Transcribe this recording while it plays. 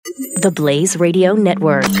The Blaze Radio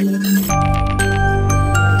Network.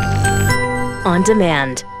 On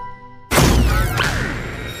demand.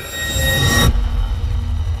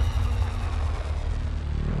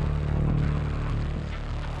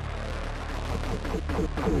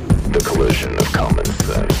 The collision of common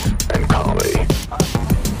sense and comedy.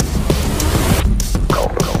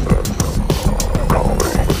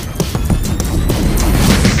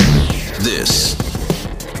 This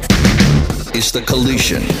is the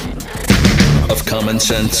collision of common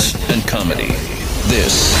sense and comedy.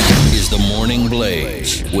 This is the Morning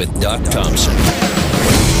Blaze with Doc Thompson.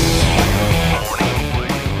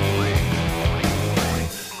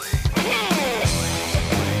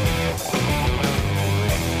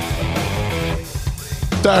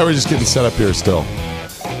 We're just getting set up here still.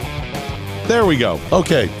 There we go.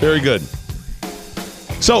 Okay, very good.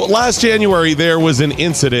 So last January, there was an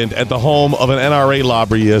incident at the home of an NRA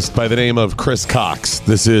lobbyist by the name of Chris Cox.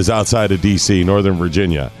 This is outside of D.C., Northern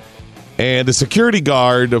Virginia. And a security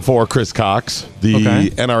guard for Chris Cox,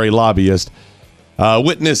 the NRA lobbyist,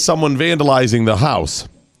 witnessed someone vandalizing the house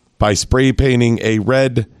by spray painting a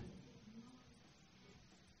red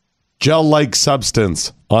gel-like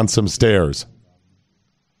substance on some stairs.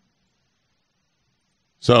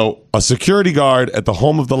 So a security guard at the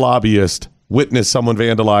home of the lobbyist witnessed someone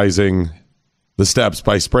vandalizing the steps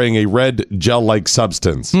by spraying a red gel-like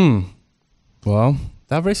substance. Well,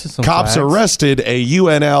 that raises some Cops flags. arrested a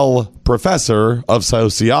UNL professor of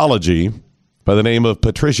sociology by the name of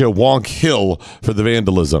Patricia Wonk-Hill for the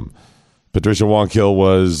vandalism. Patricia Wonk-Hill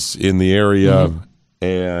was in the area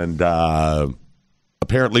and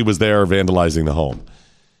apparently was there vandalizing the home.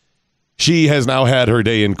 She has now had her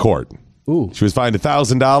day in court. Ooh. She was fined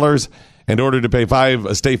 $1,000 and ordered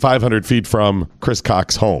to stay 500 feet from Chris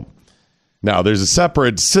Cox's home. Now, there's a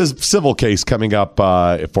separate civil case coming up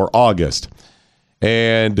for August.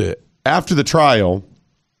 And after the trial,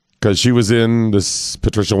 because she was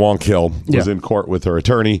Patricia Wonk-Hill was in court with her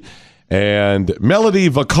attorney, and Melody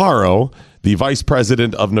Vaccaro, the vice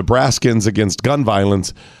president of Nebraskans Against Gun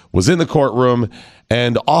Violence, was in the courtroom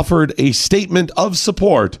and offered a statement of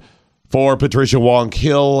support for Patricia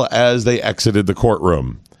Wonk-Hill as they exited the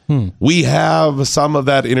courtroom. We have some of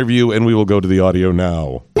that interview, and we will go to the audio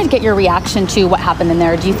now. I get your reaction to what happened in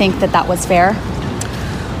there. Do you think that was fair?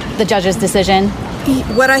 The judge's decision?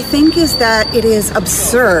 What I think is that it is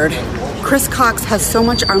absurd. Chris Cox has so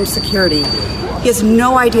much armed security. He has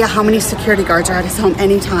no idea how many security guards are at his home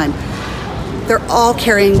anytime. They're all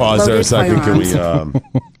carrying Pause there a second. firearms. Can we...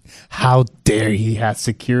 How dare he have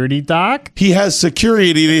security, Doc? He has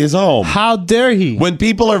security at his home. How dare he? When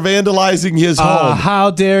people are vandalizing his home. How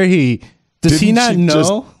dare he? Does he not know?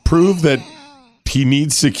 Just prove that he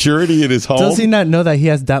needs security at his home? Does he not know that he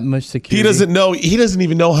has that much security? He doesn't know. He doesn't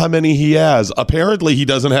even know how many he has. Apparently, he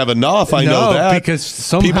doesn't have enough. I know that. Because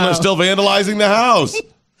somehow people are still vandalizing the house.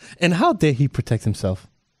 And how dare he protect himself?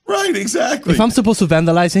 Right, exactly. If I'm supposed to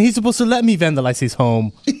vandalize him, he's supposed to let me vandalize his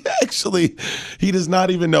home. Actually, he does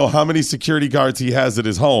not even know how many security guards he has at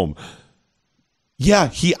his home. Yeah,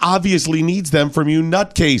 he obviously needs them from you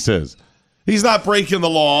nutcases. He's not breaking the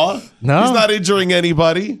law. No. He's not injuring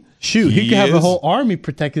anybody. Shoot, he could have a whole army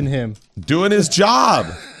protecting him. Doing his job.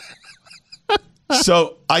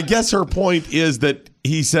 So I guess her point is that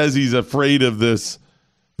he says he's afraid of this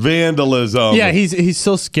vandalism. Yeah, he's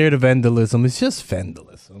so scared of vandalism. It's just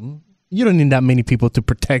vandalism. You don't need that many people to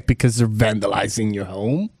protect because they're vandalizing your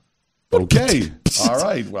home. Okay. All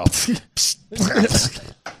right. Well,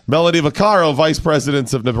 Melody Vaccaro, vice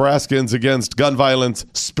president of Nebraskans Against Gun Violence,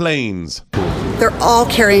 explains. They're all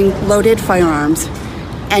carrying loaded firearms,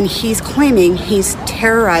 and he's claiming he's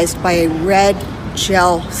terrorized by a red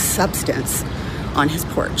gel substance on his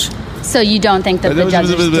porch. So you don't think that the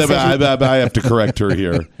judge's decision... I have to correct her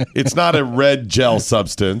here. It's not a red gel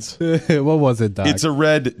substance. What was it, Doc? It's a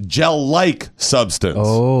red gel-like substance.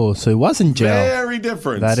 Oh, so it wasn't gel. Very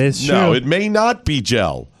different. That is true. No, it may not be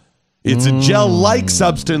gel. It's a gel-like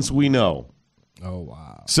substance, we know. Oh,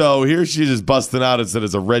 wow. So here she's just busting out and said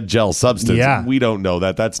it's a red gel substance. Yeah. We don't know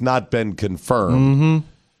that. That's not been confirmed.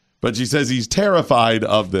 But she says he's terrified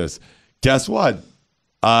of this. Guess what?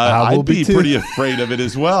 I'd be pretty afraid of it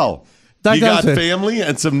as well. You got family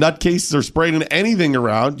and some nutcases are spraying anything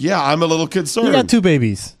around. Yeah, I'm a little concerned. You got two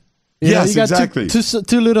babies. Yes, you got exactly.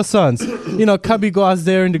 Two little sons. Cubby goes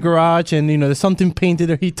there in the garage and, there's something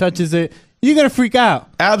painted or he touches it. You're going to freak out.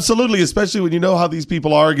 Absolutely, especially when you know how these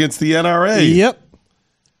people are against the NRA. Yep.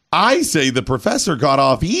 I say the professor got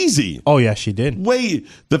off easy. Oh, yeah, she did. Wait,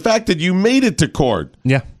 the fact that you made it to court.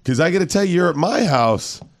 Yeah. Because I got to tell you, you're at my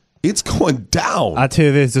house. It's going down. I'll tell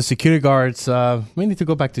you this, the security guards, we need to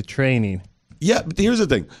go back to training. Yeah, but here's the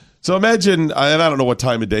thing. So imagine, and I don't know what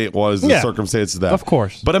time of day it was, the circumstances of that. Of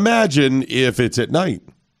course. But imagine if it's at night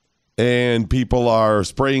and people are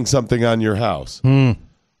spraying something on your house.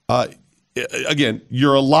 Again,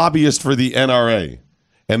 you're a lobbyist for the NRA,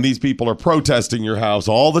 and these people are protesting your house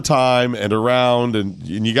all the time and around, and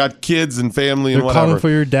you got kids and family and They're whatever. calling for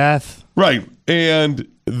your death. Right. And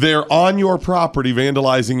they're on your property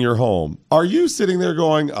vandalizing your home. Are you sitting there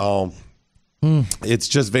going, oh, it's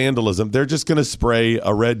just vandalism? They're just going to spray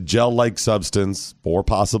a red gel-like substance or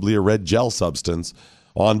possibly a red gel substance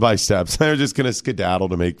on my steps. They're just going to skedaddle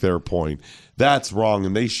to make their point. That's wrong,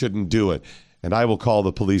 and they shouldn't do it. And I will call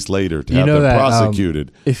the police later to have them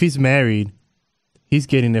prosecuted. If he's married, he's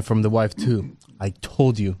getting it from the wife too. I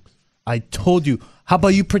told you. How about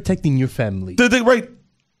you protecting your family? Right.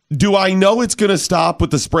 Do I know it's going to stop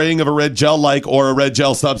with the spraying of a red gel-like or a red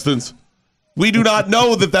gel substance? We do not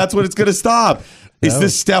know that that's what it's going to stop. Is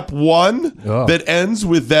this step one that ends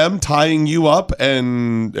with them tying you up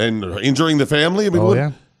and injuring the family? I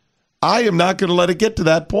mean, I am not going to let it get to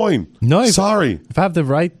that point. No, sorry. If I have the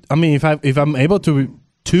right, I mean, if I'm able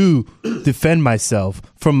to defend myself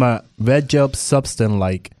from a red gel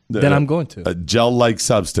substance then I'm going to. A gel-like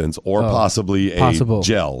substance or possibly a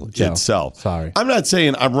gel itself. Sorry. I'm not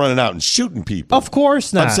saying I'm running out and shooting people. Of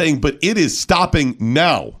course not. I'm saying, but it is stopping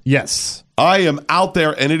now. Yes. I am out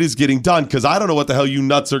there and it is getting done because I don't know what the hell you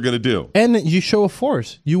nuts are going to do. And you show a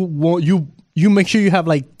force. You make sure you have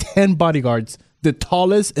like 10 bodyguards, the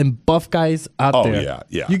tallest and buff guys out there. Oh,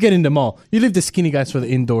 yeah. You're getting them all. You leave the skinny guys for the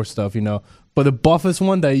indoor stuff, But the buffest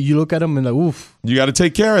one that you look at them and like, oof. You got to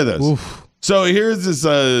take care of this. Oof. So here's this.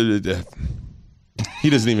 He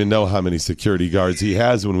doesn't even know how many security guards he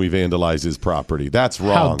has when we vandalize his property. That's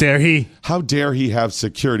wrong. How dare he? How dare he have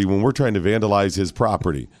security when we're trying to vandalize his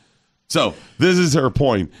property? So this is her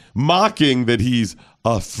point, mocking that he's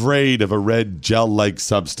afraid of a red gel-like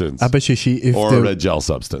substance. I bet you a red gel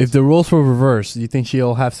substance. If the roles were reversed, you think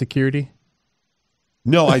she'll have security?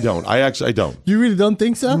 No, I don't. I don't. You really don't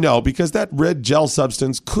think so? No, because that red gel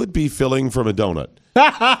substance could be filling from a donut.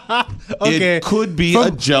 Okay. It could be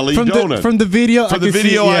a jelly donut. From the video,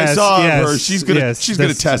 I saw of her, she's gonna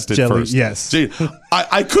test it jelly, first. Yes.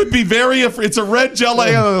 I could be it's a red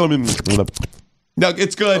jelly. No,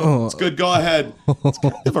 it's good. It's good. Go ahead. It's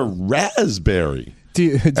kind of a raspberry.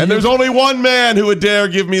 There's only one man who would dare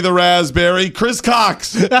give me the raspberry, Chris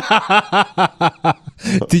Cox.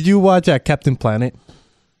 Did you watch Captain Planet?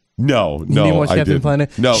 No, you didn't watch Captain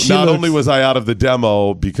Planet? No, only was I out of the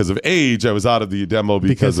demo because of age, I was out of the demo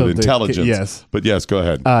because of intelligence. Yes. But yes, go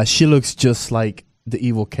ahead. She looks just like the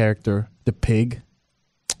evil character, the pig.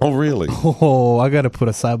 Oh, really? Oh, I got to put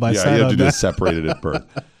a side-by-side on that. Yeah, you have to just separate it at birth.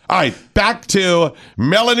 All right, back to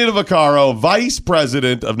Melanita Vaccaro, Vice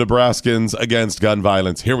President of Nebraskans Against Gun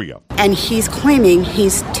Violence. Here we go. And he's claiming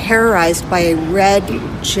he's terrorized by a red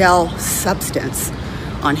gel substance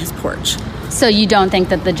on his porch. So you don't think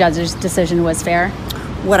that the judge's decision was fair?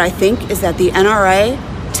 What I think is that the NRA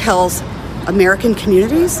tells American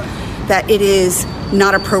communities that it is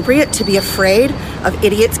not appropriate to be afraid of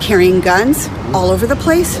idiots carrying guns all over the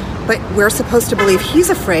place, but we're supposed to believe he's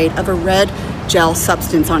afraid of a red gel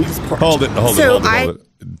substance on his porch. Hold it.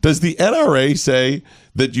 Does the NRA say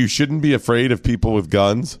that you shouldn't be afraid of people with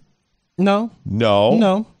guns? No.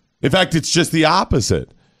 In fact, it's just the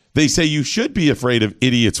opposite. They say you should be afraid of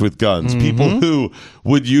idiots with guns, people who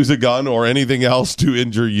would use a gun or anything else to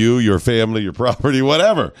injure you, your family, your property,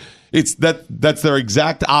 whatever. That's their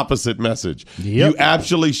exact opposite message. Yep. You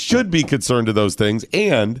actually should be concerned of those things,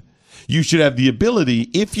 and you should have the ability,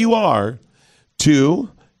 if you are,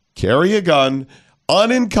 to carry a gun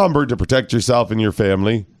unencumbered to protect yourself and your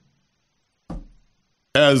family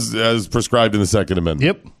as prescribed in the Second Amendment.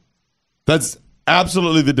 Yep. That's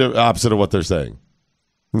absolutely the opposite of what they're saying.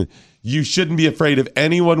 You shouldn't be afraid of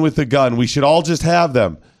anyone with a gun. We should all just have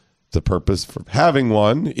them. The purpose for having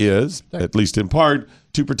one is, at least in part,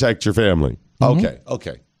 to protect your family.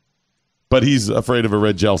 Okay. But he's afraid of a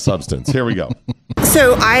red gel substance. Here we go.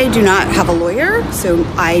 So I do not have a lawyer. Who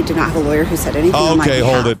said anything on my behalf.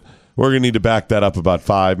 Hold it. We're going to need to back that up about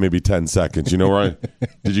 5, maybe 10 seconds. You know where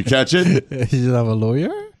did you catch it? You don't have a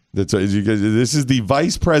lawyer? This is the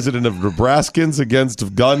Vice President of Nebraskans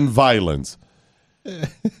Against Gun Violence.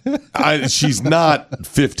 She's not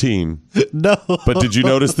 15. No. But did you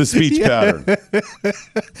notice the speech pattern?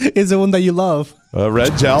 It's the one that you love.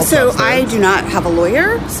 Red gel. So I do not have a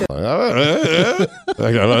lawyer.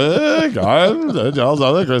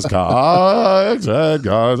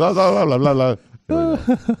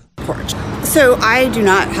 So I do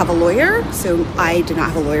not have a lawyer. So I did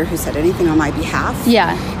not have a lawyer who said anything on my behalf.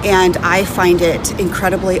 Yeah. And I find it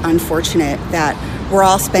incredibly unfortunate that we're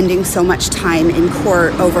all spending so much time in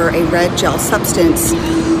court over a red gel substance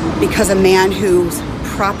because a man whose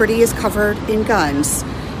property is covered in guns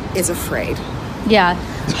is afraid. Yeah.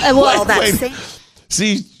 Well,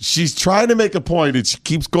 See, she's trying to make a point, and she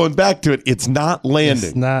keeps going back to it. It's not landing.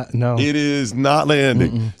 It's not, no. It is not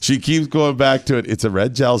landing. Mm-mm. She keeps going back to it. It's a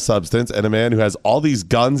red gel substance, and a man who has all these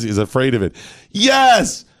guns is afraid of it.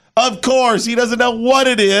 Yes, of course. He doesn't know what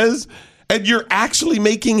it is, and you're actually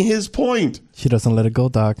making his point. She doesn't let it go,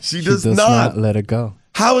 Doc. She does not let it go.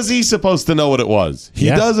 How is he supposed to know what it was? He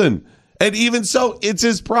doesn't. And even so, it's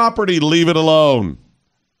his property. Leave it alone.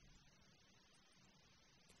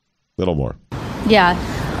 Little more. Yeah.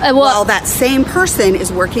 Well, that same person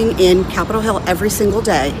is working in Capitol Hill every single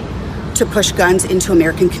day to push guns into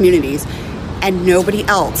American communities, and nobody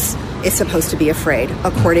else is supposed to be afraid,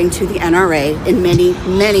 according to the NRA in many,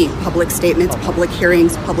 many public statements, public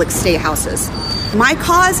hearings, public state houses. My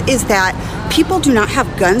cause is that people do not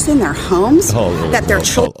have guns in their homes, that their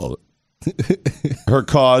children... Her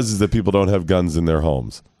cause is that people don't have guns in their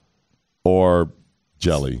homes. Or...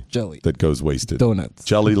 Jelly that goes wasted. Donuts.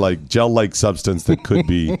 Gel-like substance that could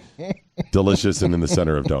be delicious and in the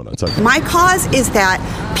center of donuts. Okay. My cause is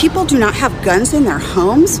that people do not have guns in their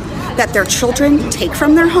homes, that their children take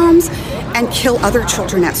from their homes and kill other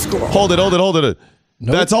children at school. Hold it. Nope.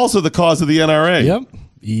 That's also the cause of the NRA.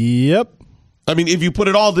 Yep. I mean, if you put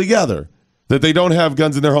it all together, that they don't have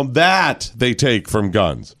guns in their home, that they take from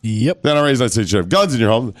guns. Yep. The NRA is not saying you should have guns in your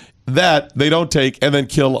home, that they don't take and then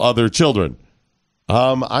kill other children.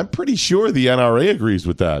 I'm pretty sure the NRA agrees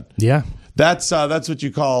with that. Yeah. That's what you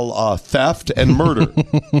call theft and murder.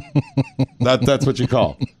 That's what you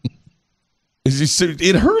call.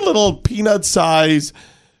 In her little peanut-sized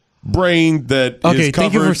brain that is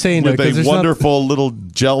covered with a wonderful little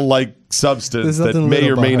gel-like substance that may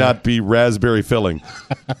or may not be raspberry filling.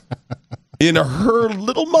 In her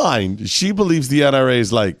little mind, she believes the NRA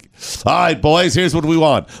is like, all right, boys, here's what we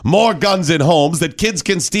want. More guns in homes that kids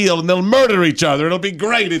can steal and they'll murder each other. It'll be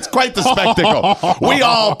great. It's quite the spectacle. We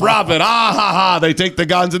all profit. Ah, ha, ha. They take the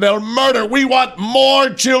guns and they'll murder. We want more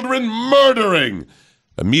children murdering.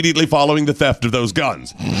 Immediately following the theft of those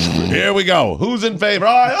guns. Here we go. Who's in favor?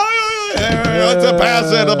 All right, let's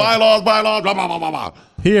pass it. The bylaws, blah, blah, blah, blah, blah.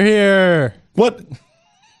 Here. What?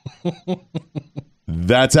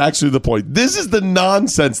 That's actually the point. This is the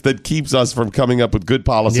nonsense that keeps us from coming up with good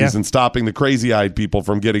policies and stopping the crazy-eyed people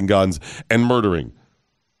from getting guns and murdering.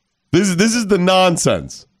 This is the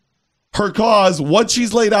nonsense. Her cause, what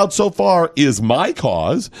she's laid out so far, is my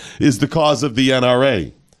cause, is the cause of the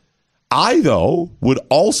NRA. I, though, would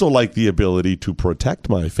also like the ability to protect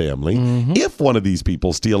my family if one of these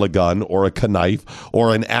people steal a gun or a knife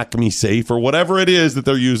or an Acme safe or whatever it is that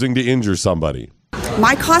they're using to injure somebody.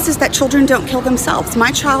 My cause is that children don't kill themselves.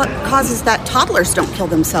 My cause is that toddlers don't kill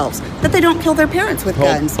themselves, that they don't kill their parents with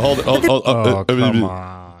guns. Come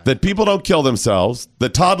on. That people don't kill themselves,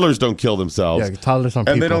 that toddlers don't kill themselves, toddlers aren't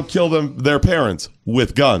and people. they don't kill their parents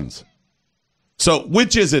with guns. So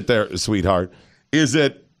which is it there, sweetheart? Is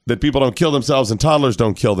it that people don't kill themselves and toddlers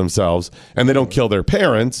don't kill themselves and they don't kill their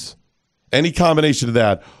parents? Any combination of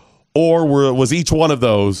that? Or was each one of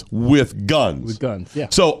those with guns? With guns, yeah.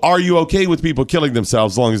 So are you okay with people killing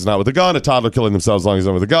themselves as long as it's not with a gun? A toddler killing themselves as long as it's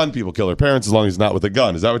not with a gun? People kill their parents as long as it's not with a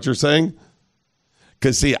gun. Is that what you're saying?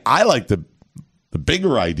 Because, see, I like the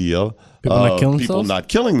bigger idea of people not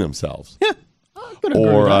killing themselves. Yeah.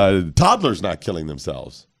 Or toddlers not killing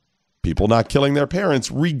themselves. People not killing their parents,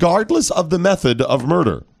 regardless of the method of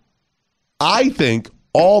murder. I think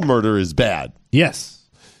all murder is bad. Yes.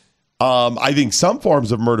 I think some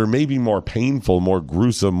forms of murder may be more painful, more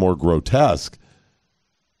gruesome, more grotesque.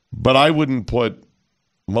 But I wouldn't put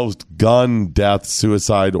most gun death,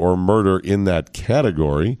 suicide, or murder in that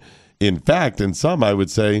category. In fact, in some, I would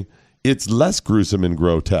say it's less gruesome and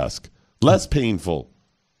grotesque, less painful.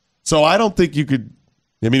 So I don't think you could,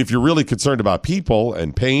 I mean, if you're really concerned about people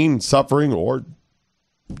and pain, suffering, or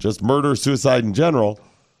just murder, suicide in general,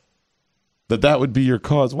 that would be your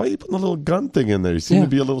cause. Why are you putting a little gun thing in there? You seem to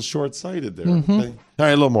be a little short-sighted there. Okay. All right,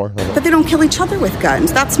 a little more. But they don't kill each other with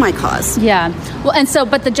guns. That's my cause. Yeah. Well, and so,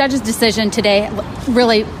 but the judge's decision today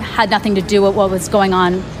really had nothing to do with what was going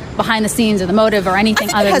on behind the scenes or the motive or anything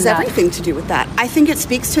other than that. I think it has everything to do with that. I think it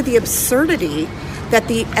speaks to the absurdity that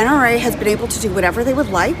the NRA has been able to do whatever they would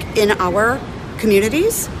like in our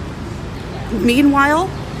communities. Meanwhile,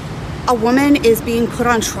 a woman is being put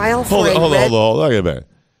on trial for Hold on. Look at that.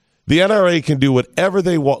 The NRA can do whatever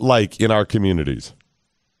they want, like in our communities.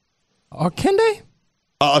 Can they?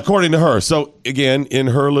 According to her. So, again, in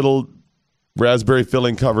her little raspberry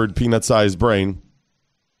filling covered peanut-sized brain,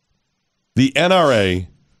 the NRA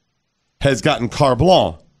has gotten carte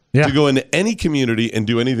blanche to go into any community and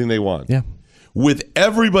do anything they want. Yeah. With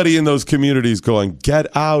everybody in those communities going,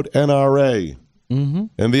 get out, NRA. Mm-hmm.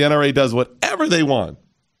 And the NRA does whatever they want.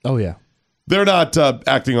 Oh, yeah. They're not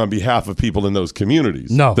acting on behalf of people in those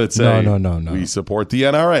communities. No. That say, No. we support the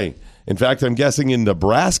NRA. In fact, I'm guessing in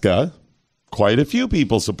Nebraska, quite a few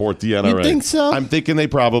people support the NRA. You think so? I'm thinking they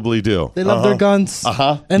probably do. They love their guns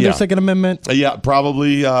and their Second Amendment. Yeah,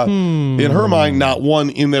 probably, in her mind, not one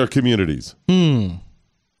in their communities.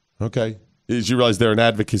 Okay. She realized they're an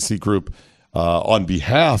advocacy group on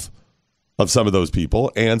behalf of some of those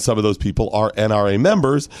people, and some of those people are NRA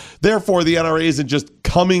members. Therefore, the NRA isn't just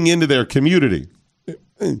coming into their community.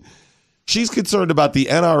 She's concerned about the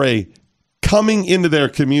NRA coming into their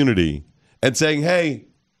community and saying, hey,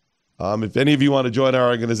 if any of you want to join our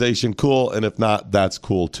organization, cool. And if not, that's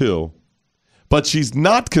cool too. But she's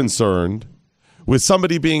not concerned with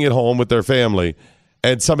somebody being at home with their family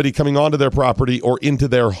and somebody coming onto their property or into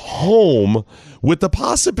their home with the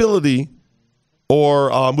possibility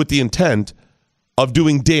or with the intent of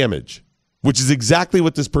doing damage, which is exactly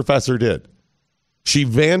what this professor did. She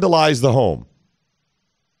vandalized the home.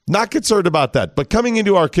 Not concerned about that, but coming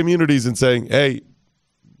into our communities and saying, hey,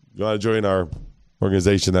 you want to join our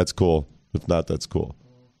organization, that's cool. If not, that's cool.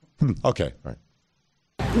 Okay, all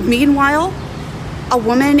right. Meanwhile, a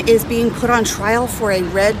woman is being put on trial for a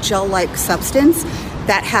red gel-like substance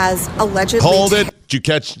that has allegedly... Hold it. Did you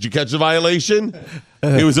catch the violation?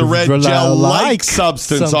 It was a red gel-like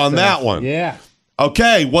substance on that one. Yeah.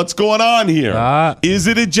 Okay, what's going on here? Is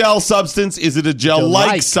it a gel substance? Is it a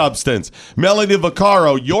gel-like substance? Melanie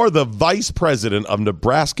Vaccaro, you're the vice president of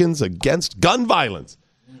Nebraskans Against Gun Violence.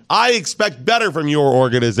 I expect better from your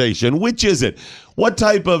organization. Which is it? What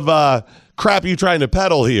type of crap are you trying to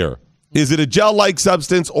peddle here? Is it a gel-like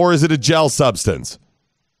substance or is it a gel substance?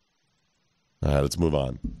 All right, let's move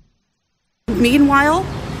on. Meanwhile,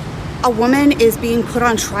 a woman is being put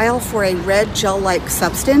on trial for a red gel-like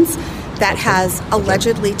substance that has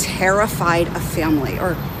allegedly terrified a family,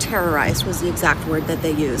 or terrorized was the exact word that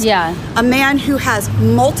they used. Yeah. A man who has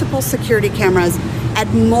multiple security cameras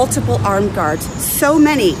and multiple armed guards, so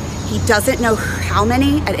many, he doesn't know how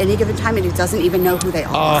many at any given time, and he doesn't even know who they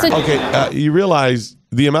are. You realize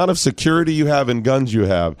the amount of security you have and guns you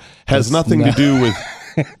have has nothing to do with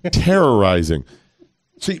terrorizing.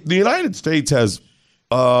 See, the United States has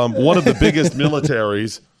one of the biggest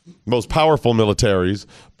militaries, most powerful militaries,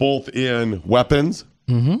 both in weapons,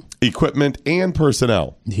 equipment, and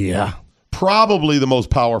personnel. Yeah. Probably the most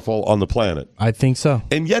powerful on the planet. I think so.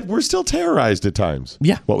 And yet we're still terrorized at times.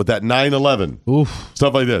 Yeah. What with that 9/11? Oof.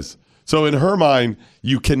 Stuff like this. So in her mind,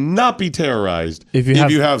 you cannot be terrorized if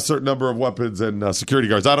you have a certain number of weapons and security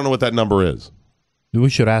guards. I don't know what that number is. We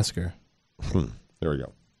should ask her. There we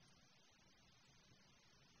go.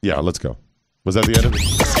 Yeah, let's go. Was that the end of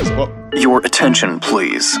it? Well, Your attention,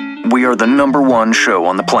 please. We are the #1 show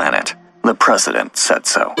on the planet. The president said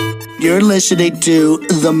so. You're listening to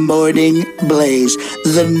The Morning Blaze,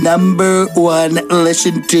 the #1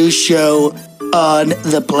 listened to show on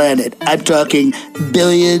the planet. I'm talking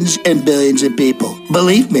billions and billions of people.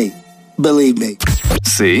 Believe me. Believe me.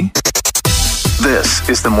 See? This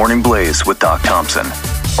is The Morning Blaze with Doc Thompson.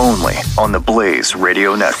 Only on the Blaze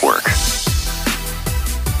Radio Network.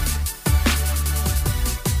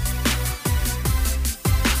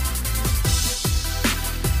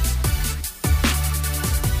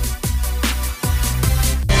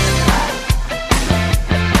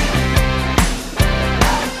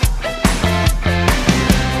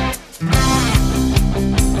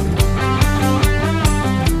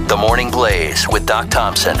 The Morning Blaze with Doc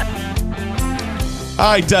Thompson.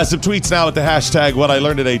 all right, some tweets now with the hashtag What I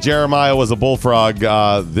Learned Today. Jeremiah was a bullfrog.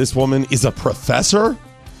 This woman is a professor?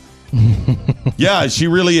 Yeah, she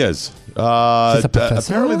really is. She's a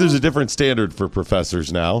professor? Apparently there's a different standard for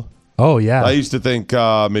professors now. Oh, yeah. I used to think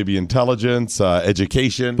maybe intelligence,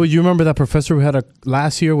 education. But you remember that professor we had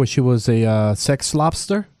last year where she was a sex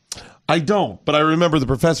lobster? I don't, but I remember the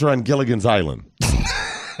professor on Gilligan's Island.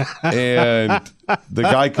 And the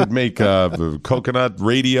guy could make coconut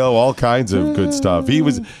radio, all kinds of good stuff. He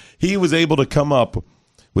was able to come up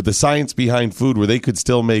with the science behind food where they could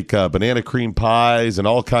still make banana cream pies and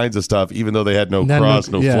all kinds of stuff, even though they had no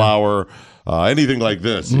crust, no flour, anything like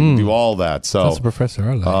this. You can do all that. So that's a professor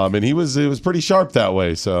I like. and it was pretty sharp that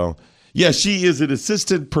way. So yeah, she is an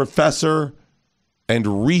assistant professor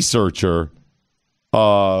and researcher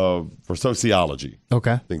for sociology.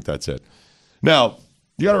 Okay. I think that's it. Now,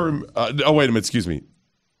 you got to oh, wait a minute. Excuse me.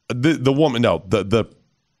 The woman, no, the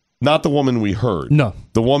Not the woman we heard. No.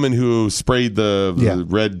 The woman who sprayed the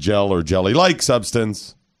red gel or jelly-like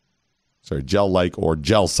substance. Sorry, gel-like or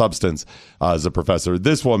gel substance as a professor.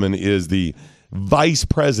 This woman is the vice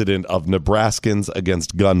president of Nebraskans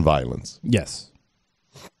Against Gun Violence. Yes.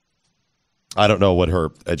 I don't know what her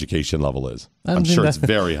education level is. I'm sure it's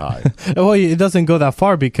very high. Well, it doesn't go that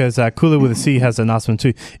far because Cooler with a C has an announcement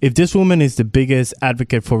too. If this woman is the biggest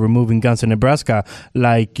advocate for removing guns in Nebraska,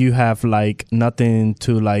 like you have like nothing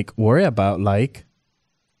to like worry about. Like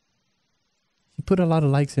she put a lot of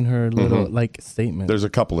likes in her little like statement. There's a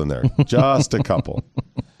couple in there, just a couple.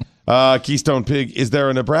 Keystone Pig, is there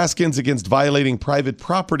a Nebraskans Against Violating Private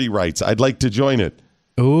Property Rights? I'd like to join it.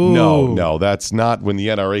 Ooh. No, that's not when the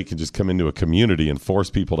NRA can just come into a community and force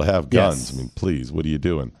people to have guns. Yes. I mean, please, what are you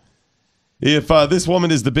doing? If this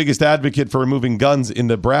woman is the biggest advocate for removing guns in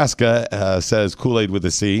Nebraska, says Kool-Aid with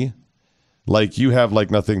a C, like you have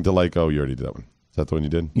like nothing to like, oh, you already did that one. Is that the one you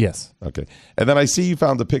did? Yes. Okay. And then I see you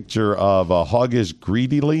found the picture of Hoggish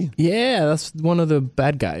Greedily. Yeah, that's one of the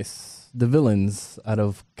bad guys, the villains out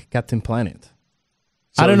of Captain Planet.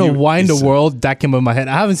 So I don't know why in the world that came in my head.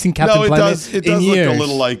 I haven't seen Captain Planet it in does years. Look a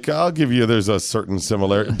little like, I'll give you, there's a certain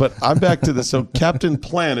similarity. But I'm back to this. So Captain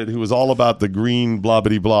Planet, who was all about the green blah,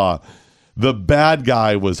 blah, blah, the bad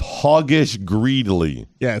guy was Hoggish Greedily.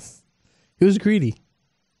 Yes. He was greedy.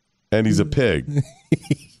 And he's a pig.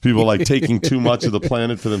 People like taking too much of the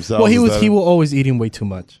planet for themselves. Well, he was always eating way too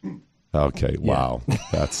much. Okay, wow.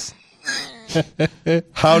 That's...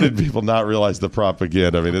 How did people not realize the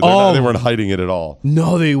propaganda? I mean, they weren't hiding it at all.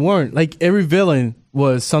 No, they weren't. Like every villain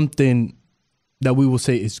was something that we will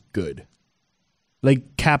say is good.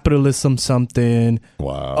 Like capitalism something.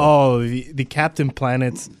 Wow. Oh, the Captain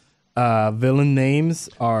Planet's villain names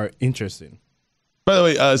are interesting. By the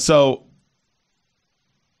way, so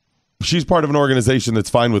she's part of an organization that's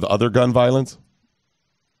fine with other gun violence?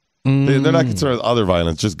 They're not concerned with other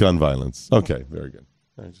violence, just gun violence. Okay, very good.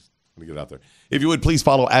 I just want to get it out there. If you would, please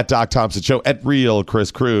follow at Doc Thompson Show, at Real Chris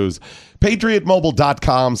Cruz,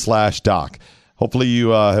 patriotmobile.com/doc. Hopefully you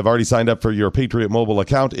have already signed up for your Patriot Mobile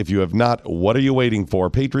account. If you have not, what are you waiting for?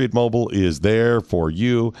 Patriot Mobile is there for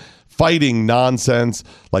you, fighting nonsense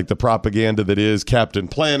like the propaganda that is Captain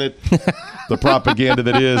Planet, the propaganda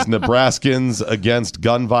that is Nebraskans Against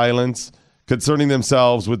Gun Violence, concerning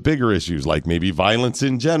themselves with bigger issues like maybe violence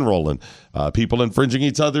in general and people infringing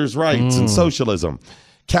each other's rights and socialism.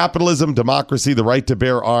 Capitalism, democracy, the right to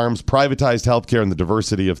bear arms, privatized healthcare, and the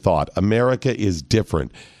diversity of thought. America is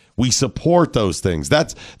different. We support those things.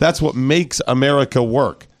 That's what makes America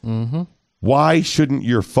work. Mm-hmm. Why shouldn't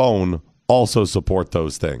your phone also support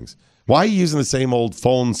those things? Why are you using the same old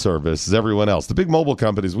phone service as everyone else? The big mobile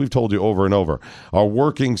companies, we've told you over and over, are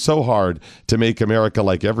working so hard to make America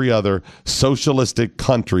like every other socialistic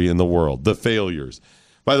country in the world. The failures.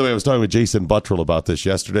 By the way, I was talking with Jason Buttrill about this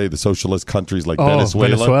yesterday, the socialist countries like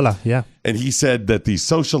Venezuela. Yeah. And he said that the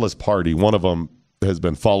Socialist Party, one of them has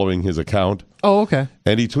been following his account. Oh, okay.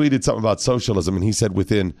 And he tweeted something about socialism, and he said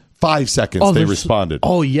within 5 seconds they responded.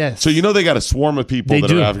 Oh, yes. So you know they got a swarm of people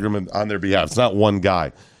that are advocating on their behalf. It's not one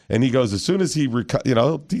guy. And he goes, as soon as he's got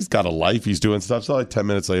a life, he's doing stuff. So like 10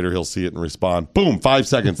 minutes later, he'll see it and respond. Boom, 5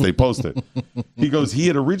 seconds, they post it. He goes, he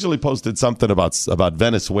had originally posted something about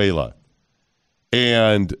Venezuela.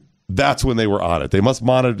 And that's when they were on it. They must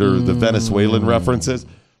monitor the Venezuelan references.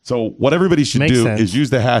 So what everybody should do is use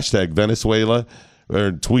the hashtag Venezuela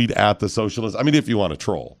or tweet at the socialists. I mean, if you want to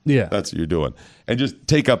troll. Yeah. That's what you're doing. And just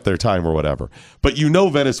take up their time or whatever. But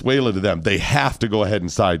Venezuela to them, they have to go ahead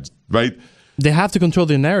and side, right? They have to control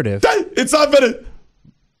the narrative. It's not Venezuela.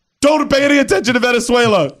 Don't pay any attention to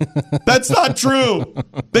Venezuela. That's not true.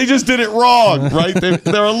 They just did it wrong, right?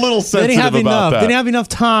 They're a little sensitive about that. They didn't have enough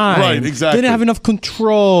time. Right, exactly. They didn't have enough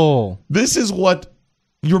control. This is what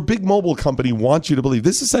your big mobile company wants you to believe.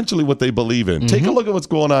 This is essentially what they believe in. Mm-hmm. Take a look at what's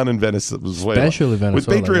going on in Venezuela. Especially Venezuela. With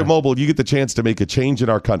Patriot Mobile, you get the chance to make a change in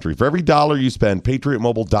our country. For every dollar you spend,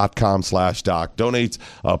 patriotmobile.com/doc donates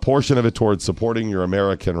a portion of it towards supporting your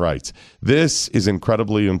American rights. This is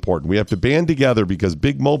incredibly important. We have to band together because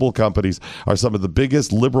big mobile companies are some of the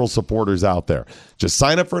biggest liberal supporters out there. Just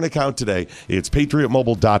sign up for an account today. It's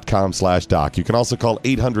patriotmobile.com/doc. You can also call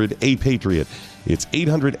 800-A-PATRIOT. It's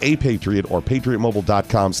 800-A-PATRIOT or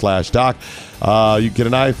patriotmobile.com/doc. You get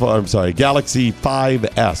an Galaxy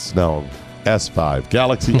 5S. No, S5.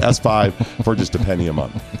 Galaxy S5 for just a penny a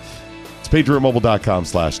month. It's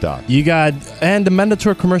patriotmobile.com/doc. You got, and the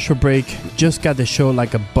mandatory commercial break just got the show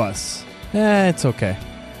like a bus. It's okay.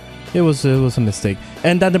 It was a mistake.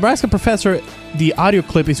 And that Nebraska professor, the audio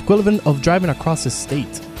clip is equivalent of driving across the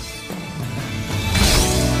state.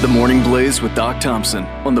 The Morning Blaze with Doc Thompson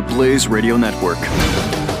on the Blaze Radio Network.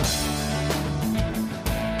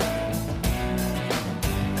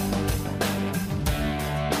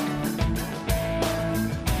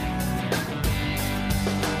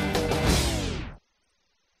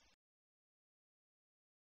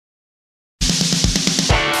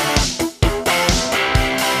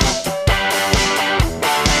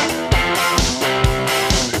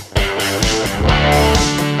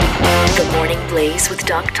 Blaze with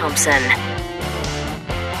Doc Thompson.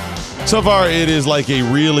 So far, it is like a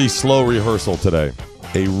really slow rehearsal today.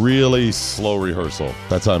 A really slow rehearsal.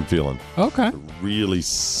 That's how I'm feeling. Okay. A really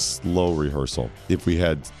slow rehearsal, if we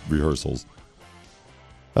had rehearsals.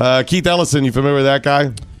 Keith Ellison, you familiar with that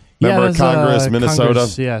guy? Member of Congress, Minnesota?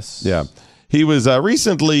 Congress, yes. Yeah. He was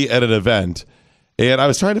recently at an event, and I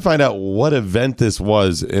was trying to find out what event this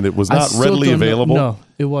was, and it was not readily available. No,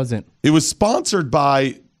 it wasn't. It was sponsored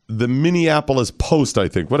by the Minneapolis Post, I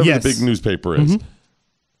think, whatever the big newspaper is. Mm-hmm.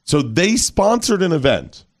 So they sponsored an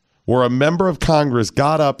event where a member of Congress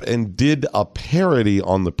got up and did a parody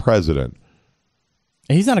on the president.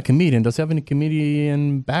 And he's not a comedian. Does he have any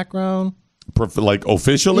comedian background? Like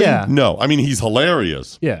officially? Yeah. No. I mean, he's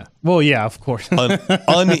hilarious. Yeah. Well, yeah, of course. An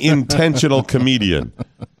unintentional comedian.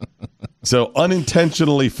 So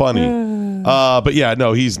unintentionally funny. But yeah,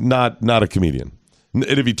 no, he's not a comedian. And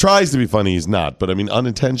if he tries to be funny, he's not. But I mean,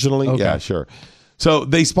 unintentionally, Okay. yeah, sure. So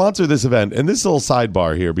they sponsor this event, and this is a little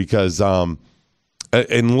sidebar here because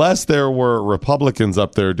unless there were Republicans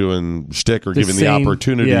up there doing shtick or given the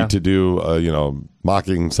opportunity to do,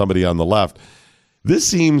 mocking somebody on the left, this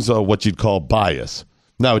seems what you'd call bias.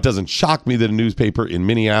 Now, it doesn't shock me that a newspaper in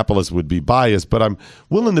Minneapolis would be biased, but I'm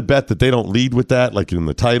willing to bet that they don't lead with that, like in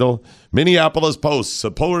the title. Minneapolis Post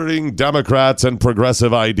supporting Democrats and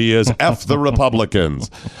progressive ideas. F the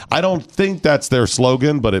Republicans. I don't think that's their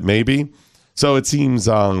slogan, but it may be. So it seems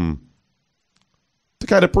to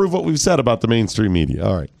kind of prove what we've said about the mainstream media.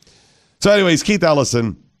 All right. So anyways, Keith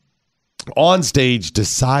Ellison on stage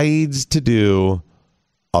decides to do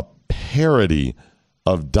a parody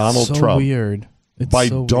of Donald Trump. Weird. By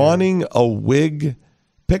donning a wig,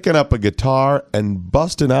 picking up a guitar, and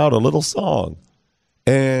busting out a little song.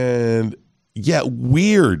 And yeah,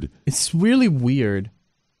 weird. It's really weird.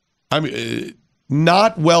 I mean,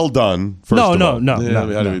 not well done. First of all.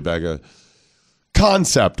 No.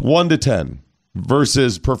 Concept 1 to 10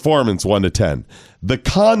 versus performance 1 to 10. The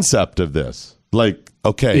concept of this, like,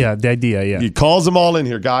 okay. Yeah, the idea, yeah. He calls them all in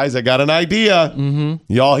here, guys. I got an idea.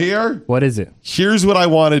 Mm-hmm. Y'all here? What is it? Here's what I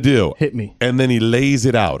want to do. Hit me. And then he lays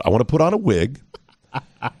it out. I want to put on a wig.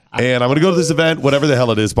 And I'm going to go to this event, whatever the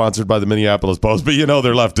hell it is, sponsored by the Minneapolis Post. But they're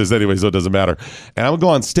leftists anyway, so it doesn't matter. And I'm going to go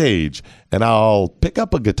on stage, and I'll pick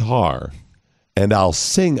up a guitar, and I'll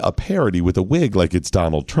sing a parody with a wig like it's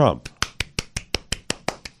Donald Trump.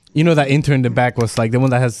 You know that intern in the back was like the one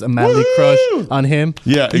that has a madly crush on him?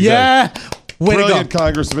 Yeah, exactly. Yeah. Way Brilliant, to go.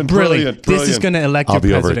 Congressman. Brilliant. This is going to elect I'll your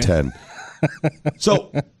be president. over 10.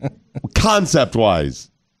 So,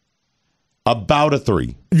 concept-wise, about a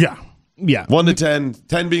 3. Yeah. Yeah. 1 to 10,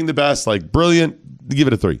 10 being the best, like brilliant, give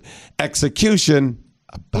it a 3. Execution,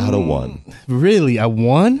 about a 1. Really? A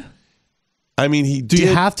 1? I mean, Do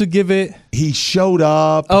you have to give it? He showed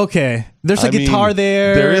up. Okay. There's a guitar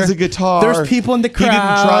there. There is a guitar. There's people in the crowd. He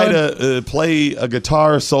didn't try to play a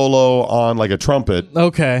guitar solo on like a trumpet.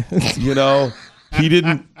 Okay. He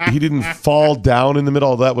didn't fall down in the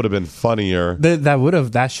middle. That would have been funnier. That would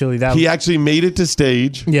have actually. He actually made it to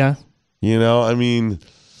stage. Yeah.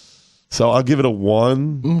 So I'll give it a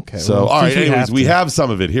 1. Okay. So, all right. Anyways, we have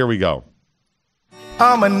some of it. Here we go.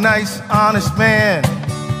 I'm a nice, honest man.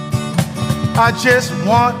 I just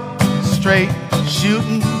want straight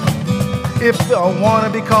shooting. If I want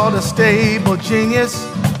to be called a stable genius,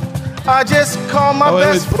 I just call my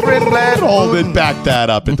best friend Vlad. Hold it, back that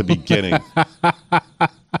up at the beginning.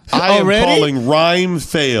 I am calling rhyme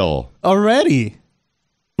fail. Already?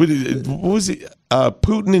 What was he?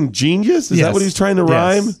 Putin and genius? Is that what he's trying to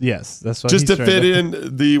rhyme? Yes, that's what just he's to fit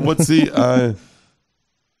in the what's the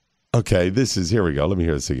okay, here we go. Let me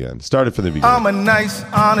hear this again. Start it from the beginning. I'm a nice,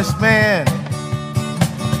 honest man.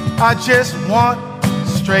 I just want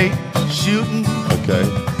straight shooting. Okay.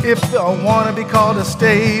 If I want to be called a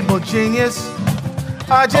stable genius,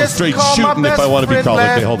 I just straight call shooting. my best If I want to be called,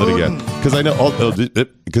 friend okay, hold it again, because I know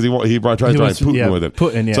because he tries to write Putin with it.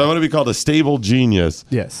 Putin, yeah. So I want to be called a stable genius.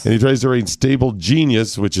 Yes. And he tries to write stable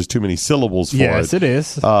genius, which is too many syllables for it. Yes, it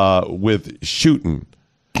is. With shooting.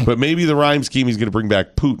 But maybe the rhyme scheme, he's going to bring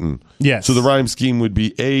back Putin. Yes. So the rhyme scheme would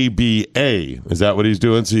be A-B-A. Is that what he's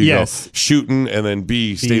doing? So you go shooting and then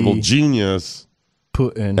B, stable genius.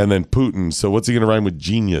 Putin. And then Putin. So what's he going to rhyme with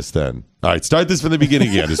genius then? All right, start this from the beginning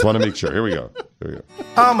again. Just want to make sure. Here we go.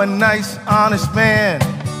 I'm a nice, honest man.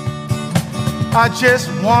 I just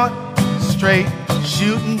want straight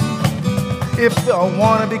shooting. If I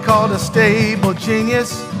want to be called a stable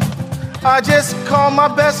genius, I just call my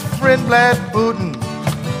best friend Vlad Putin.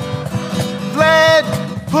 Vlad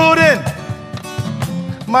Putin,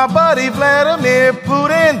 my buddy Vladimir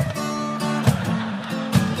Putin.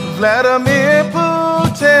 Vladimir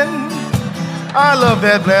Putin, I love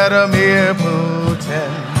that Vladimir Putin.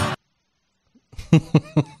 10.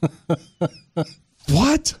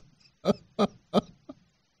 What? I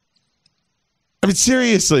mean,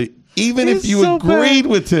 seriously, even if you so agreed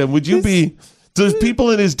bad. with him, would you be... There's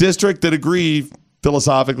people in his district that agree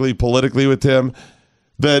philosophically, politically with him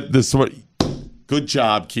that this sort... Good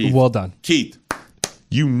job, Keith. Well done. Keith,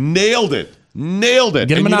 you nailed it. Nailed it.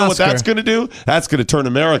 Get him and you an know Oscar. what that's going to do? That's going to turn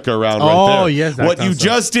America around right there. Oh, yes. What you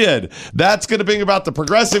just did, that's going to bring about the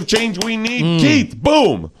progressive change we need. Keith,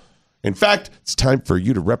 boom. In fact, it's time for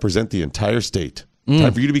you to represent the entire state.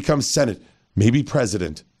 Time for you to become Senate, maybe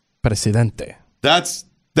president. Presidente. That's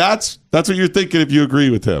what you're thinking if you agree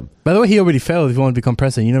with him. By the way, he already failed. If you want to become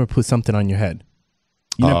president, you never put something on your head.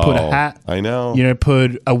 You never put a hat. I know. You never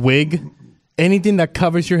put a wig. Anything that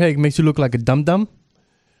covers your head makes you look like a dum-dum.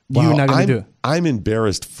 You're not going to do it. I'm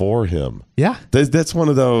embarrassed for him. Yeah. That's one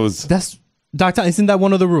of those. Doctor, isn't that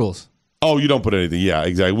one of the rules? Oh, you don't put anything. Yeah,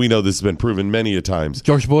 exactly. We know this has been proven many a times.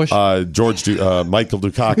 George Bush? Michael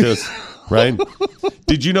Dukakis, right?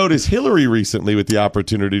 Did you notice Hillary recently with the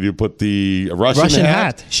opportunity to put the Russian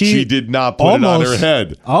hat? She did not put it on her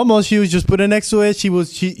head. Almost. She was just put it next to it. She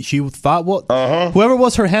thought, whoever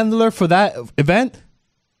was her handler for that event,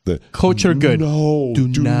 coach her good. No, do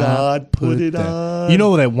not put it on. You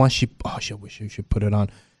know that once she wish she should put it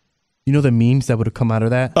on. You know the memes that would have come out of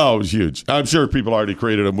that? Oh, it was huge. I'm sure people already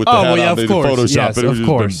created them with the hat on. They did Photoshop, but it would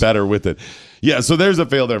have been better with it. Yeah, so there's a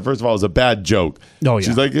fail there. First of all, it was a bad joke. Oh, yeah.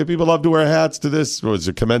 She's like, yeah, people love to wear hats to this. What was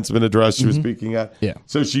it, commencement address she was speaking at? Yeah.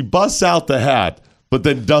 So she busts out the hat, but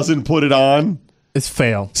then doesn't put it on. It's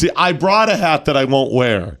fail. See, I brought a hat that I won't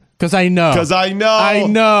wear. Because I know. I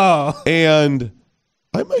know. And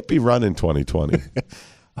I might be running 2020.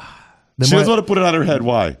 She doesn't want to put it on her head.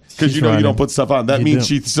 Why? Because you don't put stuff on. That means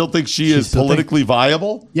she still thinks she is politically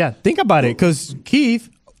viable? Yeah, think about it. Because Keith,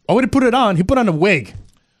 I would have put it on. He put on a wig.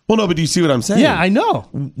 Well, no, but do you see what I'm saying? Yeah, I know.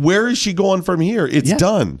 Where is she going from here? It's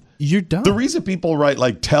done. You're done. The reason people write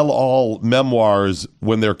like tell-all memoirs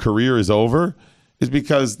when their career is over is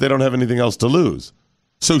because they don't have anything else to lose.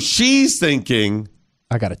 So she's thinking,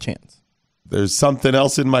 I got a chance. There's something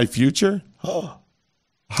else in my future?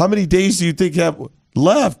 How many days do you think you have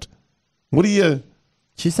left? What do you...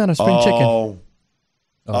 She's on a spring chicken.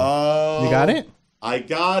 Oh. You got it? I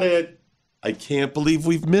got it. I can't believe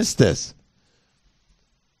we've missed this.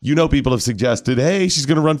 You know, people have suggested, hey, she's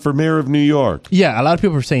going to run for mayor of New York. Yeah, a lot of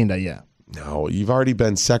people are saying that, yeah. No, you've already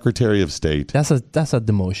been Secretary of State. That's a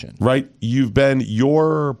demotion. Right? You've been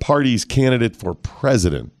your party's candidate for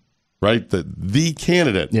president. Right? The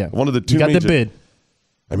candidate. Yeah. One of the two You got major, the bid.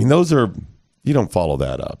 I mean, those are... You don't follow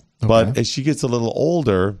that up. Okay. But as she gets a little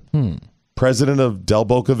older... President of Del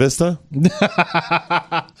Boca Vista?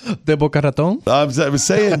 De Boca Raton? I was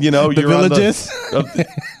saying, you're villages? on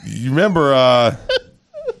you remember,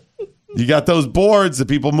 you got those boards that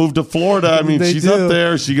people move to Florida. I mean, she's up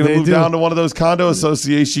there. She's going to move down to one of those condo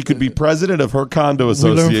associations. She could be president of her condo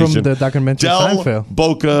association. We learned from the documentary Del Seinfeld.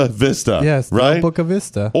 Boca Vista. Yes, right? Del Boca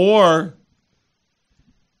Vista. Or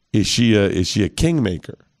is she a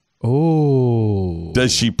kingmaker? Oh.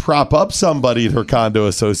 Does she prop up somebody at her condo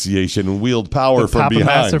association and wield power from behind?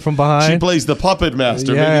 Master from behind? She plays the puppet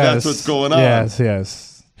master. Maybe that's what's going on.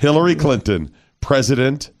 Yes. Hillary Clinton,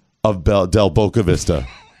 president of Del Boca Vista.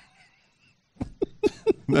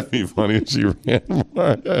 That'd be funny if she ran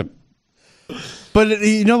for it. But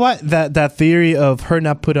you know what? That theory of her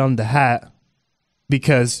not putting on the hat,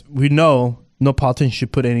 because we know no politician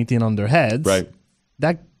should put anything on their heads. Right.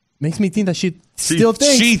 That makes me think that she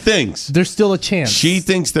thinks there's still a chance. She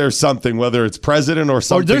thinks there's something, whether it's president or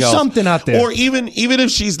something or there's else. something out there. Or even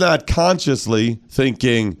if she's not consciously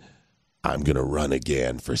thinking, I'm going to run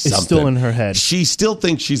again for something. It's still in her head. She still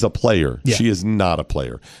thinks she's a player. Yeah. She is not a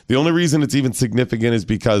player. The only reason it's even significant is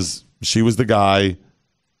because she was the guy.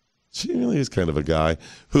 She really is kind of a guy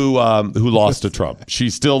who lost to Trump.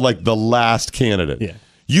 She's still like the last candidate. Yeah.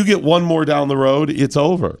 You get one more down the road, it's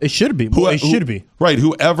over. It should be. It should be. Right.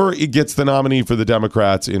 Whoever gets the nominee for the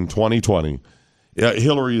Democrats in 2020,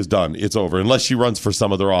 Hillary is done. It's over. Unless she runs for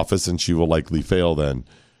some other office, and she will likely fail then.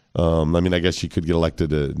 I guess she could get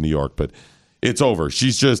elected to New York, but it's over.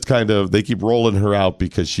 She's just they keep rolling her out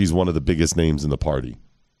because she's one of the biggest names in the party.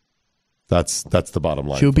 That's the bottom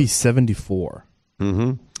line. She'll be 74.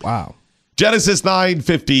 Mm-hmm. Wow. Genesis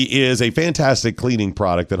 950 is a fantastic cleaning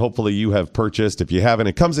product that hopefully you have purchased. If you haven't,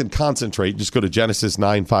 it comes in concentrate. Just go to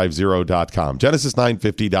genesis950.com,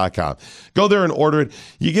 genesis950.com. Go there and order it.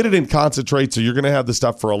 You get it in concentrate, so you're going to have the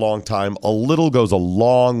stuff for a long time. A little goes a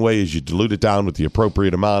long way as you dilute it down with the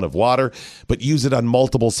appropriate amount of water, but use it on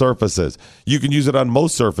multiple surfaces. You can use it on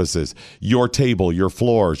most surfaces. Your table, your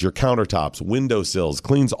floors, your countertops, windowsills,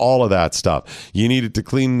 cleans all of that stuff. You need it to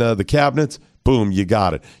clean the cabinets. Boom, you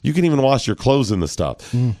got it. You can even wash your clothes in the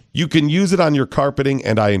stuff. You can use it on your carpeting,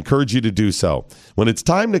 and I encourage you to do so. When it's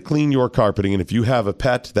time to clean your carpeting, and if you have a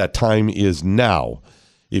pet, that time is now.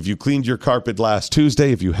 If you cleaned your carpet last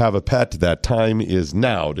Tuesday, if you have a pet, that time is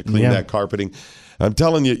now to clean that carpeting. I'm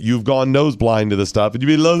telling you, you've gone nose blind to the stuff, and you'd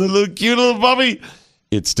be loving the little cute little puppy.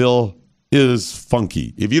 It still is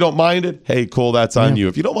funky. If you don't mind it, hey, cool, that's on you.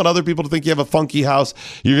 If you don't want other people to think you have a funky house,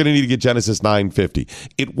 you're going to need to get Genesis 950.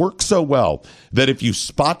 It works so well that if you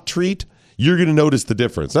spot treat, you're going to notice the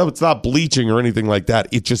difference. Now, it's not bleaching or anything like that.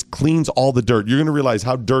 It just cleans all the dirt. You're going to realize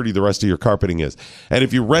how dirty the rest of your carpeting is. And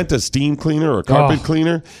if you rent a steam cleaner or a carpet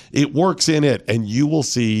cleaner, it works in it, and you will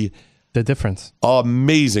see the difference.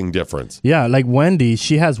 Amazing difference. Yeah, like Wendy,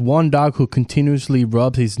 she has one dog who continuously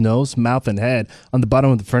rubs his nose, mouth, and head on the bottom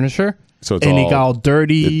of the furniture. So it's and it got all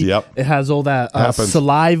dirty. It has all that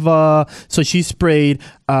saliva. So she sprayed,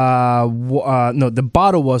 the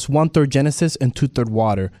bottle was 1/3 Genesis and 2/3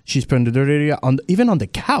 water. She sprayed the dirty area, even on the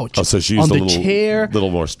couch. Oh, so she used on a chair.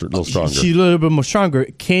 little stronger. She's a little bit more stronger.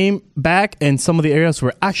 Came back, and some of the areas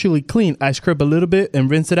were actually clean. I scrub a little bit and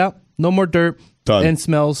rinse it out. No more dirt. Done. And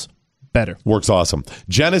smells better. Works awesome.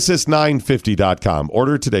 Genesis950.com.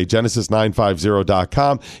 Order today,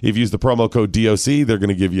 genesis950.com. If you use the promo code DOC, they're going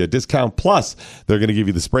to give you a discount. Plus, they're going to give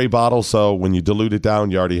you the spray bottle, so when you dilute it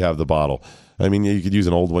down, you already have the bottle. I mean, you could use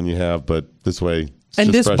an old one you have, but this way, it's and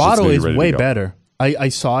this fresh. bottle is way better. I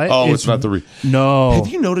saw it. Oh, it's not the... No. Have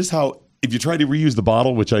you noticed how... If you try to reuse the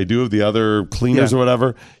bottle, which I do of the other cleaners or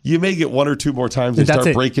whatever, you may get one or two more times they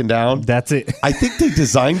start breaking down. That's it. I think they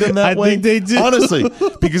designed them that way. I think they do. Honestly,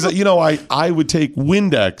 because, I would take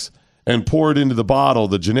Windex and pour it into the bottle,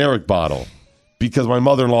 the generic bottle, because my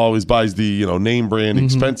mother-in-law always buys the, name brand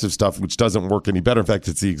expensive stuff, which doesn't work any better. In fact,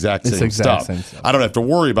 it's the exact same stuff. I don't have to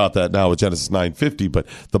worry about that now with Genesis 950, but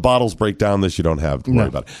the bottles break down this. You don't have to worry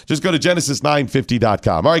about it. Just go to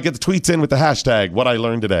genesis950.com. All right, get the tweets in with the hashtag What I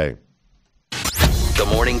Learned Today. The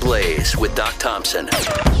Morning Blaze with Doc Thompson.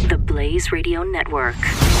 The Blaze Radio Network.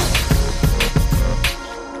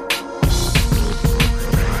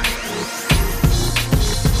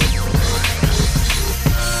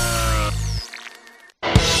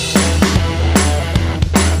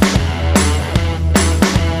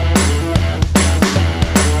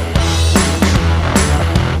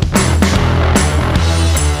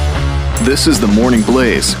 This is the Morning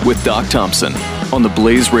Blaze with Doc Thompson on the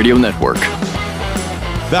Blaze Radio Network.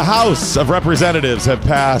 The House of Representatives have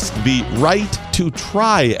passed the Right to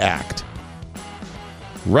Try Act.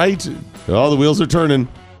 The wheels are turning.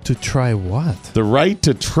 To try what? The Right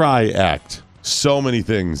to Try Act. So many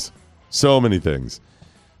things.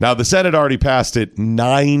 Now, the Senate already passed it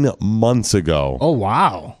 9 months ago. Oh,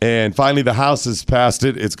 wow. And finally, the House has passed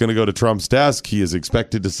it. It's going to go to Trump's desk. He is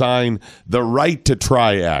expected to sign the Right to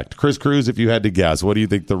Try Act. Chris Cruz, if you had to guess, what do you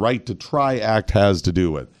think the Right to Try Act has to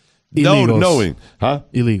do with? Illegals.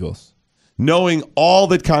 Illegals. Knowing all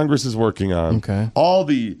that Congress is working on. Okay. All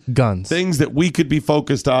the guns. Things that we could be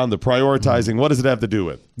focused on, the prioritizing. What does it have to do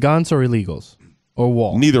with? Guns or illegals? Or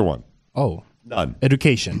wall? Neither one. Oh. None.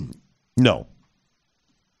 Education? No.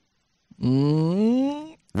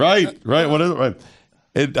 Right. What is it? Right.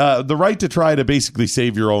 The right to try to basically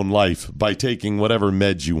save your own life by taking whatever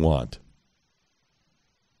meds you want.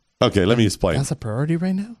 Okay, let me explain. That's a priority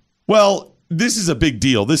right now? Well, this is a big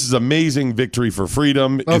deal. This is amazing victory for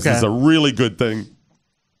freedom. Okay. This is a really good thing.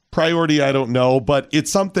 Priority, I don't know, but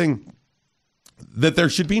it's something that there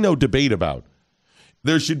should be no debate about.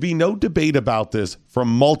 There should be no debate about this from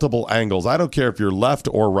multiple angles. I don't care if you're left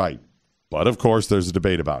or right, but of course there's a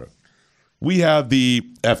debate about it. We have the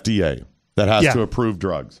FDA that has to approve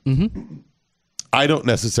drugs. Mm-hmm. I don't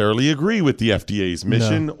necessarily agree with the FDA's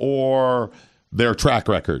mission or their track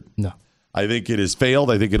record. No. I think it has failed.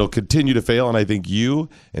 I think it'll continue to fail. And I think you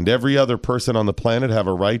and every other person on the planet have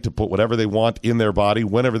a right to put whatever they want in their body,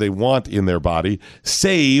 whenever they want in their body,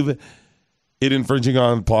 save it infringing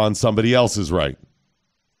upon somebody else's right.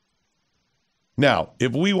 Now,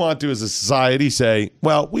 if we want to, as a society, say,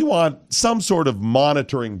 well, we want some sort of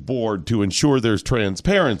monitoring board to ensure there's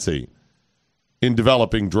transparency in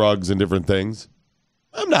developing drugs and different things,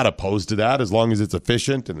 I'm not opposed to that as long as it's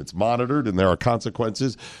efficient and it's monitored and there are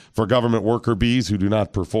consequences for government worker bees who do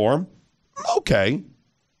not perform. Okay.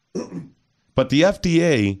 But the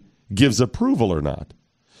FDA gives approval or not.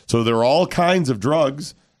 So there are all kinds of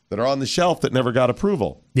drugs that are on the shelf that never got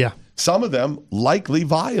approval. Yeah. Some of them likely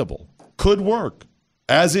viable, could work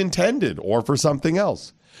as intended or for something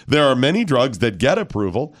else. There are many drugs that get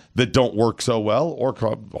approval that don't work so well or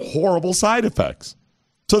horrible side effects.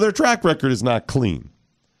 So their track record is not clean.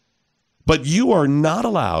 But you are not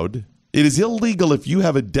allowed, it is illegal if you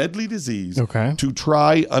have a deadly disease to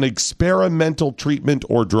try an experimental treatment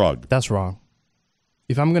or drug. That's wrong.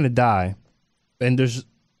 If I'm going to die and there's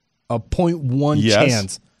a 0.1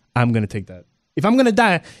 chance, I'm going to take that. If I'm going to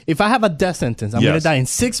die, if I have a death sentence, I'm going to die in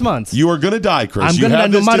 6 months. You are going to die, Chris. I'm going to die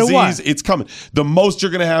no matter what. It's coming. The most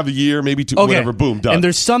you're going to have a year, maybe two, whatever, boom, done. And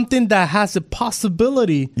there's something that has a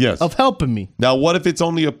possibility of helping me. Now, what if it's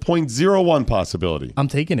only a 0.01 possibility? I'm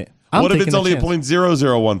taking it. What if it's only a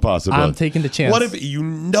 0.001 possibility? I'm taking the chance. What if you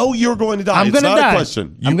know you're going to die? I'm going to die. It's not a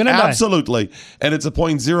question. I'm going to die. Absolutely. And it's a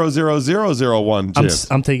 0.00001 chance.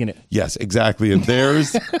 I'm taking it. Yes, exactly. And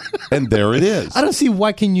there's, and there it is. I don't see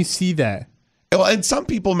why can you see that. Well, and some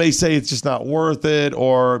people may say it's just not worth it,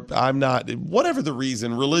 or I'm not, whatever the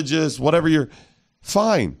reason, religious, whatever you're,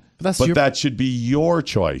 fine. But that should be your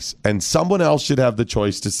choice, and someone else should have the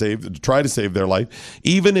choice to try to save their life,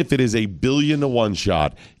 even if it is a 1,000,000,000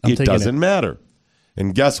 shot. It doesn't matter.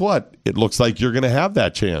 And guess what? It looks like you're going to have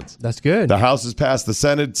that chance. That's good. The House has passed. The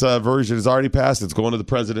Senate's version is already passed. It's going to the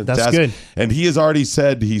president's desk. That's good. And he has already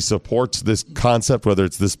said he supports this concept, whether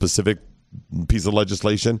it's this specific piece of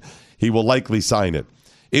legislation. He will likely sign it.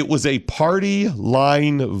 It was a party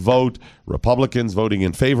line vote. Republicans voting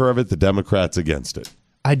in favor of it, the Democrats against it.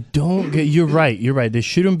 I don't get. You're right. There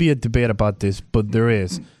shouldn't be a debate about this, but there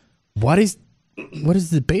is. What is the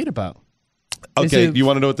debate about? Okay, you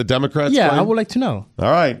want to know what the Democrats claim? I would like to know.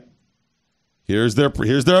 All right. Here's their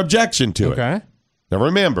objection to it. Okay. Now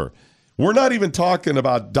remember, we're not even talking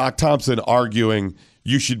about Doc Thompson arguing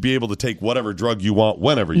you should be able to take whatever drug you want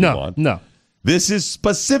whenever you want. No. This is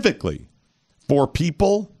specifically for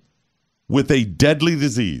people with a deadly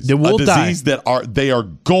disease. They will die. A disease that they are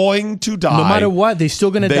going to die. No matter what, they're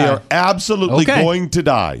still going to die. They are absolutely going to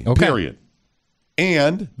die, period.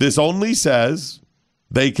 And this only says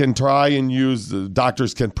they can try and use,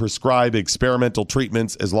 doctors can prescribe experimental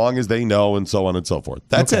treatments as long as they know, and so on and so forth.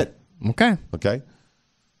 That's it. Okay.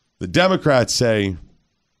 The Democrats say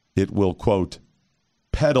it will, quote,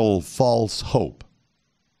 peddle false hope.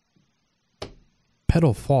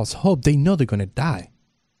 Peddle false hope? They know they're going to die.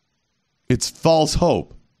 It's false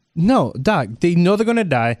hope. No, Doc, they know they're going to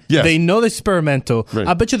die. Yes. They know they're experimental. Right.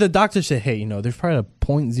 I bet you the doctor said, hey, there's probably a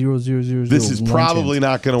 0.00001 This is probably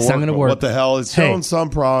not going to work. What the hell? It's showing some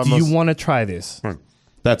promise. Do you want to try this?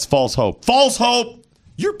 That's false hope. False hope!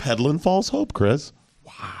 You're peddling false hope, Chris.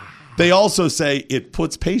 Wow. They also say it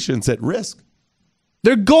puts patients at risk.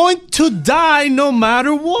 They're going to die no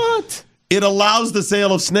matter what. It allows the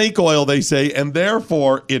sale of snake oil, they say, and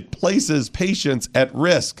therefore it places patients at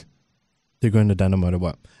risk. They're going to die no matter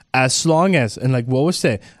what. As long as, and like what was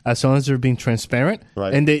said, as long as they're being transparent,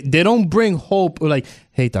 and they don't bring hope or like,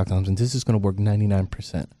 hey, Dr. Thompson, this is going to work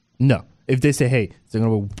 99%. No. If they say, hey, it's going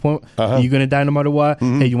to work, you're going to die no matter what.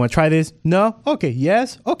 Hey, you want to try this? No? Okay.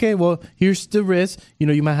 Yes? Okay. Well, here's the risk.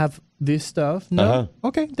 You might have this stuff. No?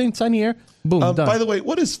 Okay. Then sign here. Boom. Done. By the way,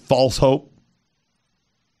 what is false hope?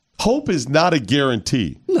 Hope is not a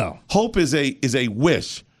guarantee. No. Hope is a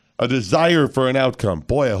wish. A desire for an outcome.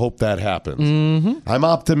 Boy, I hope that happens. Mm-hmm. I'm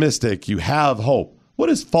optimistic. You have hope.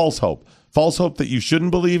 What is false hope? False hope that you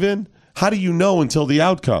shouldn't believe in? How do you know until the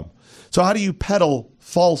outcome? So how do you peddle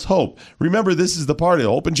false hope? Remember, this is the party.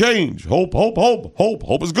 Hope and change. Hope, hope, hope. Hope.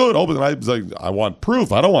 Hope is good. Hope. And I was like, I want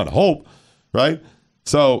proof. I don't want hope. Right?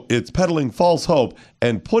 So it's peddling false hope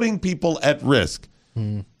and putting people at risk.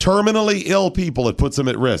 Terminally ill people, it puts them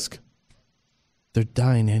at risk. They're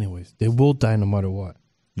dying anyways. They will die no matter what.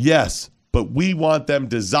 Yes, but we want them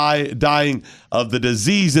dying of the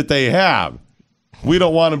disease that they have. We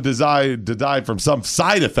don't want them to die from some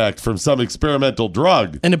side effect from some experimental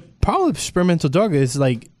drug. And the problem with experimental drug is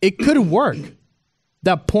like it could work.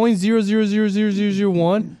 That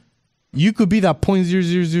 0.0000001, you could be that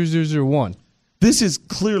 0.00001. This is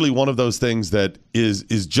clearly one of those things that is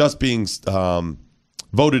just being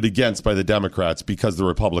voted against by the Democrats because the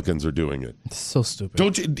Republicans are doing it. It's so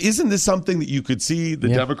stupid. Isn't this something that you could see the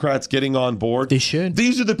Democrats getting on board? They should.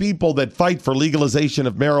 These are the people that fight for legalization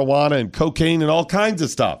of marijuana and cocaine and all kinds of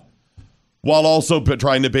stuff, while also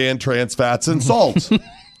trying to ban trans fats and salts.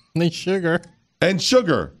 And sugar. And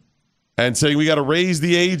saying we got to raise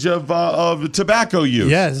the age of tobacco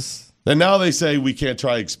use. Yes. And now they say we can't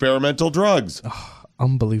try experimental drugs.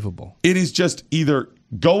 Unbelievable. It is just either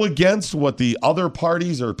go against what the other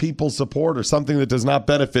parties or people support or something that does not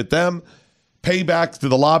benefit them, pay back to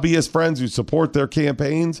the lobbyist friends who support their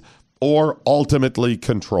campaigns, or ultimately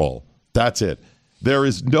control. That's it. There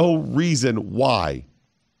is no reason why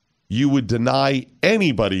you would deny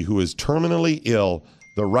anybody who is terminally ill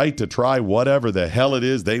the right to try whatever the hell it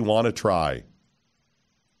is they want to try.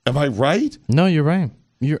 Am I right? No, you're right.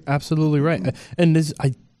 You're absolutely right. And this,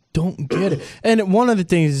 I don't get it. And one of the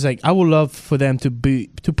things is, like, I would love for them to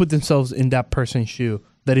put themselves in that person's shoe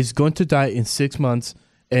that is going to die in 6 months,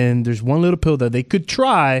 and there's one little pill that they could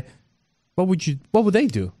try. What would they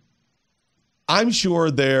do? I'm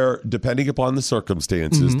sure depending upon the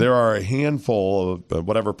circumstances, there are a handful of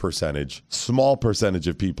whatever percentage, small percentage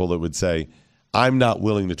of people that would say, I'm not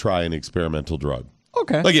willing to try an experimental drug.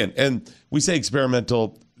 Okay. Again, and we say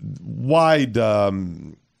experimental, wide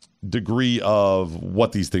degree of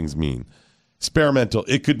what these things mean. Experimental,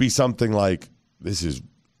 it could be something like, this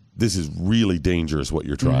is really dangerous what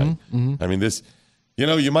you're trying. I mean, this,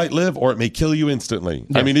 you might live or it may kill you instantly.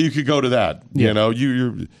 Yeah. I mean, you could go to that. Yeah.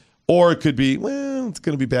 You're or it could be, well, it's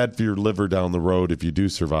going to be bad for your liver down the road if you do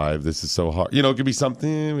survive. This is so hard. It could be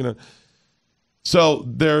something, So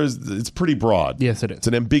it's pretty broad. Yes, it is. It's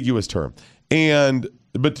an ambiguous term. And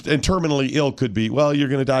terminally ill could be, well, you're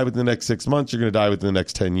going to die within the next 6 months. You're going to die within the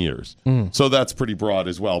next 10 years. So that's pretty broad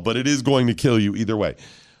as well. But it is going to kill you either way.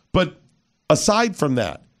 But aside from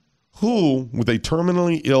that, who, with a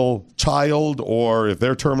terminally ill child, or if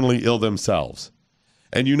they're terminally ill themselves,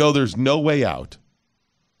 and there's no way out,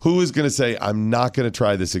 who is going to say, I'm not going to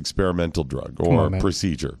try this experimental drug or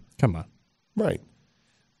procedure? Come on. Right.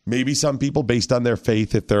 Maybe some people, based on their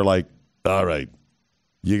faith, if they're like, all right,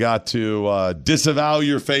 you got to disavow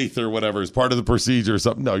your faith or whatever as part of the procedure or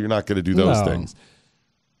something. No, you're not going to do those things.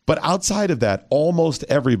 But outside of that, almost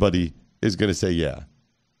everybody is going to say yeah.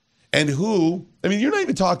 And you're not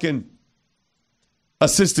even talking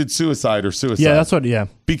assisted suicide or suicide. Yeah, that's what, yeah.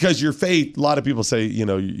 Because your faith, a lot of people say,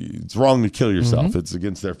 it's wrong to kill yourself. It's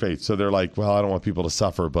against their faith. So they're like, well, I don't want people to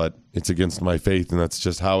suffer, but it's against my faith, and that's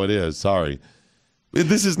just how it is. Sorry.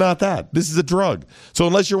 This is not that. This is a drug. So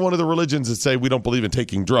unless you're one of the religions that say we don't believe in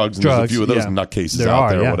taking drugs, and there's a few of those nutcases out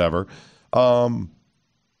there or whatever,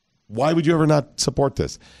 why would you ever not support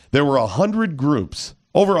this? There were 100 groups,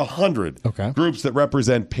 over 100 groups that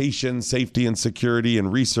represent patients, safety and security,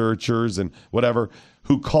 and researchers and whatever,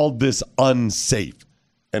 who called this unsafe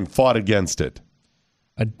and fought against it.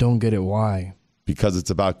 I don't get it. Why? Because it's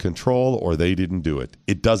about control, or they didn't do it.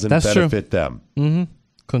 It doesn't benefit them.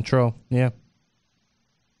 Control, yeah.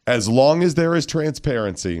 As long as there is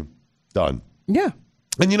transparency, done. Yeah.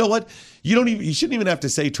 And you know what? You shouldn't even have to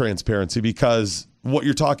say transparency, because what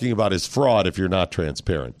you're talking about is fraud if you're not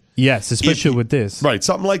transparent. Yes, especially with this. Right,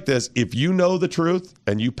 something like this. If you know the truth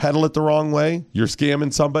and you peddle it the wrong way, you're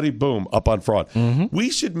scamming somebody, boom, up on fraud. We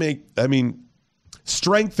should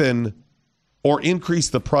strengthen or increase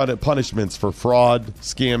the punishments for fraud,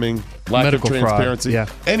 scamming, lack Medical of transparency,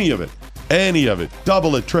 fraud, any of it.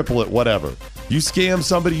 Double it, triple it, whatever. You scam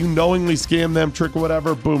somebody, you knowingly scam them, trick or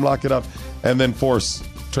whatever, boom, lock it up, and then force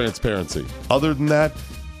transparency. Other than that,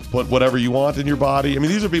 put whatever you want in your body.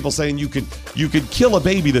 These are people saying you could kill a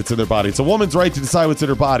baby that's in their body. It's a woman's right to decide what's in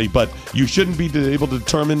her body, but you shouldn't be able to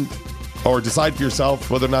determine or decide for yourself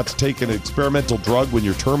whether or not to take an experimental drug when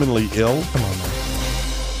you're terminally ill. Come on, man.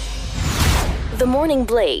 The Morning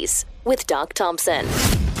Blaze with Doc Thompson.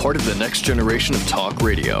 Part of the next generation of talk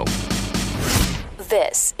radio.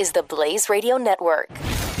 This is the Blaze Radio Network.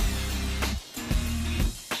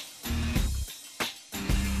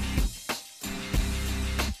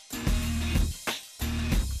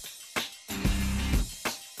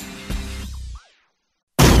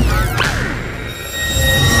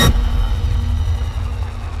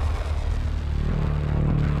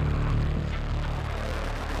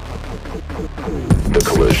 The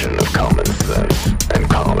collision of common sense and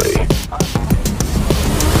comedy.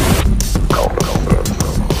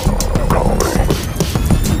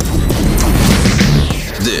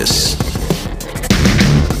 This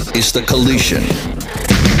is the collision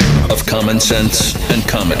of common sense and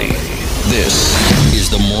comedy. This is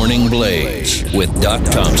the Morning Blaze with Doc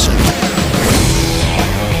Thompson.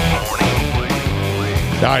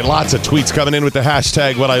 All right, lots of tweets coming in with the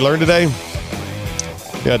hashtag What I Learned Today.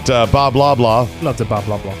 Got Bob Blah Blah. Love the Bob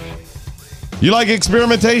Blah Blah. You like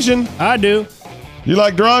experimentation? I do. You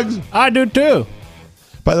like drugs? I do too.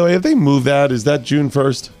 By the way, if they move that, is that June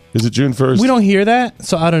 1st? Is it June 1st? We don't hear that,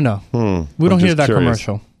 so I don't know. We don't hear that curious.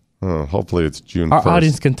 Commercial. Hopefully it's June 1st. Our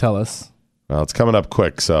audience can tell us. Well, it's coming up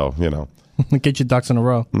quick, so, Get your ducks in a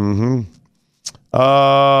row.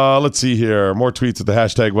 Let's see here. More tweets with the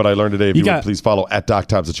hashtag What I Learned Today. If you would, please follow at Doc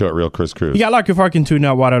Thompson Show at Real Chris Cruz. You got Larkin Farkin too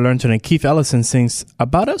now. What I Learned Today. Keith Ellison sings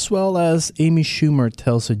about as well as Amy Schumer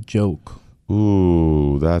tells a joke.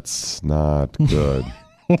 Ooh, that's not good.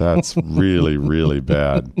 That's really, really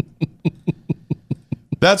bad.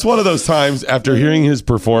 That's one of those times after hearing his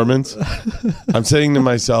performance, I'm saying to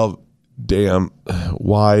myself, damn,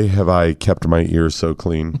 why have I kept my ears so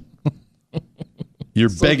clean? You're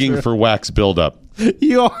so begging for wax buildup.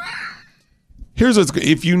 You are. Here's what's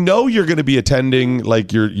if you know you're going to be attending,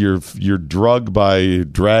 like you're dragged by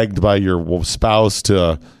your spouse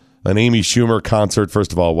to an Amy Schumer concert.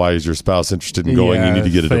 First of all, why is your spouse interested in going? You need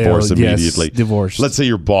to get a divorce immediately. Yes, divorce. Let's say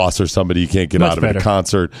your boss or somebody you can't get Much out of better. a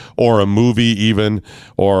concert or a movie even,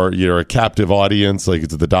 or you're a captive audience, like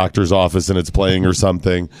it's at the doctor's office and it's playing or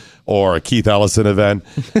something, or a Keith Ellison event.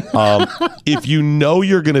 If you know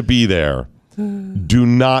you're going to be there, do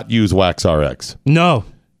not use WaxRx. No.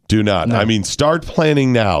 Do not. No. I mean, start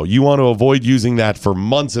planning now. You want to avoid using that for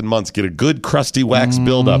months and months. Get a good crusty wax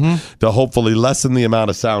buildup to hopefully lessen the amount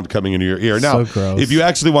of sound coming into your ear. Now, if you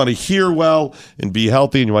actually want to hear well and be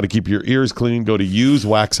healthy and you want to keep your ears clean, go to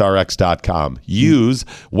usewaxrx.com. Use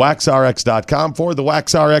waxrx.com for the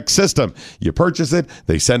WaxRx system. You purchase it.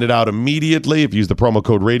 They send it out immediately. If you use the promo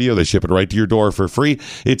code radio, they ship it right to your door for free.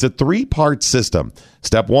 It's a 3-part system.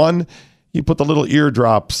 Step 1, you put the little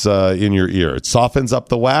eardrops in your ear. It softens up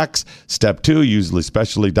the wax. Step 2, use a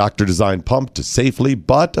specially doctor-designed pump to safely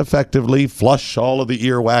but effectively flush all of the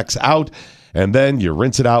earwax out. And then you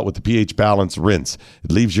rinse it out with the pH balance rinse.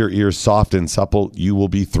 It leaves your ears soft and supple. You will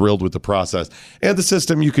be thrilled with the process. And the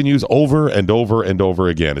system you can use over and over and over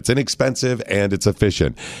again. It's inexpensive and it's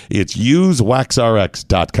efficient. It's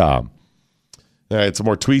usewaxrx.com. All right, some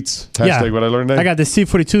more tweets. Hashtag What I Learned Today. I got the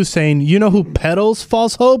C42 saying, you know who peddles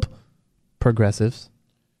false hope? Progressives.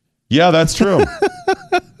 Yeah, that's true.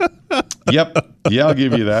 Yep. Yeah, I'll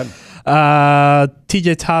give you that.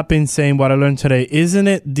 TJ Toppin saying what I learned today. Isn't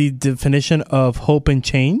it the definition of hope and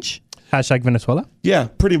change? Hashtag Venezuela. Yeah,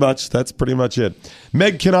 pretty much. That's pretty much it.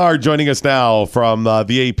 Meg Kennard joining us now from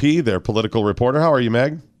the AP, their political reporter. How are you,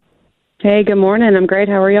 Meg? Hey, good morning. I'm great.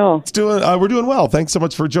 How are y'all? We're doing well. Thanks so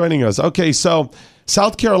much for joining us. Okay, so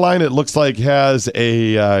South Carolina, it looks like, has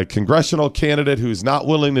a congressional candidate who's not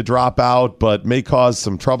willing to drop out, but may cause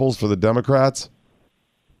some troubles for the Democrats.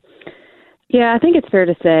 Yeah, I think it's fair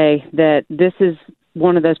to say that this is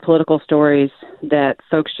one of those political stories that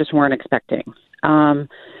folks just weren't expecting. The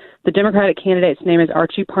Democratic candidate's name is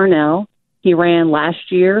Archie Parnell. He ran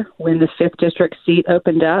last year when the 5th District seat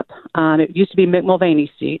opened up. It used to be Mick Mulvaney's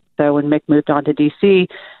seat, so when Mick moved on to D.C.,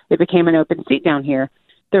 it became an open seat down here.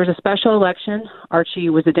 There was a special election. Archie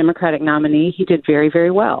was a Democratic nominee. He did very, very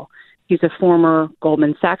well. He's a former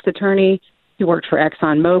Goldman Sachs attorney. He worked for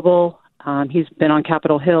ExxonMobil. He's been on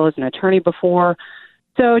Capitol Hill as an attorney before.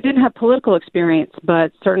 So didn't have political experience,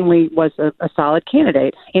 but certainly was a solid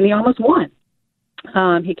candidate, and he almost won.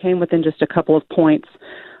 He came within just a couple of points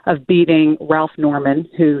of beating Ralph Norman,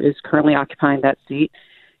 who is currently occupying that seat.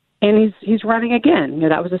 And he's running again. You know,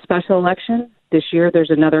 that was a special election. This year there's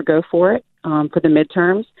another go for it for the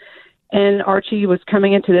midterms. And Archie was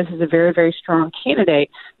coming into this as a very, very strong candidate.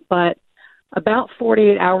 But about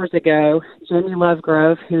 48 hours ago, Jamie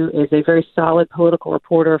Lovegrove, who is a very solid political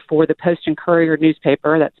reporter for the Post and Courier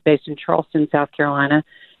newspaper that's based in Charleston, South Carolina,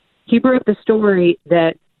 he broke the story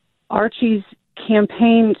that Archie's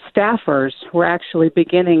campaign staffers were actually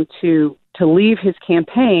beginning to leave his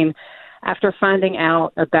campaign after finding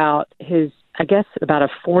out about about a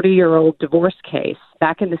 40-year-old divorce case.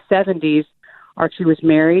 Back in the 70s, Archie was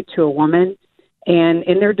married to a woman, and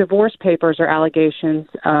in their divorce papers are allegations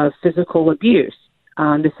of physical abuse.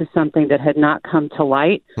 This is something that had not come to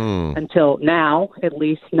light until now, at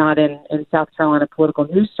least not in South Carolina political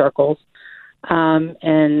news circles.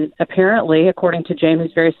 And apparently, according to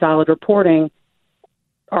Jamie's very solid reporting,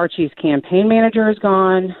 Archie's campaign manager is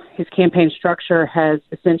gone. His campaign structure has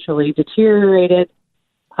essentially deteriorated.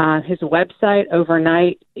 His website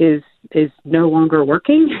overnight is no longer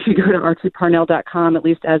working. If you go to archieparnell.com, at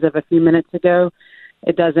least as of a few minutes ago,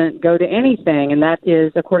 it doesn't go to anything. And that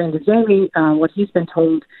is, according to Jamie, what he's been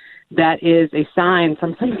told, that is a sign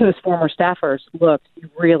from some of his former staffers, look, you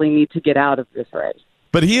really need to get out of this race.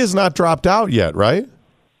 But he has not dropped out yet, right?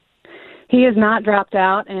 He has not dropped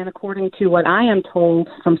out, and according to what I am told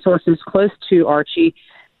from sources close to Archie,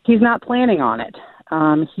 he's not planning on it.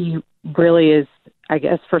 He really is, I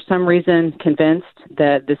guess, for some reason convinced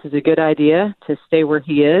that this is a good idea to stay where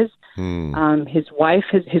he is. His wife,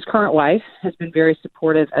 his current wife, has been very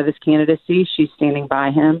supportive of his candidacy. She's standing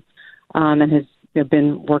by him and has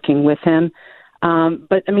been working with him.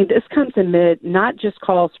 But, I mean, this comes amid not just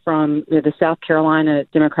calls from the South Carolina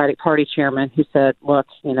Democratic Party chairman who said, look,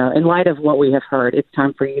 in light of what we have heard, it's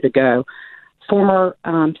time for you to go. Former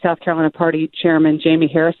South Carolina Party chairman Jamie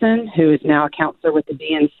Harrison, who is now a counselor with the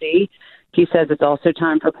DNC, he says it's also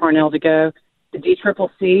time for Parnell to go. The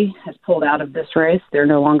DCCC has pulled out of this race. They're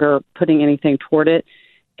no longer putting anything toward it.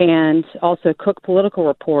 And also Cook Political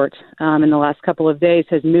Report in the last couple of days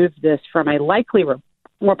has moved this from a likely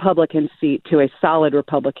Republican seat to a solid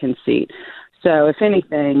Republican seat. So if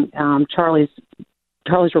anything, Charlie's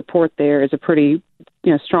report there is a pretty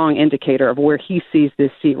strong indicator of where he sees this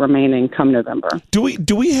seat remaining come November. Do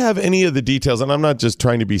we have any of the details? And I'm not just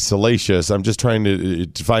trying to be salacious. I'm just trying to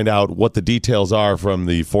find out what the details are from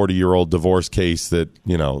the 40-year-old divorce case that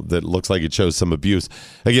that looks like it shows some abuse.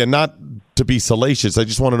 Again, not to be salacious. I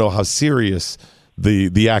just want to know how serious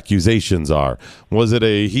the accusations are. Was it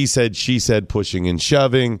a he said, she said, pushing and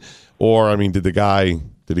shoving, or I mean, did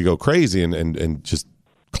he go crazy and just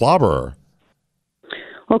clobber her?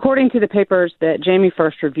 Well, according to the papers that Jamie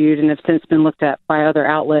first reviewed and have since been looked at by other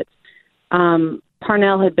outlets,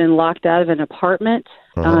 Parnell had been locked out of an apartment.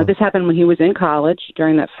 This happened when he was in college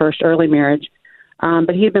during that first early marriage.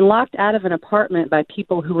 But he had been locked out of an apartment by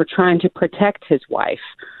people who were trying to protect his wife.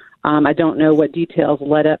 I don't know what details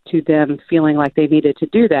led up to them feeling like they needed to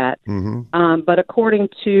do that. But according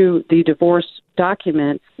to the divorce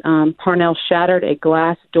documents, Parnell shattered a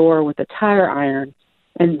glass door with a tire iron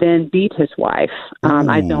and then beat his wife.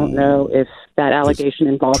 I don't know if that allegation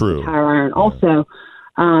involves the tire iron also.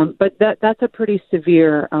 But that's a pretty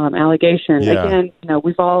severe allegation. Yeah. Again,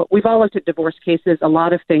 we've all looked at divorce cases. A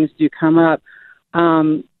lot of things do come up.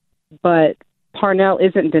 But Parnell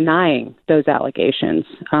isn't denying those allegations.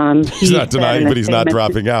 He's not denying, but he's not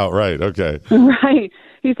dropping out. Right. Okay. Right.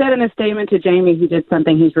 He said in a statement to Jamie he did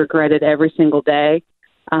something he's regretted every single day.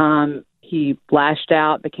 He lashed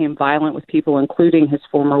out, became violent with people, including his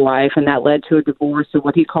former wife, and that led to a divorce and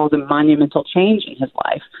what he calls a monumental change in his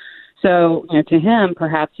life. So, to him,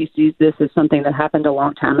 perhaps he sees this as something that happened a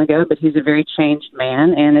long time ago, but he's a very changed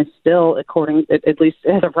man and is still, at least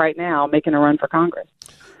as of right now, making a run for Congress.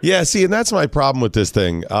 Yeah, see, and that's my problem with this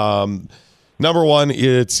thing. Number one,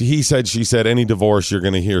 it's he said, she said. Any divorce, you're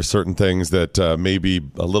going to hear certain things that may be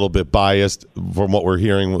a little bit biased from what we're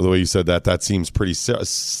hearing. The way you said that seems pretty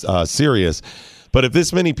serious. But if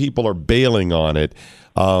this many people are bailing on it,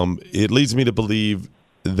 it leads me to believe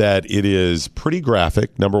that it is pretty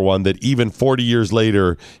graphic. Number one, that even 40 years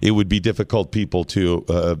later, it would be difficult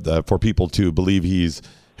for people to believe he's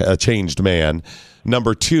a changed man.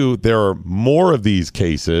 Number two, there are more of these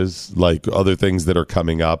cases, like other things that are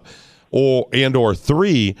coming up, or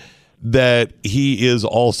three, that he is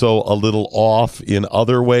also a little off in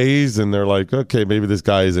other ways, and they're like, okay, maybe this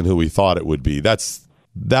guy isn't who we thought it would be. That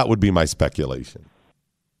would be my speculation.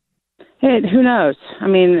 Hey, who knows? I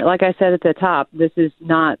mean, like I said at the top, this is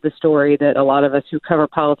not the story that a lot of us who cover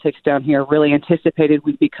politics down here really anticipated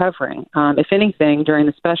we'd be covering. If anything, during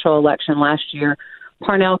the special election last year,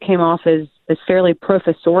 Parnell came off as fairly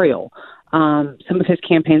professorial. Some of his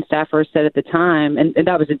campaign staffers said at the time, and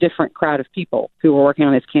that was a different crowd of people who were working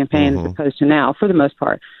on his campaign as opposed to now, for the most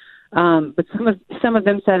part. But some of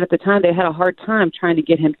them said at the time they had a hard time trying to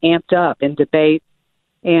get him amped up in debate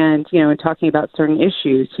and, in talking about certain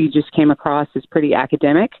issues. He just came across as pretty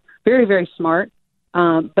academic, very, very smart,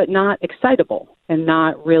 but not excitable and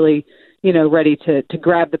not really, ready to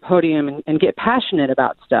grab the podium and get passionate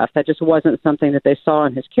about stuff. That just wasn't something that they saw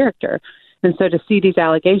in his character. And so to see these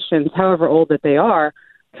allegations, however old that they are,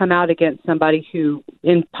 come out against somebody who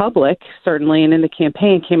in public, certainly, and in the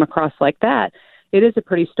campaign came across like that, it is a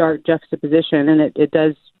pretty stark juxtaposition. And it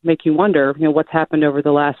does make you wonder, what's happened over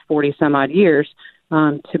the last 40 some odd years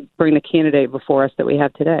to bring the candidate before us that we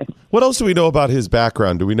have today. What else do we know about his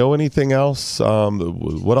background? Do we know anything else?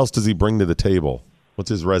 What else does he bring to the table? What's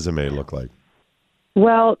his resume look like?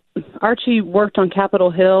 Well, Archie worked on Capitol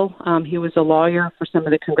Hill. He was a lawyer for some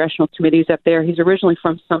of the congressional committees up there. He's originally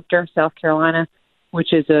from Sumter, South Carolina,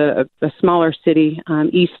 which is a smaller city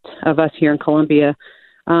east of us here in Columbia.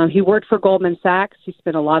 He worked for Goldman Sachs. He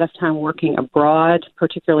spent a lot of time working abroad,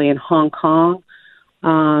 particularly in Hong Kong,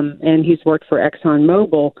 and he's worked for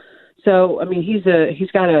ExxonMobil. So, I mean,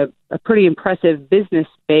 he's got a pretty impressive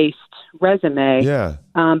business-based resume,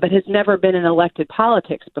 but has never been in elected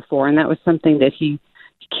politics before, and that was something that he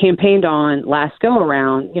campaigned on last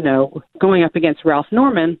go-around, going up against Ralph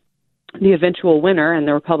Norman, the eventual winner and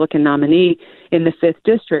the Republican nominee in the 5th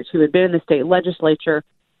District, who had been in the state legislature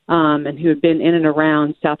and who had been in and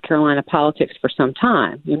around South Carolina politics for some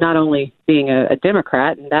time, not only being a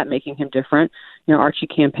Democrat and that making him different, Archie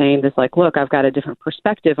campaigned is like, look, I've got a different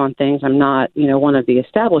perspective on things. I'm not, one of the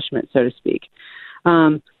establishment, so to speak.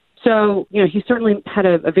 So, he certainly had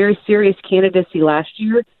a very serious candidacy last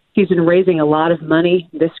year. He's been raising a lot of money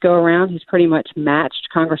this go around. He's pretty much matched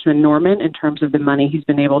Congressman Norman in terms of the money he's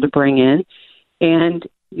been able to bring in. And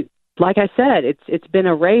like I said, it's been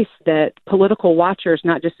a race that political watchers,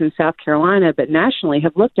 not just in South Carolina, but nationally,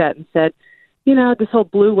 have looked at and said, this whole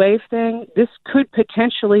blue wave thing, this could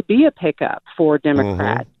potentially be a pickup for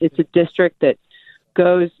Democrats. Mm-hmm. It's a district that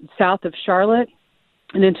goes south of Charlotte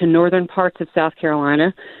and into northern parts of South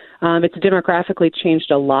Carolina. It's demographically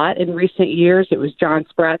changed a lot in recent years. It was John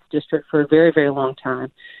Spratt's district for a very, very long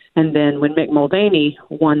time. And then when Mick Mulvaney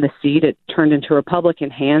won the seat, it turned into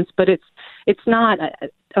Republican hands. But it's not,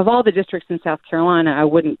 of all the districts in South Carolina, I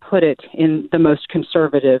wouldn't put it in the most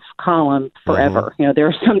conservative column forever. Mm-hmm. There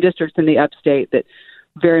are some districts in the upstate that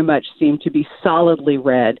very much seem to be solidly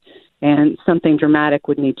red, and something dramatic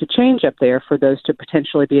would need to change up there for those to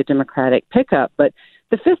potentially be a Democratic pickup. But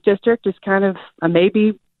the 5th district is kind of a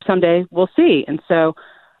maybe. Someday we'll see. And so,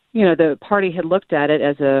 the party had looked at it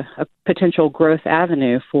as a potential growth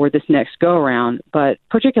avenue for this next go-around, but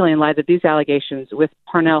particularly in light of these allegations, with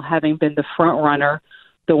Parnell having been the front runner,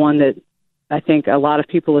 the one that I think a lot of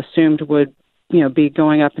people assumed would, be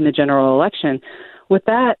going up in the general election, with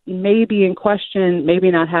that maybe in question, maybe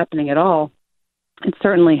not happening at all, it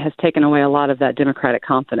certainly has taken away a lot of that Democratic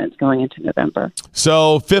confidence going into November.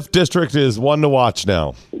 So 5th district is one to watch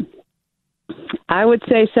now. I would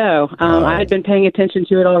say so. I had been paying attention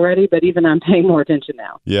to it already, but even I'm paying more attention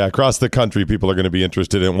now. Yeah, across the country, people are going to be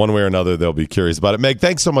interested in it. One way or another. They'll be curious about it. Meg,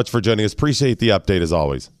 thanks so much for joining us. Appreciate the update as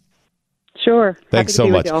always. Sure. Thanks so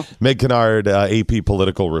much. Meg Kennard, AP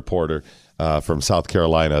political reporter from South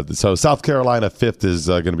Carolina. So South Carolina 5th is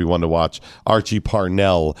going to be one to watch. Archie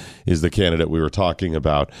Parnell is the candidate we were talking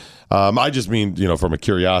about. I just mean, from a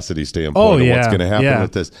curiosity standpoint of what's going to happen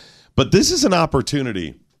with this. But this is an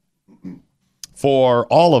opportunity for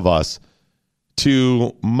all of us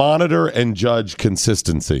to monitor and judge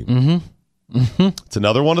consistency. Mm-hmm. Mm-hmm. It's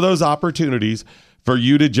another one of those opportunities for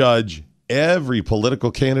you to judge every political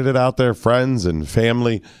candidate out there, friends and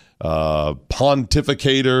family,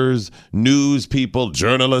 pontificators, news people,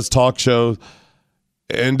 journalists, talk shows,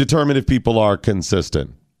 and determine if people are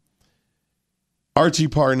consistent. Archie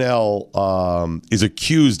Parnell is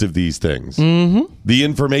accused of these things. Mm-hmm. The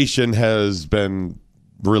information has been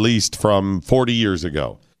released from 40 years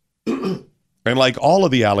ago. And like all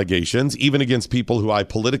of the allegations, even against people who I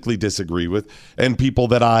politically disagree with and people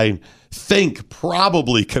that I think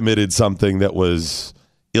probably committed something that was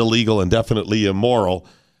illegal and definitely immoral,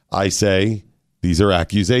 I say these are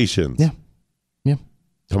accusations. Yeah. Yeah.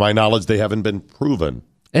 To my knowledge, they haven't been proven.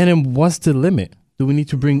 And then what's the limit? Do we need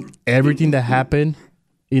to bring everything that happened,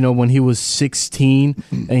 when he was 16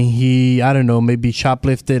 and he, I don't know, maybe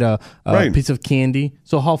shoplifted a piece of candy?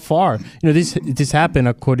 So how far? This happened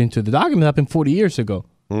according to the document, happened 40 years ago.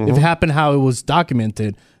 Mm-hmm. If it happened how it was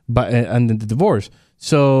documented and the divorce.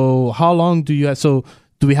 So how long do you have? So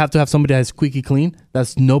do we have to have somebody that's squeaky clean,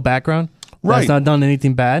 that's no background? Right. That's not done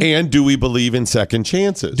anything bad? And do we believe in second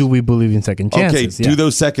chances? Do we believe in second chances? Okay, do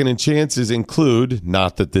those second chances include,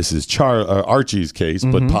 not that this is Archie's case,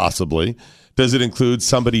 but possibly, does it include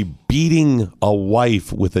somebody beating a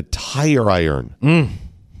wife with a tire iron?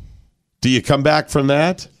 Do you come back from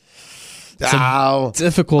that? It's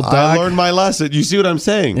difficult, Doc. I learned my lesson. You see what I'm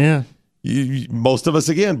saying? Yeah. Most of us,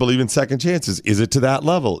 again, believe in second chances. Is it to that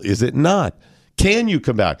level? Is it not? Can you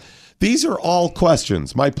come back? These are all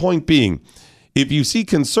questions. My point being, if you see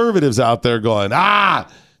conservatives out there going,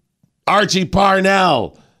 Archie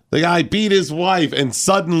Parnell, the guy beat his wife, and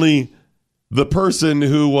suddenly the person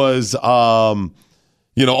who was, all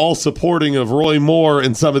supporting of Roy Moore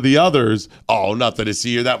and some of the others, nothing to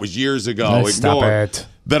see here, that was years ago, stop it.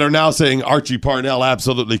 That are now saying Archie Parnell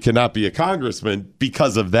absolutely cannot be a congressman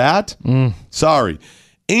because of that. Sorry.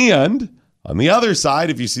 And on the other side,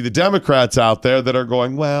 if you see the Democrats out there that are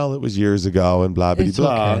going, well, it was years ago and blah, blah,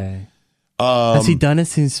 blah. Okay. Has he done it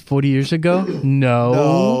since 40 years ago? No.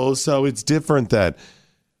 No, so it's different then.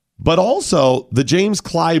 But also, the James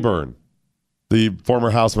Clyburn, the former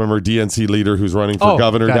House member, DNC leader who's running for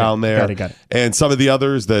governor down there, got it. And some of the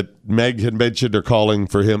others that Meg had mentioned are calling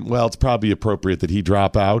for him, well, it's probably appropriate that he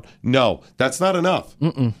drop out. No, that's not enough.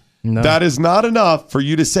 No. That is not enough for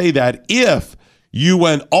you to say that if you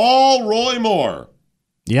went all Roy Moore.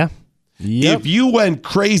 Yeah. Yep. If you went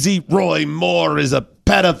crazy, Roy Moore is a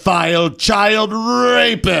pedophile child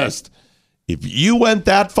rapist. If you went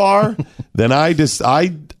that far, then I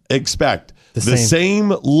expect the same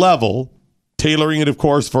level Tailoring it, of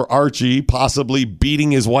course, for Archie, possibly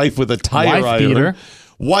beating his wife with a tire iron.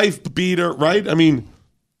 Wife beater, right? I mean,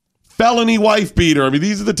 felony wife beater. I mean,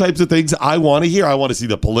 these are the types of things I want to hear. I want to see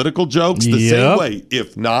the political jokes the same way.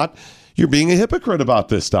 If not, you're being a hypocrite about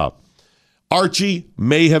this stuff. Archie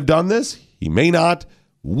may have done this. He may not.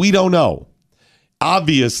 We don't know.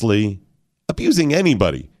 Obviously, abusing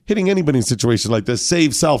anybody, hitting anybody in a situation like this,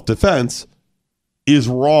 save self-defense, is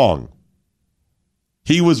wrong.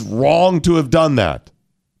 He was wrong to have done that.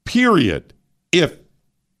 Period. If,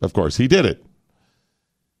 of course, he did it.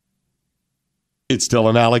 It's still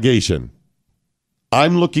an allegation.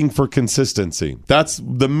 I'm looking for consistency. That's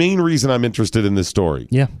the main reason I'm interested in this story.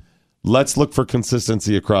 Yeah. Let's look for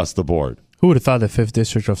consistency across the board. Who would have thought the 5th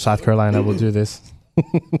District of South Carolina will do this?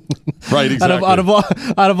 Right, exactly. Out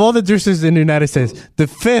of all the districts in the United States, the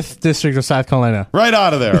 5th District of South Carolina. Right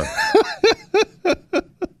out of there.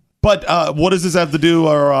 But what does this have to do,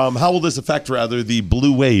 or how will this affect, rather, the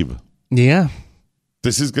blue wave? Yeah.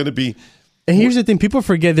 This is going to be... And here's the thing. People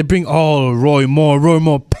forget they bring, Roy Moore,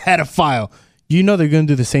 pedophile. You know they're going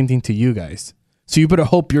to do the same thing to you guys. So you better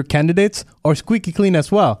hope your candidates are squeaky clean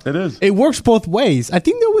as well. It is. It works both ways. I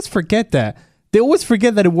think they always forget that. They always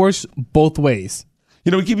forget that it works both ways.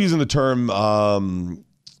 You know, we keep using the term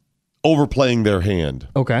overplaying their hand.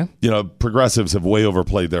 Okay. You know, progressives have way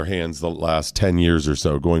overplayed their hands the last 10 years or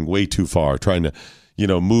so, going way too far, trying to,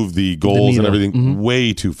 move the goals and everything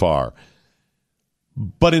way too far.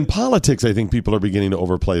 But in politics, I think people are beginning to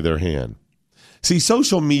overplay their hand. See,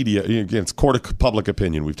 social media, again, it's court of public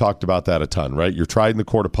opinion. We've talked about that a ton, right? You're tried in the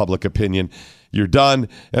court of public opinion. You're done.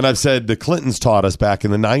 And I've said the Clintons taught us back in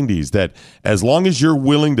the 90s that as long as you're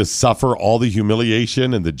willing to suffer all the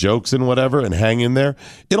humiliation and the jokes and whatever and hang in there,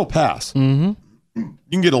 it'll pass. Mm-hmm. You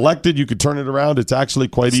can get elected. You could turn it around. It's actually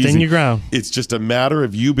quite easy. Stand your ground. It's just a matter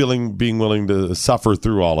of you being willing to suffer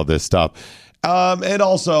through all of this stuff. And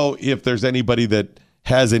also, if there's anybody that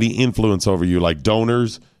has any influence over you, like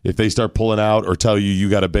donors, if they start pulling out or tell you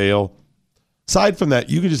got to bail, aside from that,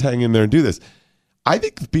 you can just hang in there and do this. I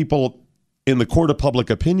think people in the court of public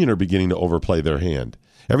opinion are beginning to overplay their hand.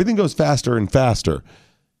 Everything goes faster and faster.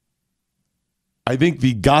 I think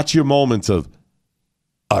the gotcha moments of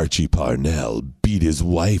Archie Parnell beat his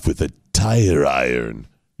wife with a tire iron,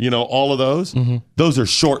 all of those, those are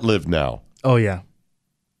short-lived now. Oh, yeah.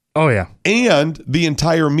 Oh, yeah. And the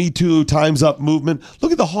entire Me Too, Time's Up movement.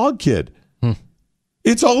 Look at the Hog Kid.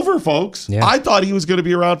 It's over, folks. Yeah. I thought he was going to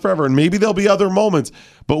be around forever, and maybe there'll be other moments.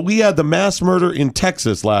 But we had the mass murder in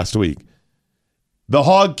Texas last week. The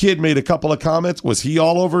Hog Kid made a couple of comments. Was he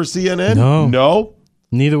all over CNN? No.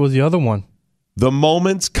 Neither was the other one. The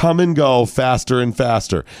moments come and go faster and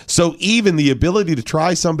faster. So even the ability to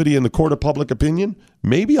try somebody in the court of public opinion,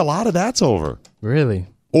 maybe a lot of that's over. Really?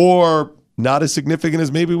 Or not as significant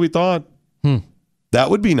as maybe we thought. That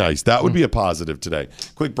would be nice. That would be a positive today.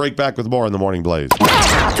 Quick break, back with more in the Morning Blaze.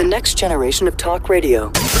 The next generation of talk radio.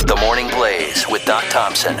 The Morning Blaze with Doc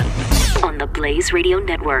Thompson. On the Blaze Radio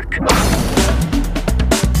Network.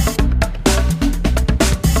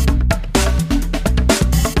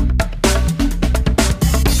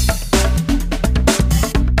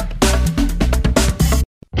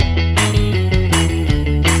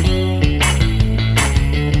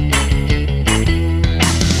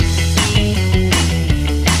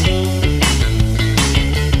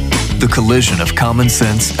 The collision of common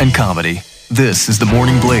sense and comedy. This is the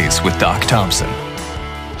Morning Blaze with Doc Thompson.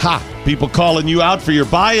 Ha! People calling you out for your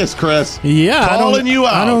bias, Chris. Yeah. Calling you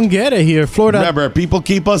out. I don't get it here. Florida. Remember, people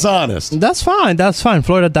keep us honest. That's fine.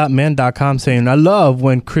 Florida.man.com saying, I love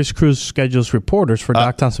when Chris Cruz schedules reporters for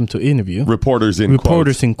Doc Thompson to interview. Reporters in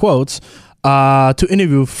quotes, to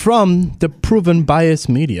interview from the proven bias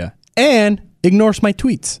media and ignores my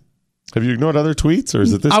tweets. Have you ignored other tweets, or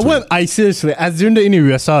is it this tweet? I seriously, as during the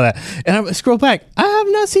interview, I saw that. And I scrolled back. I have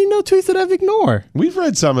not seen no tweets that I've ignored. We've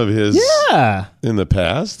read some of his in the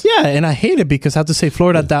past. Yeah, and I hate it because I have to say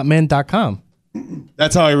Florida.man.com.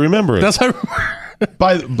 That's how I remember it. That's how I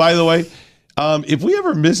remember. By the way, if we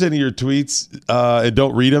ever miss any of your tweets and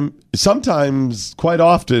don't read them, sometimes, quite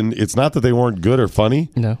often, it's not that they weren't good or funny.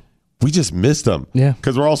 No. We just missed them. Yeah.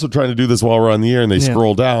 Because we're also trying to do this while we're on the air, and they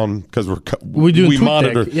scroll down because we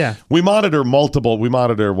monitor. We monitor multiple. We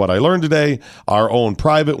monitor what I learned today, our own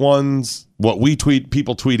private ones, what we tweet,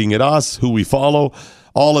 people tweeting at us, who we follow,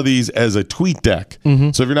 all of these as a tweet deck. So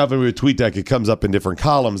if you're not familiar with tweet deck, it comes up in different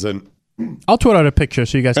columns, and I'll tweet out a picture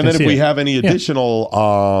so you guys can see it. And then if we have any additional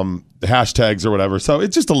hashtags or whatever, so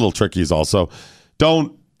it's just a little tricky is also.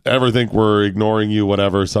 Don't ever think we're ignoring you,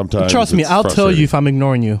 whatever. Sometimes trust me, I'll tell you if I'm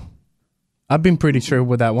ignoring you. I've been pretty sure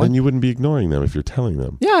with that one. Then you wouldn't be ignoring them if you're telling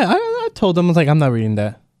them. Yeah, I told them, I was like, I'm not reading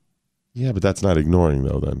that. Yeah, but that's not ignoring,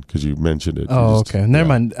 though, then, because you mentioned it. Oh, okay. Never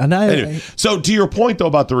mind. And anyway, so to your point, though,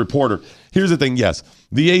 about the reporter, here's the thing. Yes,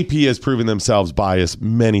 the AP has proven themselves biased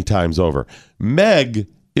many times over. Meg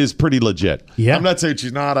is pretty legit. Yeah. I'm not saying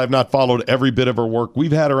she's not. I've not followed every bit of her work.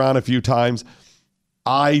 We've had her on a few times.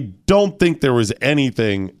 I don't think there was any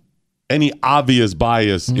obvious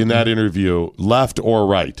bias in that interview, left or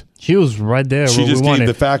right. She was right there. She just gave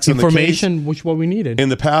the facts and the case. Information, which what we needed. In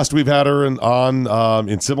the past, we've had her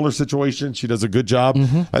in similar situations. She does a good job.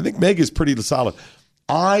 I think Meg is pretty solid.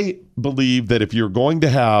 I believe that if you're going to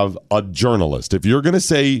have a journalist, if you're going to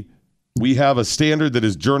say we have a standard that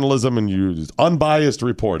is journalism and use unbiased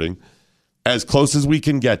reporting, as close as we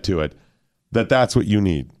can get to it, that's what you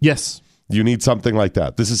need. Yes. You need something like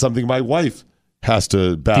that. This is something my wife has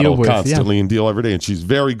to battle constantly and deal every day, and she's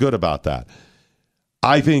very good about that.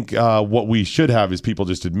 I think what we should have is people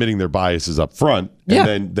just admitting their biases up front,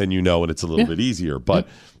 and then and it's a little bit easier. But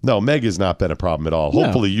no, Meg has not been a problem at all.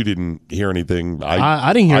 Hopefully you didn't hear anything.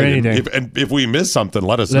 I didn't hear anything. If we missed something,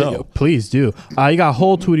 let us know. Please do. You got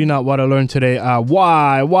Whole tweeting out what I learned today.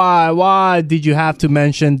 Why did you have to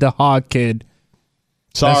mention the hog kid?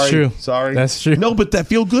 Sorry. That's true. No, but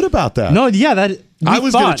feel good about that. No, yeah, I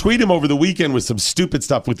was going to tweet him over the weekend with some stupid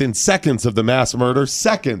stuff within seconds of the mass murder.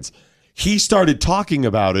 Seconds. He started talking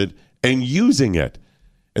about it and using it.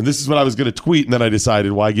 And this is what I was going to tweet, and then I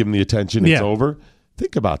decided, why give him the attention? It's over.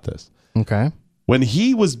 Think about this. Okay. When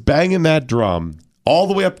he was banging that drum all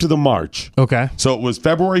the way up to the march. Okay. So it was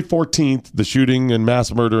February 14th, the shooting and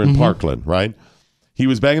mass murder in Parkland, right? He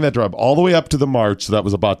was banging that drum all the way up to the march. So that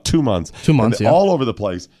was about 2 months. 2 months, all over the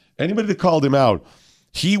place. Anybody that called him out,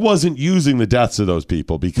 he wasn't using the deaths of those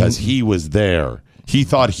people because he was there. He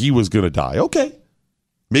thought he was going to die. Okay.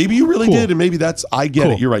 Maybe you really did, and maybe I get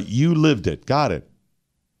it. You're right. You lived it. Got it.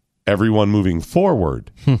 Everyone moving forward,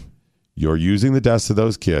 you're using the deaths of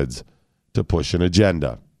those kids to push an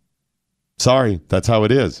agenda. Sorry, that's how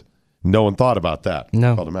it is. No one thought about that.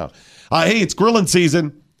 No. Called him out. Hey, it's grilling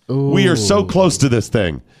season. Ooh. We are so close to this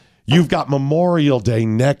thing. You've got Memorial Day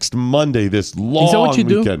next Monday, this long Is that what you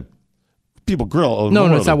weekend. Do? People grill.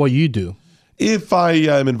 No, it's not what you do. If I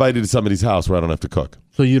am invited to somebody's house where I don't have to cook.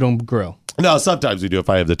 So you don't grill? No, sometimes we do if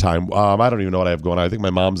I have the time. I don't even know what I have going on. I think my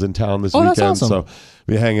mom's in town this weekend. That's awesome. So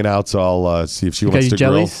we're hanging out, so I'll see if she wants to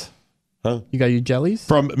jellies? grill. Huh? You got your jellies?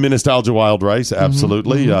 From Nostalgia Wild Rice,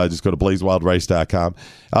 absolutely. Just go to blazewildrice.com.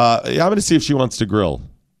 I'm going to see if she wants to grill.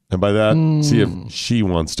 And by that, see if she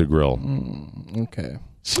wants to grill. Okay.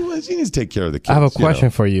 She needs to take care of the kids. I have a question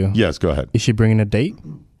for you. Yes, go ahead. Is she bringing a date?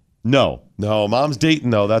 No, mom's dating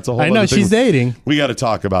though. That's a whole. I know she's dating. We got to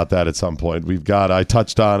talk about that at some point. I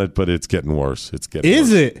touched on it, but it's getting worse.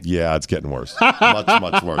 Is it? Yeah, it's getting worse.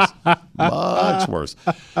 Much worse. Much worse.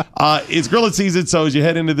 It's grilling season, so as you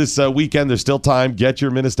head into this weekend, there's still time. Get your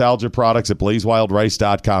Nostalgia products at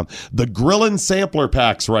blazewildrice.com. The grilling sampler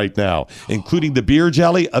packs right now, including the beer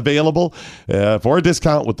jelly, available for a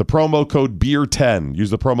discount with the promo code BEER10. Use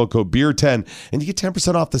the promo code BEER10, and you get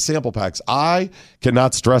 10% off the sample packs. I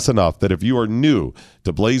cannot stress enough that if you are new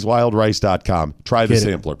to blazewildrice.com, try the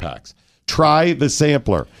sampler packs. Try the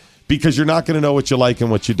sampler, because you're not going to know what you like and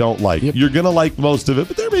what you don't like. Yep. You're going to like most of it,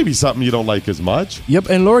 but there may be something you don't like as much. Yep,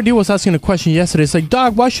 and Laura D was asking a question yesterday. It's like,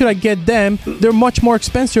 Doc, why should I get them? They're much more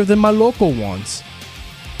expensive than my local ones.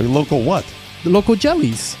 The local what? The local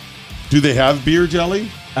jellies. Do they have beer jelly?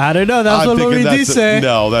 I don't know. That's what Laura D said.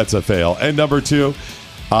 No, that's a fail. And number two,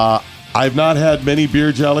 I've not had many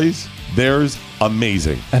beer jellies. Theirs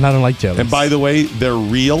amazing. And I don't like jellies. And by the way, they're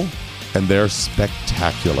real and they're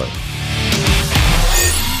spectacular.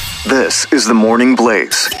 This is the Morning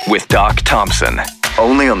Blaze with Doc Thompson,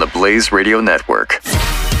 only on the Blaze Radio Network.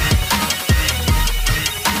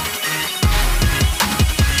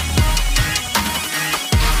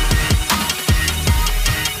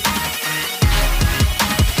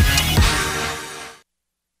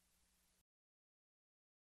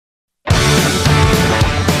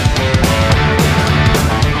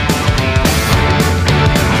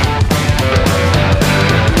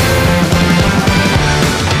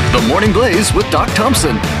 Morning Blaze with Doc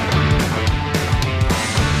Thompson.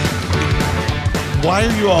 Why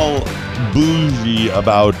are you all bougie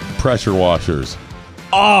about pressure washers?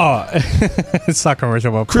 Oh, it's not commercial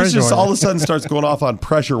about Chris pressure just washers. all of a sudden starts going off on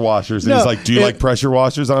pressure washers. And he's like, do you like pressure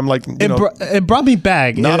washers? And I'm like, it brought me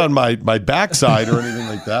back. Not on my backside or anything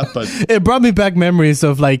like that. But it brought me back memories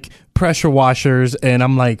of like pressure washers. And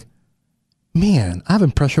I'm like, man, I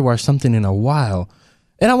haven't pressure washed something in a while.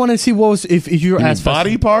 And I want to see what was if you're asking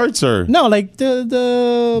body parts or no, like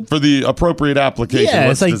the for the appropriate application. Yeah,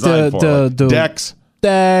 what's it's like designed for? the decks.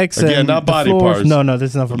 decks. Again, and not the body floors. parts. No,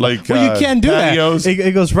 this is not for Like, well, you can't do patios. that.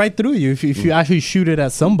 It goes right through you if you actually shoot it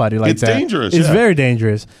at somebody like It's that. dangerous, It's yeah. very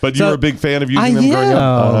dangerous. But you were a big fan of using them am. growing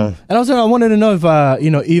up? And also, I wanted to know if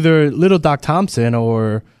either little Doc Thompson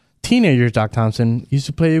or teenager Doc Thompson used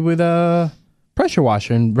to play with a pressure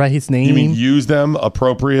washer and write his name. You mean use them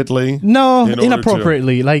appropriately? No, in order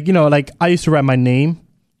inappropriately. Like I used to write my name,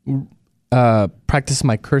 practice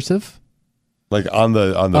my cursive. Like on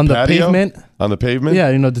the patio? Pavement. On the pavement?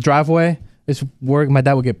 Yeah, the driveway. It's work. My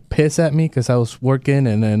dad would get pissed at me because I was working,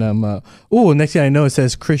 and then next thing I know, it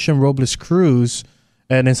says Christian Robles Cruz,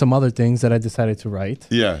 and then some other things that I decided to write.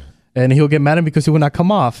 Yeah. And he'll get mad at me because it would not come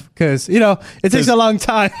off because it takes a long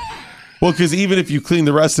time. Well, because even if you clean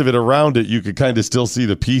the rest of it around it, you could kind of still see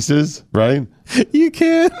the pieces, right? You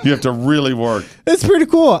can. You have to really work. It's pretty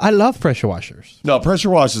cool. I love pressure washers. No, pressure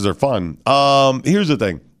washers are fun. Here's the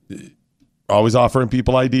thing. Always offering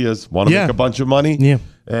people ideas. Want to make a bunch of money? Yeah.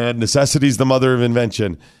 And necessity's the mother of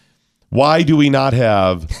invention. Why do we not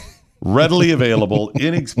have readily available,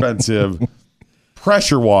 inexpensive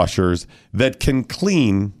pressure washers that can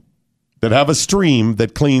clean, that have a stream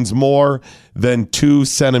that cleans more than 2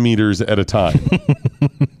 centimeters at a time?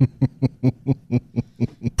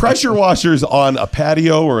 Pressure washers on a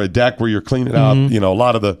patio or a deck where you're cleaning out, a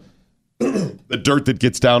lot of the dirt that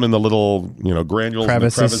gets down in the little, granules and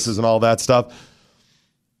the crevices and all that stuff.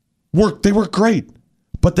 They work great,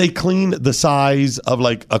 but they clean the size of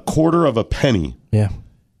like a quarter of a penny. Yeah.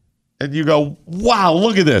 And you go, wow,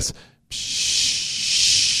 look at this.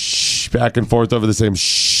 Shh, back and forth over the same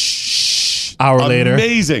hour later.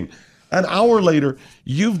 Amazing. An hour later,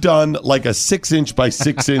 you've done like a 6-inch by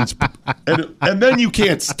 6-inch, and then you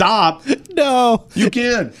can't stop. No, you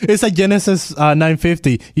can't. It's like Genesis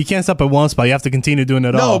 950. You can't stop at one spot. You have to continue doing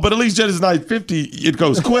it all. No, but at least Genesis 950, it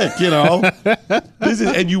goes quick.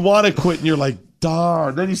 And you want to quit, and you're like,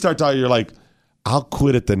 darn. Then you start talking. You're like, I'll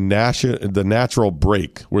quit at the natural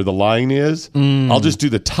break where the line is. I'll just do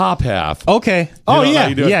the top half. Okay. Yeah.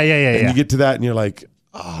 And you get to that, and you're like,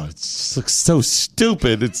 oh, it just looks so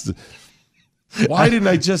stupid. Why didn't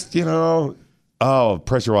I just,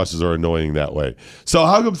 pressure washers are annoying that way. So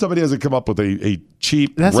how come somebody hasn't come up with a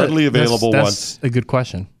cheap, readily available one? That's a good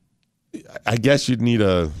question. I guess you'd need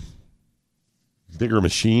a bigger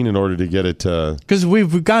machine in order to get it to... Because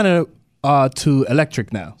we've gone to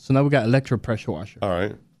electric now. So now we got electric pressure washer. All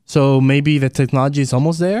right. So maybe the technology is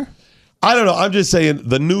almost there? I don't know. I'm just saying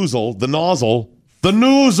the nozzle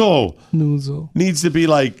needs to be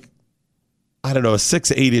like, I don't know, a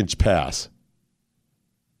 6-8 inch pass.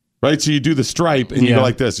 Right? So you do the stripe and you go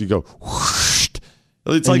like this. You go whoosh.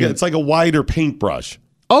 It's like a wider paintbrush.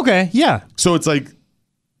 Okay, yeah. So it's like,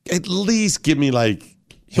 at least give me like,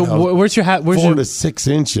 where's your hat? 4 to 6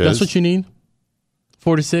 inches. That's what you need?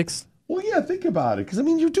 4 to 6? Well, yeah, think about it. Because,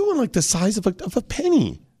 you're doing like the size of a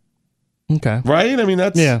penny. Okay. Right?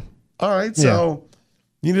 That's... Yeah. All right, so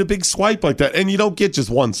you need a big swipe like that. And you don't get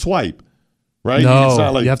just one swipe. Right? No, it's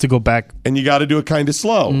not like, you have to go back. And you got to do it kind of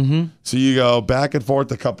slow. Mm-hmm. So you go back and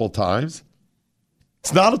forth a couple times.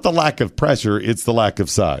 It's not the lack of pressure, it's the lack of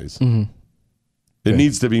size. Mm-hmm. It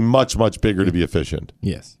needs to be much, much bigger to be efficient.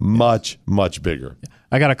 Yes. Much, much bigger.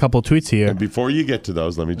 I got a couple tweets here. And before you get to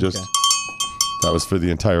those, let me just... Okay. That was for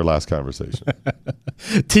the entire last conversation.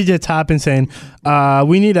 TJ Toppin saying,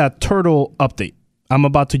 we need a turtle update. I'm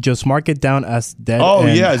about to just mark it down as dead. Oh,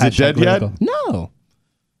 yeah. Is it dead yet? No.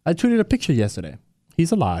 I tweeted a picture yesterday.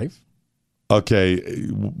 He's alive. Okay.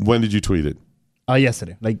 When did you tweet it?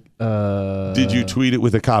 Yesterday. Did you tweet it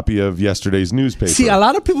with a copy of yesterday's newspaper? See, a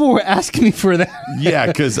lot of people were asking me for that. Yeah,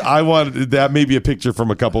 because I wanted that maybe a picture from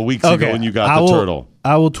a couple of weeks ago when you got the turtle.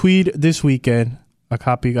 I will tweet this weekend a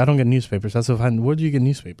copy. I don't get newspapers. That's where do you get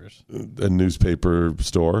newspapers? A newspaper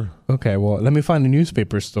store. Okay, well, let me find a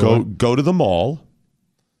newspaper store. Go to the mall.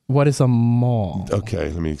 What is a mall? Okay,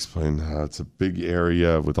 let me explain how it's a big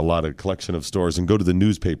area with a lot of collection of stores, and go to the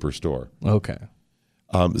newspaper store. Okay.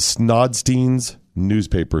 Snodstein's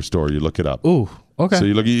newspaper store. You look it up. Ooh, okay. So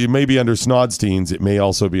you may be under Snodstein's. It may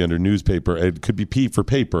also be under newspaper. It could be P for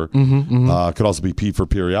paper. Mm-hmm, mm-hmm. It could also be P for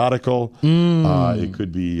periodical. It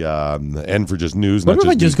could be N for just news. What not if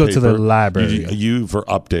I just go to the library? U for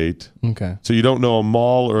update. Okay. So you don't know a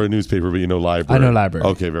mall or a newspaper, but you know library. I know library.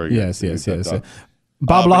 Okay, very good. Yes.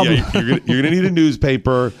 Bob Lobby. Yeah, you're going to need a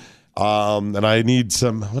newspaper, and I need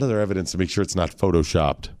some. What other evidence to make sure it's not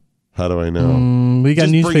photoshopped? How do I know? We got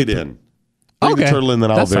just newspaper. Bring it in. Bring the turtle in, then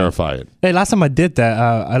I'll verify it. Hey, last time I did that,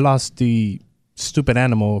 I lost the stupid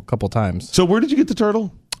animal a couple times. So where did you get the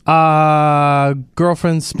turtle?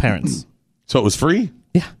 Girlfriend's parents. So it was free?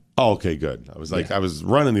 Yeah. Oh, okay, good. I was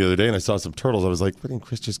running the other day and I saw some turtles. I was like, why didn't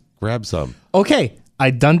Chris just grab some? Okay.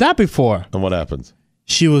 I'd done that before. And what happens?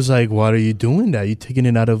 She was like, "What are you doing that? You're taking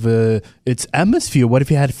it out of its atmosphere. What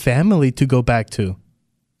if you had family to go back to?"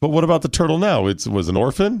 But what about the turtle now? It was an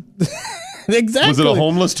orphan? Exactly. Was it a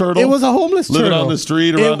homeless turtle? It was a homeless turtle. Living on the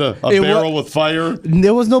street around a barrel with fire?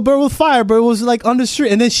 There was no barrel with fire, but it was like on the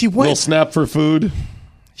street. And then she went. Little snap for food?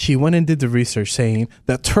 She went and did the research saying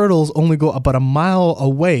that turtles only go about a mile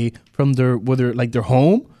away from their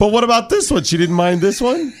home. But what about this one? She didn't mind this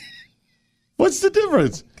one? What's the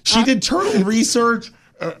difference? She did turtle research.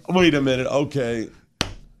 Wait a minute. Okay.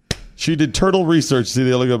 She did turtle research. See,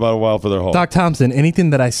 they only go about a while for their home. Doc Thompson, anything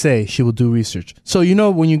that I say, she will do research. So,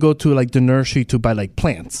 when you go to like the nursery to buy like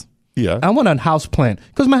plants. Yeah. I want a house plant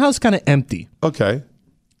because my house is kind of empty. Okay.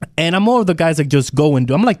 And I'm more of the guys that just go and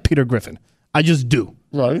do. I'm like Peter Griffin. I just do.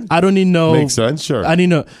 Right. I don't need no. Makes sense, sure. I need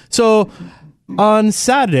no. So on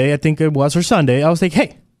Saturday, I think it was, or Sunday, I was like,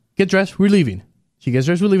 hey, get dressed. We're leaving. She gets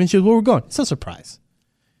dressed. We're leaving. She goes, where we're going? It's a surprise.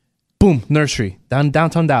 Boom. Nursery.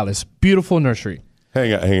 Downtown Dallas. Beautiful nursery.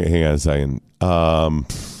 Hang on a second.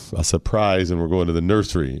 A surprise, and we're going to the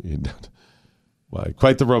nursery. Wow,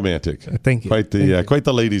 quite the romantic. Thank you. Quite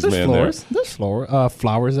the ladies' There's man floors. there. There's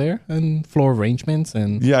flowers there and floor arrangements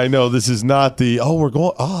and. Yeah, I know. This is not the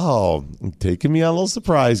taking me on a little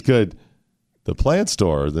surprise. Good. The plant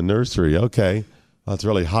store, the nursery. Okay. Oh, it's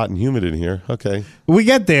really hot and humid in here. Okay. We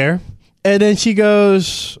get there, and then she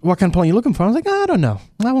goes, "What kind of plant are you looking for?" I was like, "I don't know.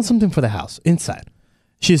 I want something for the house inside."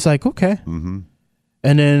 She's like, "Okay." Mm-hmm.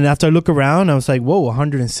 And then after I look around, I was like, whoa,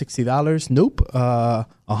 $160? Nope.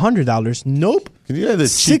 $100? Nope. Can you have the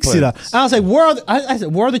cheap $60? I was like,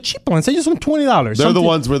 where are the cheap ones? I just want $20. They're the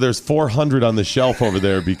ones where there's 400 on the shelf over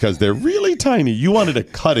there because they're really tiny. You wanted a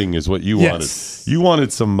cutting is what you wanted. You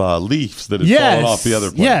wanted some leaves that had fallen off the other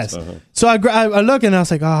plants. Yes. Uh-huh. So I look and I was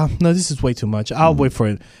like, no, this is way too much. I'll wait for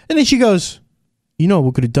it. And then she goes, we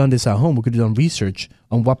could have done this at home. We could have done research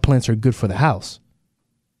on what plants are good for the house.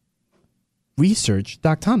 Research,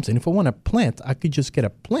 Doc Thompson. If I want a plant, I could just get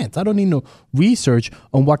a plant. I don't need no research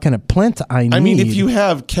on what kind of plant I need. I mean, if you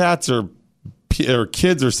have cats or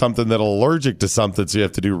kids or something that are allergic to something, so you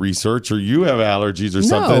have to do research, or you have allergies or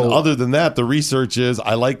something. Other than that, the research is,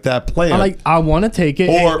 I like that plant. I want to take it.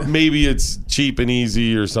 Or maybe it's cheap and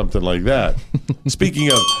easy or something like that.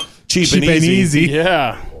 Speaking of cheap and easy.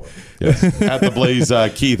 Yeah. Yes. At the Blaze,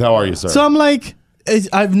 Keith, how are you, sir? So I'm like,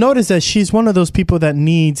 I've noticed that she's one of those people that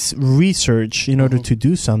needs research in order to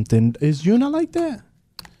do something. Is you not like that?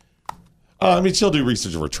 I mean, she'll do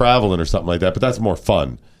research if we're traveling or something like that, but that's more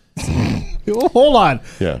fun. Hold on.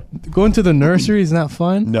 Yeah. Going to the nursery is not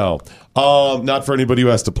fun? No. Not for anybody who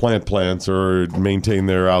has to plant plants or maintain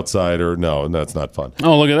their outside or no, and that's not fun.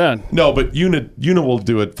 Oh, look at that. No, but Una will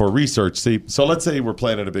do it for research. See, so let's say we're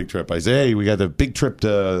planning a big trip. I say, hey, we got a big trip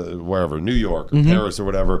to wherever, New York or Paris or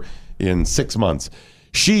whatever, in 6 months.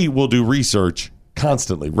 She will do research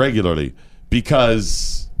constantly, regularly,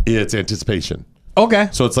 because it's anticipation. Okay.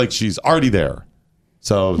 So it's like she's already there.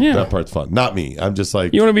 So that part's fun. Not me. I'm just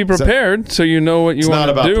like, you want to be prepared so you know what you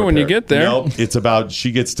want to do when you get there. No, it's about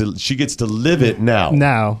she gets to live it now.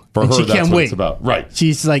 Now. For and her, she that's can't what wait. it's about. Right.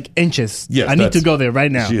 She's like anxious. Yes, I need to go there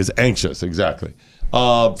right now. She is anxious, exactly.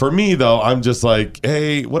 For me, though, I'm just like,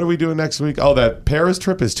 hey, what are we doing next week? Oh, that Paris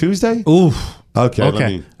trip is Tuesday? Oof.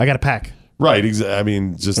 Okay. I got to pack. Right. I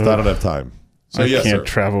mean, just I don't have time. So, I can't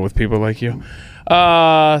travel with people like you.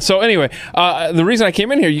 So anyway, the reason I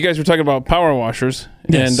came in here, you guys were talking about power washers,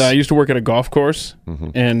 and I used to work at a golf course,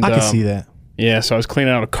 and I can see that. Yeah, so I was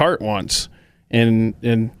cleaning out a cart once,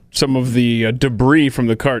 and some of the debris from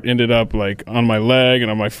the cart ended up like on my leg and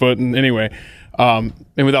on my foot, and anyway, and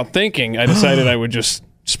without thinking, I decided I would just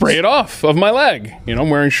spray it off of my leg. I'm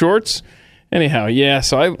wearing shorts. Anyhow,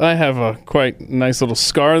 so I have a quite nice little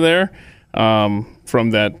scar there.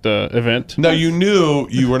 From that event. No, you knew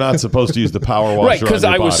you were not supposed to use the power washer, right? Because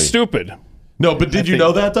I was body. Stupid. No, but did you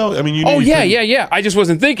know that though? I mean, you. Oh yeah. I just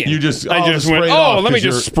wasn't thinking. You just. I just went. Let me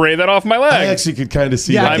just spray that off my leg. I actually could kind of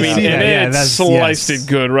see that. I mean, and it sliced it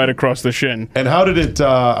good right across the shin. And how did it?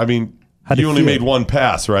 You only made one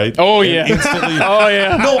pass, right? Oh yeah. Instantly. Oh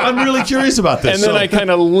yeah. No, I'm really curious about this. And then I kind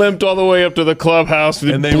of limped all the way up to the clubhouse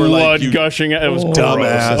with blood gushing. It was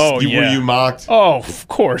dumbass. Oh Were you mocked? Oh, of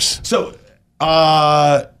course. So.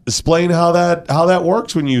 Explain how that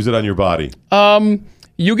works when you use it on your body.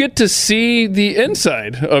 You get to see the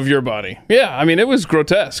inside of your body. Yeah, I mean, it was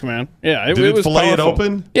grotesque, man. Yeah, it was fillet powerful. it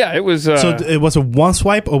open? Yeah, it was. So it was a one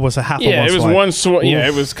swipe or was it half a one swipe? Yeah, it was one swipe. Yeah,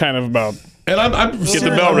 it was kind of about. And I'm get the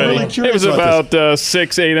belt ready. Really it was about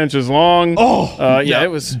 6-8 inches long.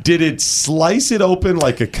 It was. Did it slice it open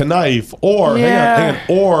like a knife, or hang on,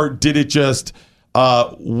 or did it just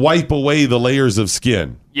wipe away the layers of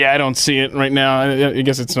skin. Yeah, I don't see it right now. I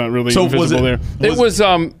guess it's not really visible there. Was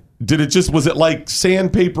it like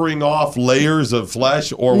sandpapering off layers of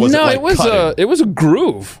flesh, or was it like cutting? It was a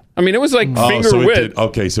groove. I mean, it was like finger width.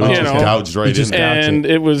 Okay, so it just gouged right in. And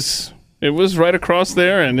it was right across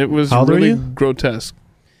there, and it was really grotesque.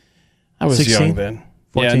 I was 16? young then.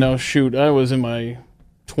 14? Yeah, no, shoot. I was in my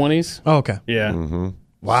 20s. Oh, okay. Yeah. Mm-hmm.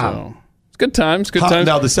 Wow. So, it's good times. Good times.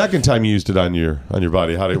 Now, the second time you used it on your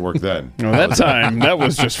body, how did it work then? No, that time, that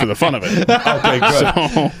was just for the fun of it. Okay,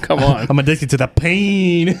 good. So, come on. I'm addicted to the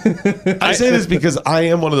pain. I say this because I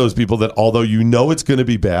am one of those people that, although you know it's going to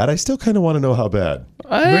be bad, I still kind of want to know how bad.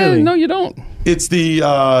 Really? No, you don't. It's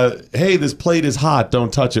the, hey, this plate is hot,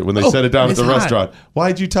 don't touch it, when they set it down at the restaurant.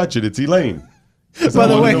 Why'd you touch it? It's Elaine. By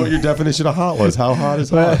the way, I know what your definition of hot was. How hot is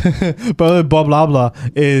hot? By the way, Bob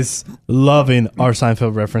Labla is loving our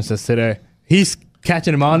Seinfeld references today. He's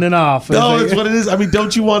catching them on and off. No, that's what it is. I mean,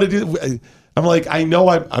 don't you want to do... I'm like, I know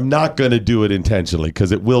I'm not going to do it intentionally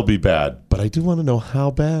because it will be bad, but I do want to know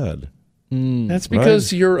how bad. That's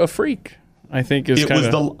because you're a freak, I think is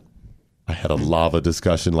kind of... I had a lava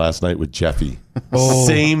discussion last night with Jeffy.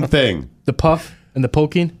 Same thing. The puff and the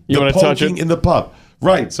poking? You want to touch it? In the puff.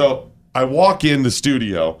 Right, so... I walk in the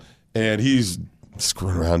studio, and he's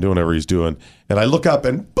screwing around doing whatever he's doing. And I look up,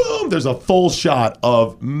 and boom, there's a full shot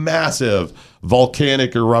of massive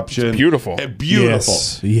volcanic eruption. It's beautiful. Beautiful.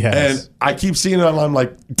 Yes. And I keep seeing it, and I'm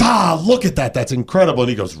like, look at that. That's incredible. And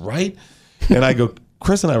he goes, right? And I go,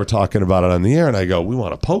 Chris and I were talking about it on the air, and I go, we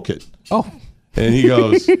want to poke it. Oh. And he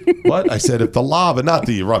goes, what? I said, if the lava, not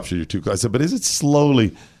the eruption, you're too close. I said, but is it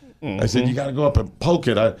slowly? I said, you got to go up and poke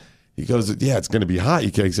it. He goes, yeah, it's going to be hot.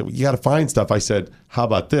 He said, well, you got to find stuff. I said, how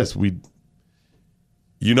about this?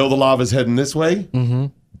 You know the lava's heading this way? Mm-hmm.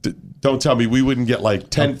 Don't tell me we wouldn't get like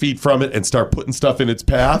 10 feet from it and start putting stuff in its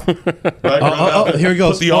path. Right? Here he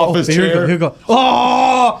goes. Put the office chair. Here we go.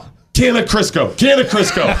 Oh! Can of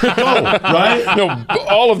Crisco. Go, right? No,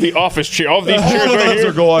 all of the office chairs, all of these chairs right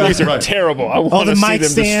here, these are terrible. I want to see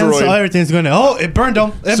them destroyed. So everything's going to, it burned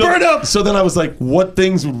them. Burned up. So then I was like, what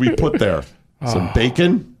things would we put there? Some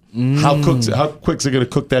bacon? How quick's it going to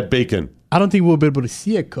cook that bacon? I don't think we'll be able to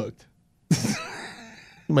see it cooked.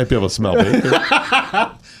 You might be able to smell bacon.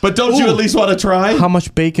 But don't you at least want to try? How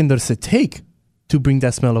much bacon does it take to bring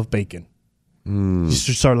that smell of bacon? You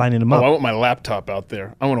should start lining them up. I want my laptop out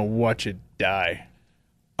there. I want to watch it die.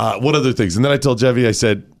 What other things? And then I told Jeffy, I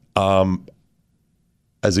said,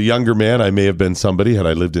 as a younger man, I may have been somebody, had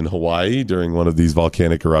I lived in Hawaii during one of these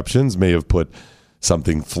volcanic eruptions, may have put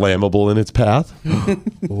something flammable in its path,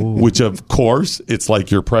 which of course it's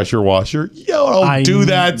like your pressure washer. Don't do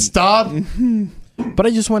that. Stop. But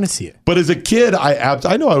I just want to see it. But as a kid,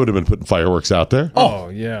 I know I would have been putting fireworks out there. Oh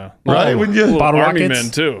yeah, right. Wouldn't you? Bottle Army rockets?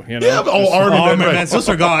 men too. You know? Yeah. Army men. Those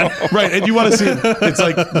are gone. Right, and you want to see it. It's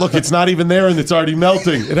like, look, it's not even there, and it's already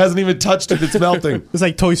melting. It hasn't even touched it. It's melting. It's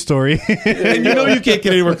like Toy Story. And you know you can't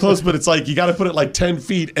get anywhere close, but it's like you got to put it like 10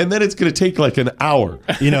 feet, and then it's going to take like an hour.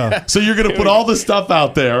 So you're going to put all the stuff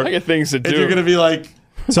out there. I got things to do. And you're going to be like,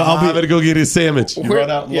 so I'm going to go get a sandwich. You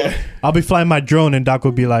run out and look. I'll be flying my drone, and Doc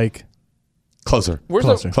will be like, closer.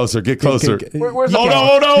 Closer. Get closer. Where's the You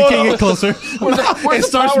can't get closer. Where's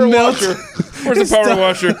the power washer? Where's the power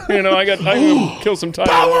washer? You know, I got to kill some time.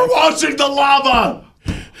 Power washing the lava.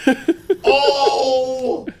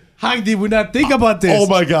 Oh. How did we not think about this? Oh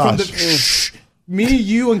my gosh. Me,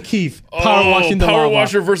 you, and Keith power washing the power lava.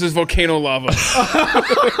 washer versus volcano lava.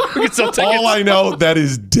 We can sell tickets. All I know, that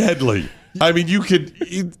is deadly. I mean, you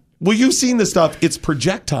could. Well, you've seen the stuff. It's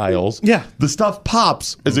projectiles. Yeah. The stuff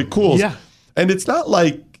pops as it cools. Yeah. And it's not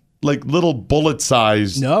like little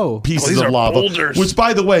bullet-sized pieces of lava. Boulders. Which,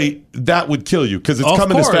 by the way, that would kill you because it's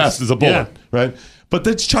coming as fast as a bullet, right? But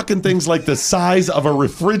that's chucking things like the size of a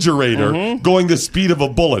refrigerator going the speed of a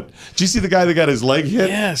bullet. Do you see the guy that got his leg hit?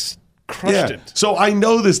 Yes. Crushed it. So I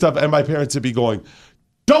know this stuff, and my parents would be going,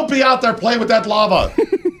 don't be out there playing with that lava.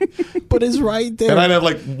 But it's right there. And I'd have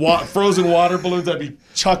like frozen water balloons I'd be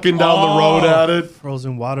chucking down the road at it.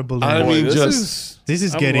 Frozen water balloons. I mean, this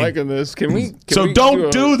is getting... I'm liking this. Can we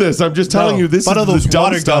don't do this. I'm just telling you, this is the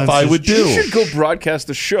dumb stuff I would do. You should go broadcast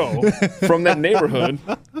the show from that neighborhood.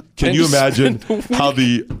 Can you imagine how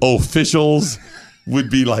the officials would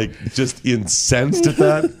be like just incensed at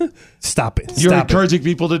that? Stop it. You're encouraging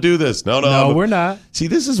people to do this. No, we're not. See,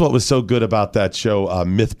 this is what was so good about that show,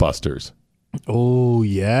 Mythbusters. Oh,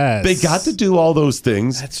 yes. They got to do all those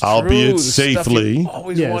things, albeit safely,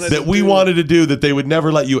 that we wanted to do that they would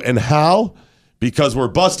never let you. And how? because we're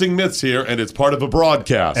busting myths here, and it's part of a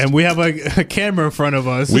broadcast. And we have a camera in front of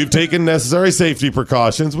us. We've taken necessary safety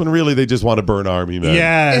precautions when really they just want to burn Army men.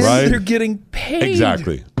 Yes. Right? They're getting paid.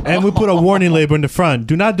 Exactly. And we put a warning label in the front.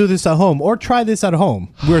 Do not do this at home or try this at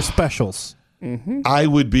home. We're specials. Mm-hmm. I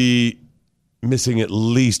would be missing at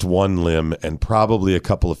least one limb and probably a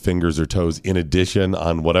couple of fingers or toes in addition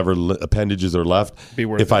on whatever appendages are left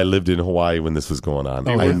if I lived in Hawaii when this was going on.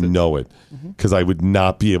 I know it because I would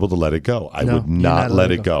not be able to let it go. I would not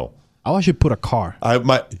let it go. I want you to put a car.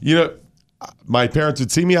 My parents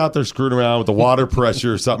would see me out there screwing around with the water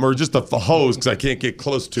pressure or something, or just a hose because I can't get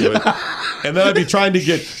close to it. And then I'd be trying to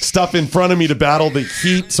get stuff in front of me to battle the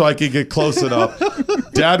heat so I could get close enough.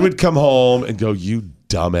 Dad would come home and go, "You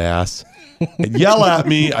dumbass." And yell at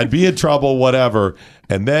me. I'd be in trouble, whatever.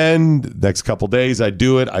 And then the next couple days, I'd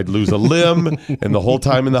do it. I'd lose a limb. And the whole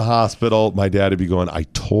time in the hospital, my dad would be going, "I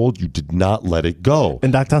told you, did not let it go."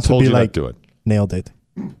 And Doc Thompson would be like, do it. Nailed it.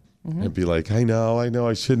 I'd be like, I know,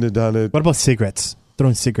 I shouldn't have done it. What about cigarettes?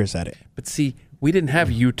 Throwing cigarettes at it. But see, we didn't have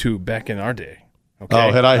YouTube back in our day. Okay?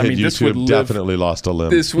 Oh, had I had YouTube, definitely lost a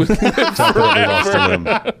limb. This would live definitely lost a limb.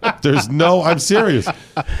 I'm serious. And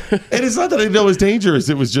it's not that I know it's dangerous.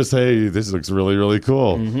 It was just, hey, this looks really, really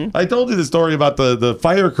cool. Mm-hmm. I told you the story about the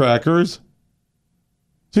firecrackers.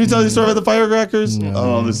 Did you tell you the story about the firecrackers? No.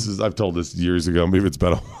 Oh, I've told this years ago. Maybe it's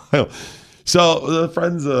been a while. So,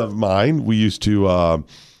 friends of mine, we used to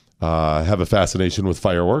have a fascination with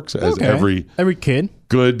fireworks, as every kid,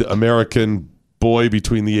 good American boy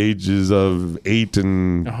between the ages of 8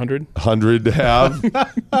 and 100 have.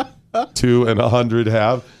 2 and 100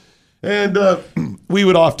 have. And we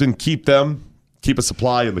would often keep a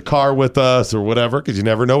supply in the car with us or whatever, because you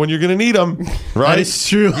never know when you're going to need them, right? That is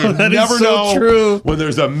true. You never know when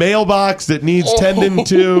there's a mailbox that needs tending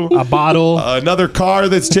to, a bottle, another car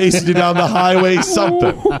that's chasing you down the highway,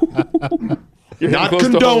 something. Not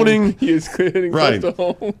condoning. He is getting close to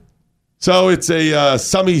home. So it's a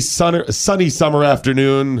sunny summer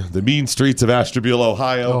afternoon, the mean streets of Ashtabula,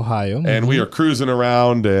 Ohio. And we are cruising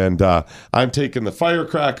around, and I'm taking the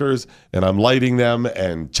firecrackers, and I'm lighting them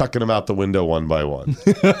and chucking them out the window one by one.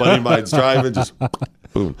 Buddy of mine's driving, just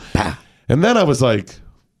boom. And then I was like,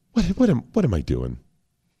 what am I doing?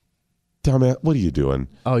 Dumbass, what are you doing?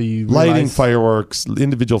 Oh, you lighting fireworks,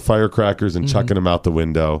 individual firecrackers, and chucking them out the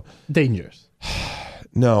window. Dangerous.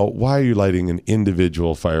 No, why are you lighting an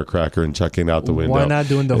individual firecracker and chucking out the window? Why not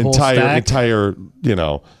doing the whole stack? Entire,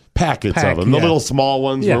 packets of them. The little small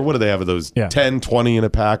ones, or what do they have of those? 10, 20 in a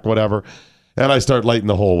pack, whatever. And I start lighting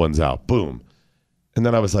the whole ones out. Boom. And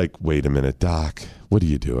then I was like, wait a minute, Doc, what are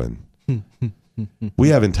you doing? We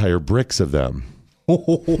have entire bricks of them.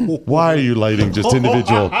 Why are you lighting just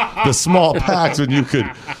individual, the small packs when you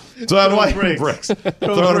could? So I'm lighting bricks.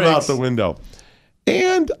 Throwing them out the window.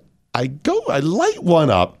 And I light one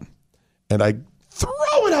up, and I throw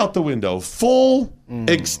it out the window,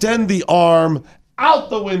 extend the arm out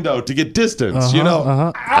the window to get distance,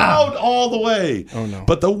 out all the way. Oh, no.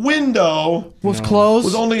 But the window was closed,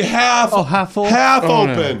 was only half full, half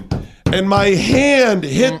open. No. And my hand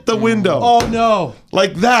hit the window. Oh, no.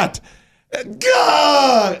 Like that.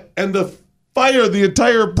 God! And the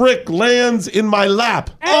entire brick lands in my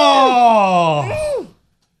lap. Oh!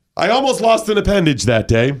 I almost lost an appendage that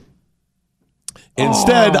day.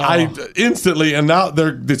 Instead, I instantly, and now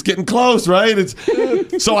it's getting close, right?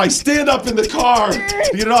 So I stand up in the car to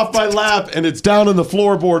get it off my lap, and it's down on the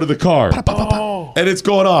floorboard of the car. And it's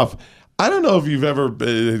going off. I don't know if you've ever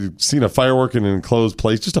seen a firework in an enclosed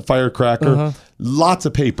place, just a firecracker. Lots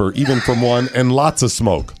of paper, even from one, and lots of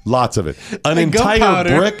smoke. Lots of it. An entire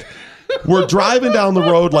brick. We're driving down the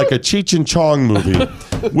road like a Cheech and Chong movie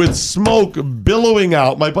with smoke billowing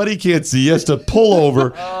out. My buddy can't see. He has to pull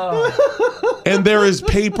over. And there is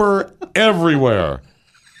paper everywhere.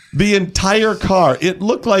 The entire car. It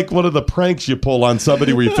looked like one of the pranks you pull on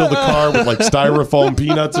somebody where you fill the car with like styrofoam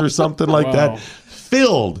peanuts or something like that.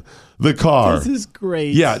 Filled the car. This is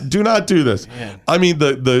great. Yeah, do not do this. Man. I mean,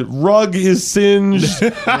 the rug is singed.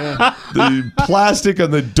 The plastic on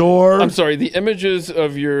the door. I'm sorry, the images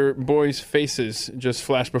of your boys' faces just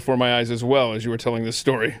flashed before my eyes as well as you were telling this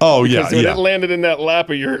story. Oh, yeah, when it landed in that lap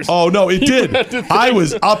of yours. Oh, no, it did. I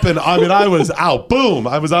was up and, I was out. Boom.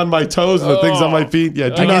 I was on my toes and the things on my feet. Yeah,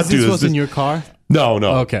 do not do this. This was in your car? No.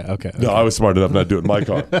 Okay. No, I was smart enough not to do it in my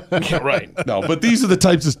car. Yeah, right. No, but these are the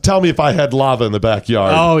types of, tell me if I had lava in the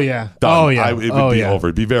backyard. Oh, yeah. Done. Oh, yeah. It would be over.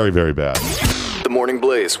 It'd be very, very bad. The Morning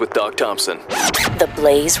Blaze with Doc Thompson. The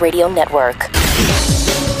Blaze Radio Network.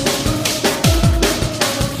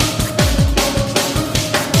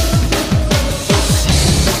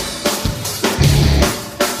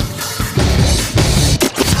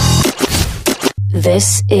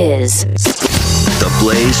 This is The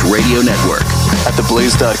Blaze Radio Network. At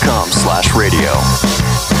theblaze.com/radio.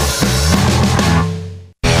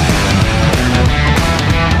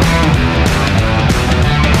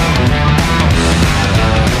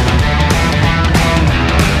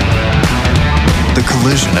 The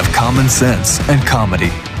collision of common sense and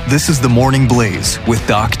comedy. This is The Morning Blaze with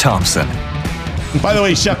Doc Thompson. By the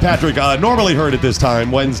way, Chef Patrick, normally heard at this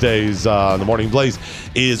time, Wednesdays on The Morning Blaze,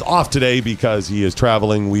 is off today because he is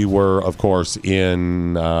traveling. We were, of course,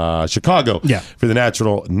 in Chicago for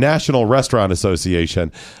the National Restaurant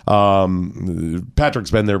Association.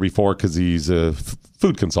 Patrick's been there before because he's a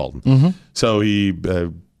food consultant. Mm-hmm. So he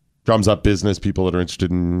drums up business, people that are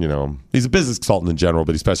interested in, he's a business consultant in general,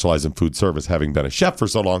 but he specializes in food service, having been a chef for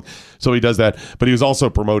so long. So he does that. But he was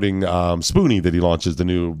also promoting Spoonie, that he launches, the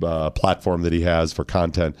new platform that he has for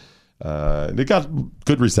content. And it got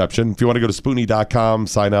good reception. If you want to go to Spoonie.com,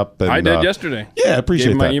 sign up. And, I did yesterday. Yeah, appreciate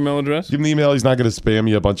Gave him that. my email address. Give him the email. He's not going to spam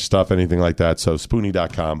you a bunch of stuff, anything like that. So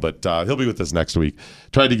Spoonie.com. But he'll be with us next week.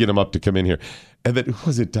 Tried to get him up to come in here. And then, who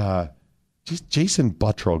was it? Jason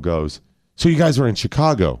Buttrell goes, so you guys were in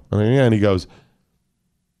Chicago. And he goes,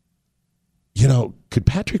 could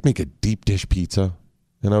Patrick make a deep dish pizza?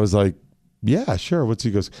 And I was like, yeah, sure. He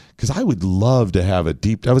goes, because I would love to have a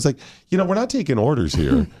deep. I was like, we're not taking orders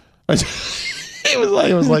here. He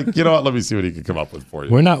was like, you know what? Let me see what he can come up with for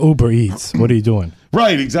you. We're not Uber Eats. What are you doing?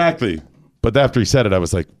 Right, exactly. But after he said it, I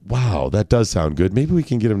was like, wow, that does sound good. Maybe we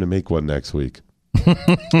can get him to make one next week.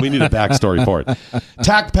 We need a backstory for it.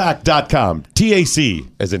 TACpack.com. TAC,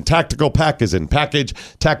 as in tactical, pack as in package.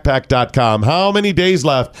 TACpack.com. How many days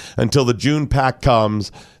left until the June pack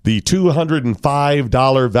comes? The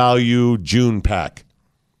 $205 value June pack.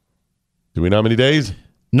 Do we know how many days?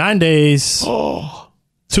 9 days. Oh.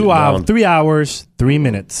 2 hours, 3 hours, 3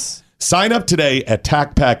 minutes. Sign up today at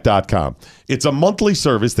TACpack.com. It's a monthly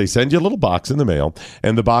service. They send you a little box in the mail,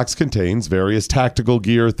 and the box contains various tactical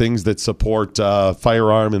gear, things that support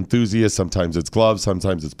firearm enthusiasts. Sometimes it's gloves,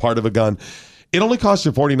 sometimes it's part of a gun. It only costs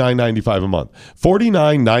you $49.95 a month.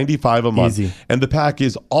 $49.95 a month. Easy. And the pack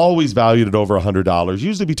is always valued at over $100,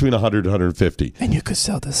 usually between $100 and $150. And you could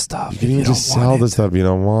sell this stuff. You can just sell the stuff if you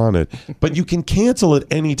don't want it. But you can cancel it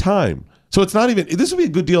any time. So it's not even, this would be a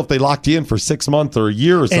good deal if they locked you in for 6 months or a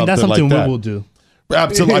year or something like that. And that's something we will do.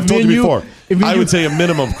 Absolutely. I've told you before. I would say a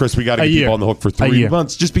minimum, Chris, we got to get people on the hook for 3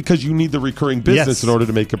 months just because you need the recurring business in order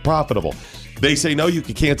to make it profitable. They say, no, you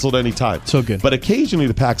can cancel at any time. So good. But occasionally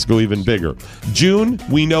the packs go even bigger. June,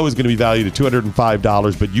 we know, is going to be valued at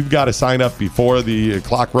 $205, but you've got to sign up before the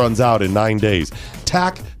clock runs out in 9 days.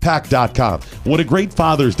 TACpack.com. What a great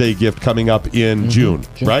Father's Day gift coming up in June,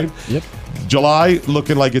 right? Yep. July,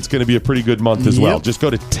 looking like it's going to be a pretty good month as well. Just go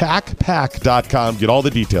to TACpack.com. Get all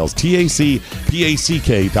the details.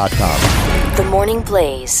 TACPACK.com. The Morning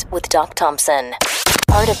Blaze with Doc Thompson.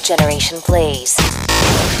 Part of Generation Blaze.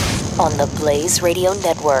 On the Blaze Radio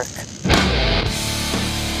Network.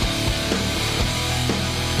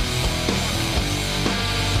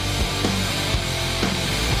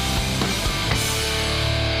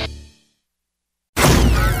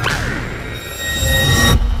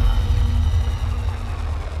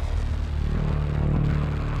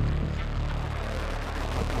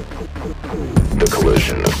 The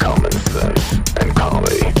collision of common sense and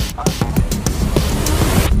comedy.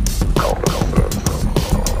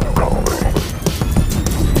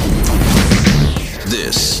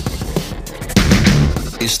 This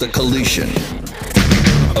is the collision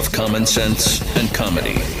of common sense and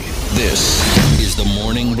comedy. This is the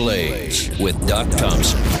Morning Blaze with Doc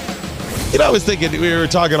Thompson. I was thinking, we were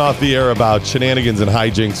talking off the air about shenanigans and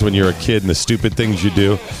hijinks when you're a kid and the stupid things you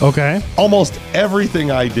do. Okay. Almost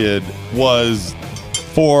everything I did was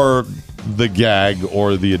for the gag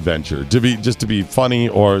or the adventure, to be funny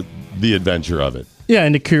or the adventure of it. Yeah,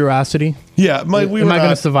 and the curiosity. Yeah. Am I going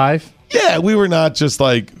to survive? Yeah, we were not just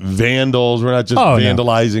like vandals. We're not just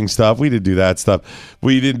vandalizing stuff. We didn't do that stuff.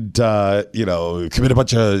 We didn't, commit a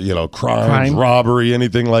bunch of, crime, robbery,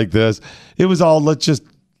 anything like this. It was all, let's just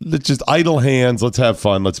idle hands. Let's have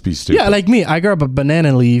fun. Let's be stupid. Yeah, like me. I grabbed a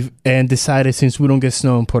banana leaf and decided, since we don't get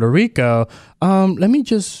snow in Puerto Rico, let me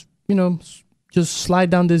just slide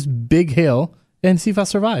down this big hill and see if I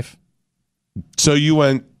survive. So you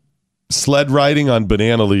went sled riding on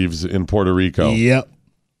banana leaves in Puerto Rico. Yep.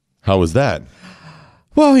 How was that?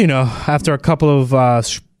 Well, after a couple of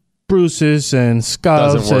spruces and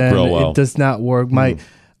scuffs, doesn't work real well. It does not work. I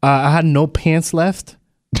had no pants left.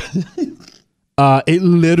 It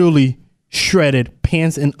literally shredded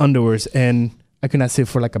pants and underwears, and I could not sit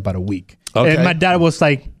for like about a week. Okay. And my dad was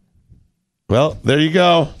like, well, there you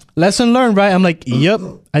go. Lesson learned, right? I'm like, yep,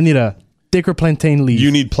 I need a thicker plantain leaves.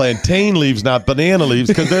 You need plantain leaves, not banana leaves,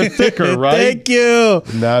 because they're thicker, right? Thank you.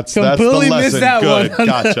 And that's Completely the lesson. missed that Good. one.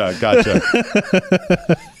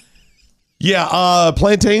 Gotcha. Yeah,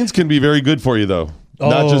 plantains can be very good for you, though.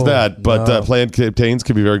 Not just that, but plantains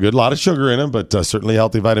can be very good. A lot of sugar in them, but certainly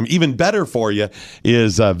healthy vitamin. Even better for you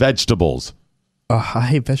is vegetables. Oh, I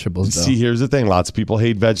hate vegetables, though. See, here's the thing. Lots of people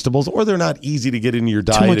hate vegetables, or they're not easy to get into your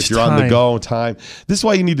diet if you're on the go time. This is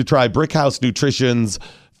why you need to try Brickhouse Nutrition's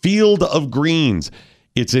Field of Greens.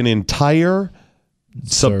 It's an entire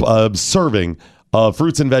serving of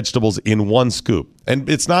fruits and vegetables in one scoop. And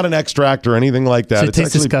it's not an extract or anything like that. So it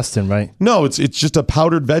tastes disgusting, right? No, it's just a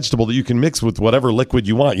powdered vegetable that you can mix with whatever liquid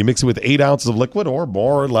you want. You mix it with 8 ounces of liquid or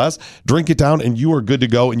more or less, drink it down, and you are good to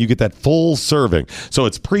go, and you get that full serving. So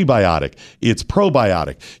it's prebiotic, it's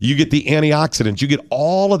probiotic. You get the antioxidants. You get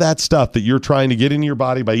all of that stuff that you're trying to get in your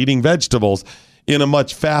body by eating vegetables in a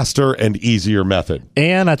much faster and easier method.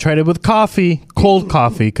 And I tried it with coffee, cold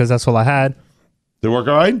coffee, because that's all I had. Did it work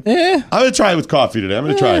all right? Yeah. I'm going to try it with coffee today. I'm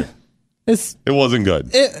going to try it. It wasn't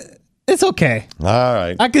good. It's okay. All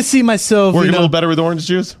right. I could see myself. Working a little better with orange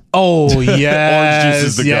juice? Oh, yes. Orange juice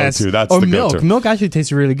is the go-to. That's the milk. go-to. Milk actually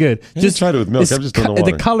tastes really good. Just try it with milk. I'm just doing the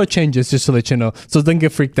water. The color changes, just to let you know. So don't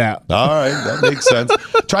get freaked out. All right. That makes sense.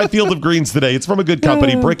 Try Field of Greens today. It's from a good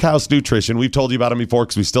company, Brickhouse Nutrition. We've told you about them before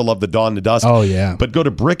because we still love the dawn to dusk. Oh, yeah. But go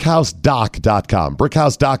to brickhousedoc.com.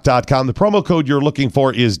 Brickhousedoc.com. The promo code you're looking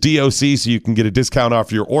for is DOC, so you can get a discount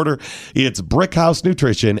off your order. It's Brickhouse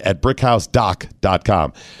Nutrition at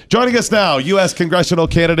brickhousedoc.com. Joining us now, U.S. congressional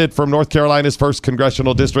candidate from North Carolina's 1st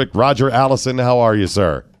Congressional District, Roger Allison. How are you,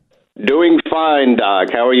 sir? Doing fine, Doc.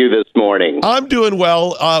 How are you this morning? I'm doing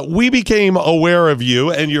well. We became aware of you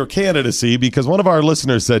and your candidacy because one of our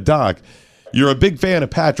listeners said, Doc, you're a big fan of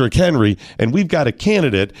Patrick Henry, and we've got a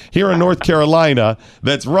candidate here in North Carolina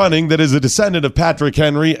that's running that is a descendant of Patrick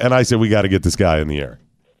Henry. And I said, we got to get this guy in the air.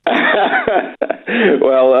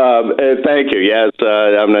 Well, thank you. Yes,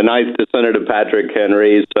 I'm a nice descendant of Patrick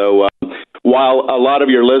Henry. So while a lot of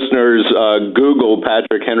your listeners Google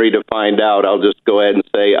Patrick Henry to find out, I'll just go ahead and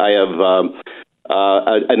say I have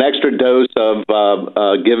an extra dose of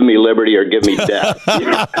give me liberty or give me death.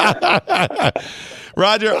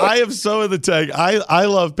 Roger, I am so in the tank. I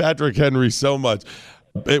love Patrick Henry so much.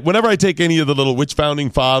 Whenever I take any of the little which founding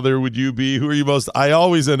father would you be, who are you most, I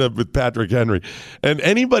always end up with Patrick Henry. And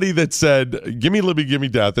anybody that said, give me liberty, give me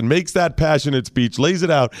death, and makes that passionate speech, lays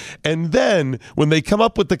it out, and then when they come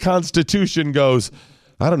up with the Constitution goes,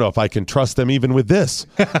 I don't know if I can trust them even with this.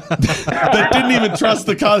 That didn't even trust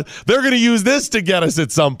they're going to use this to get us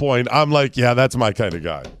at some point. I'm like, yeah, that's my kind of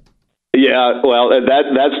guy. Yeah, well,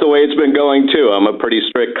 that's the way it's been going, too. I'm a pretty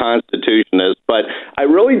strict constitutionist, but I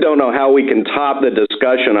really don't know how we can top the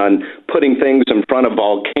discussion on putting things in front of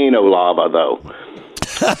volcano lava, though.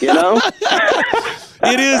 You know?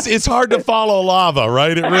 It's hard to follow lava,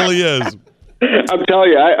 right? It really is. I'm telling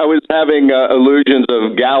you, I was having illusions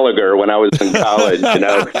of Gallagher when I was in college,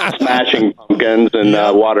 smashing pumpkins and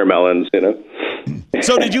watermelons,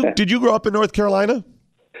 So did you grow up in North Carolina?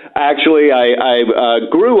 Actually, I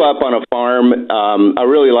grew up on a farm. I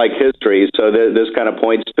really like history, so this kind of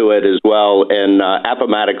points to it as well, in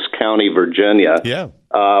Appomattox County, Virginia. Yeah.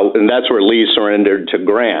 And that's where Lee surrendered to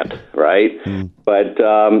Grant, right? But,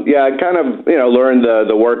 I kind of, learned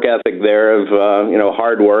the work ethic there of,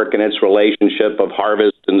 hard work and its relationship of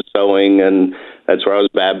harvest and sowing, and that's where I was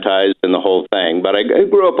baptized and the whole thing. But I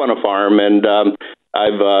grew up on a farm, and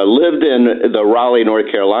I've lived in the Raleigh, North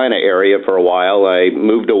Carolina area for a while. I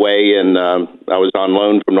moved away, and I was on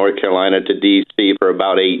loan from North Carolina to D.C. for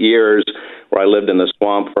about 8 years, where I lived in the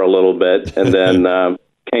swamp for a little bit, and then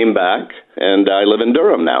came back, and I live in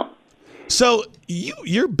Durham now. So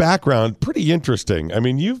your background, pretty interesting. I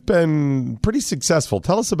mean, you've been pretty successful.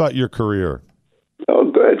 Tell us about your career. Oh,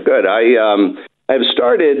 good. I've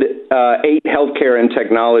started 8 healthcare and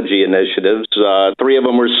technology initiatives. 3 of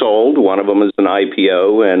them were sold. One of them is an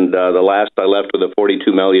IPO, and the last I left with a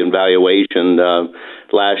 $42 million valuation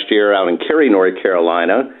last year out in Cary, North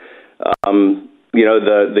Carolina.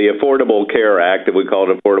 The Affordable Care Act, if we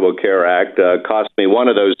call it Affordable Care Act, cost me one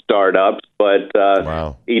of those startups, but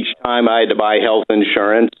each time I had to buy health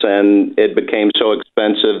insurance, and it became so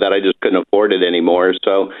expensive that I just couldn't afford it anymore.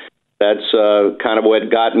 So that's kind of what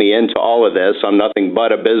got me into all of this. I'm nothing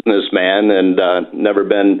but a businessman and never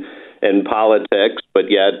been in politics, but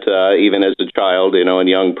yet even as a child, and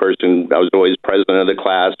young person, I was always president of the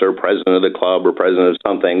class or president of the club or president of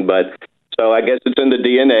something. But So I guess it's in the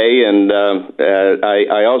DNA, and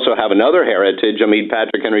I also have another heritage. I mean,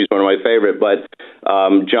 Patrick Henry's one of my favorite, but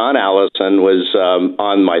John Allison was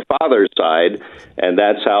on my father's side, and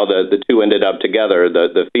that's how the two ended up together.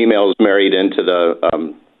 The females married into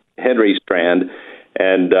the Henry strand,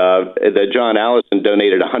 and the John Allison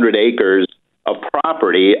donated 100 acres of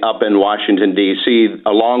property up in Washington, D.C.,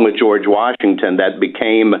 along with George Washington, that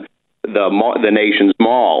became the nation's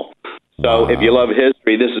mall. So if you love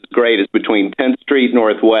history, this is great. It's between 10th Street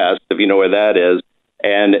Northwest, if you know where that is,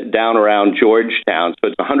 and down around Georgetown. So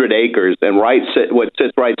it's 100 acres, and what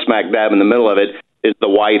sits right smack dab in the middle of it is the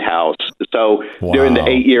White House. So during the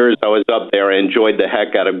 8 years I was up there, I enjoyed the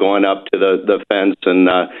heck out of going up to the fence and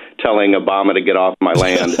telling Obama to get off my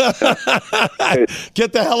land.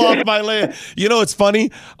 Get the hell off my land. You know, it's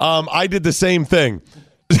funny. I did the same thing.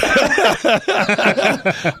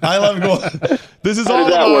 I love going. This is all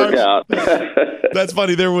that work out? That's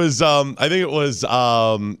funny. There was, I think it was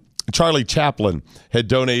Charlie Chaplin had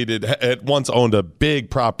once owned a big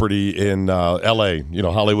property in L.A.,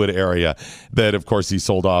 Hollywood area, that of course he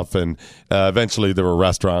sold off, and eventually there were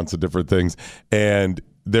restaurants and different things. And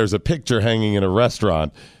there's a picture hanging in a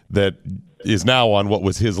restaurant that is now on what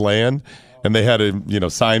was his land. And they had to,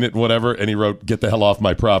 sign it, whatever. And he wrote, "Get the hell off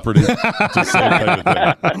my property." Just same kind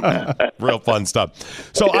of thing. Real fun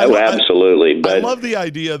stuff. So absolutely. I love the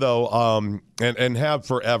idea, though, and have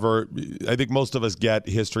forever. I think most of us get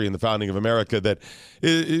history in the founding of America that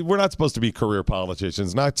we're not supposed to be career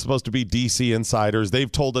politicians, not supposed to be D.C. insiders.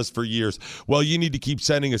 They've told us for years, well, you need to keep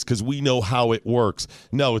sending us because we know how it works.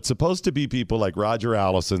 No, it's supposed to be people like Roger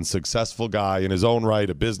Allison, successful guy in his own right,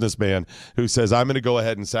 a businessman who says, I'm going to go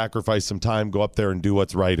ahead and sacrifice some time, go up there and do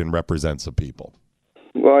what's right and represent some people.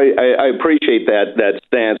 Well, I appreciate that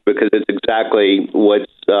stance, because it's exactly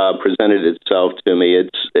what's presented itself to me. It's,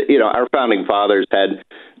 our founding fathers had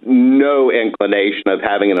no inclination of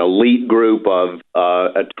having an elite group of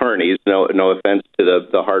attorneys, no offense to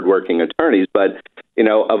the hardworking attorneys, but,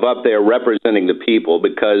 of up there representing the people,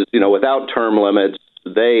 because, without term limits,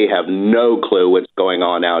 they have no clue what's going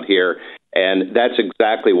on out here. And that's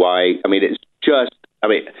exactly why,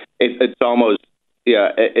 it's almost,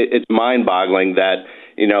 it's mind-boggling that,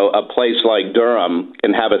 a place like Durham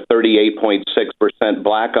can have a 38.6%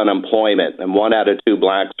 black unemployment, and 1 out of 2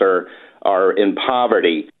 blacks are in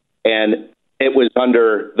poverty. And it was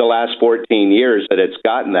under the last 14 years that it's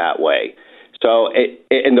gotten that way. So,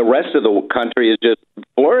 and the rest of the country is just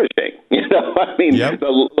flourishing. Yep.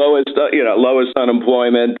 The lowest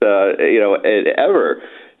unemployment, ever.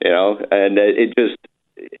 And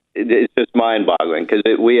it's just mind-boggling, because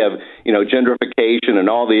we have, gentrification and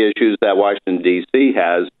all the issues that Washington, D.C.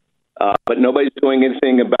 has, but nobody's doing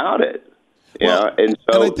anything about it. And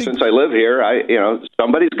so since I live here,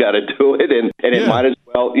 somebody's got to do it, and it might as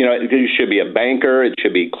well, it should be a banker, it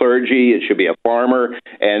should be clergy, it should be a farmer,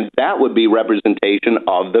 and that would be representation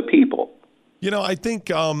of the people. I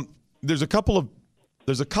think there's a couple of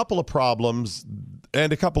problems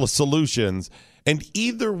and a couple of solutions, and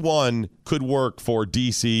either one could work for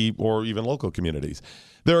D.C. or even local communities.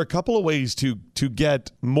 There are a couple of ways to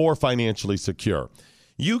get more financially secure.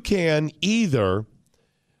 You can either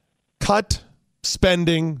cut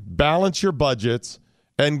spending, balance your budgets,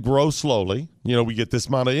 and grow slowly. We get this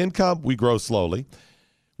amount of income, we grow slowly,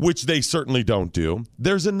 which they certainly don't do.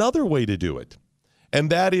 There's another way to do it, and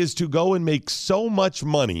that is to go and make so much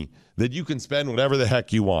money that you can spend whatever the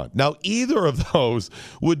heck you want. Now, either of those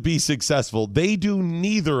would be successful. They do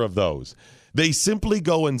neither of those. They simply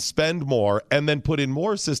go and spend more and then put in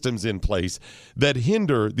more systems in place that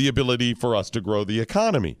hinder the ability for us to grow the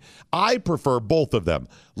economy. I prefer both of them.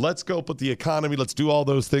 Let's go put the economy, let's do all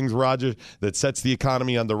those things, Roger, that sets the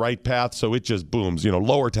economy on the right path so it just booms.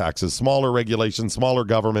 Lower taxes, smaller regulations, smaller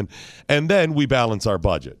government, and then we balance our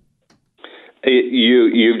budget.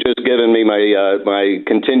 You've just given me my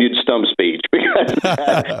continued stump speech, because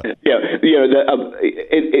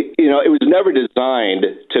it was never designed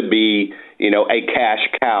to be a cash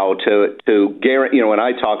cow to guarantee. When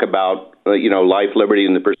I talk about life, liberty,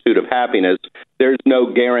 and the pursuit of happiness, there's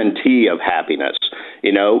no guarantee of happiness.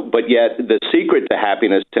 But yet the secret to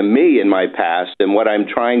happiness, to me, in my past, and what I'm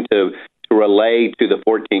trying to relay to the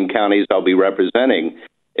 14 counties I'll be representing,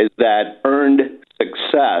 is that earned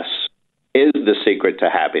success is the secret to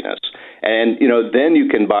happiness. And then you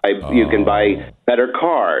can buy better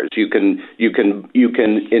cars. You can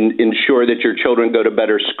ensure that your children go to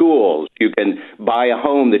better schools. You can buy a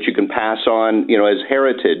home that you can pass on, as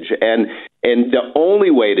heritage. And the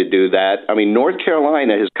only way to do that, North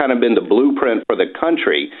Carolina has kind of been the blueprint for the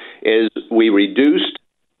country, is we reduced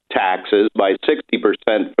taxes by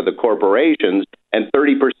 60% for the corporations, and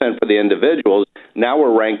 30% for the individuals. Now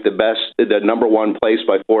we're ranked the number one place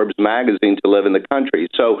by Forbes magazine to live in the country.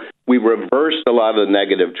 So we reversed a lot of the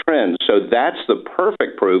negative trends. So that's the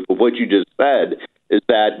perfect proof of what you just said, is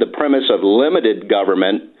that the premise of limited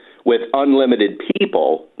government with unlimited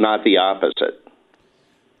people, not the opposite.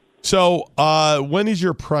 So when is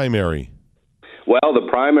your primary? Well, the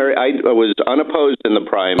primary, I was unopposed in the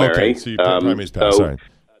primary. Okay, so your primary's passed. So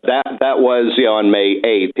that was on May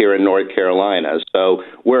 8th here in North Carolina. So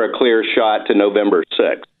we're a clear shot to November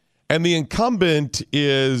 6th. And the incumbent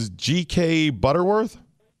is G.K. Butterfield?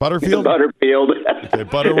 Butterfield. Okay,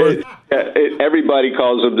 Butterworth. Everybody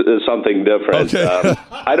calls him something different. Okay.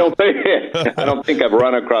 I don't think I've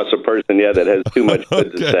run across a person yet that has too much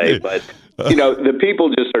good to say. But the people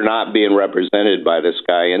just are not being represented by this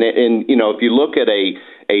guy. And if you look at a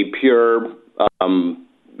pure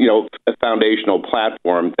a foundational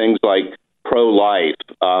platform, things like pro-life,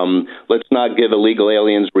 let's not give illegal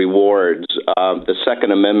aliens rewards, the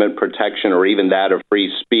Second Amendment protection, or even that of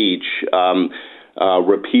free speech.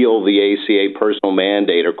 Repeal the ACA personal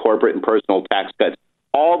mandate or corporate and personal tax cuts.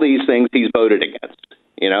 All these things he's voted against,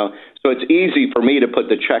 So it's easy for me to put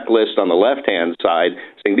the checklist on the left-hand side,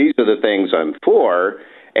 saying these are the things I'm for,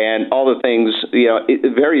 and all the things,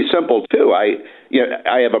 very simple, too. I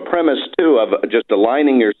have a premise, too, of just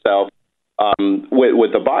aligning yourself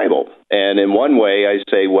with the Bible. And in one way, I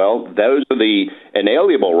say, well, those are the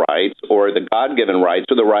inalienable rights, or the God-given rights,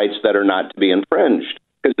 or the rights that are not to be infringed,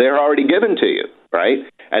 because they're already given to you, right?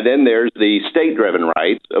 And then there's the state-driven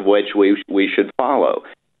rights, of which we should follow.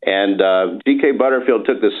 And G.K. Butterfield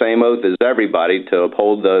took the same oath as everybody to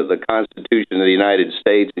uphold the Constitution of the United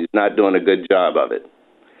States. He's not doing a good job of it.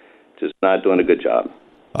 Just not doing a good job.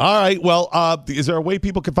 All right. Well, is there a way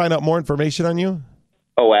people can find out more information on you?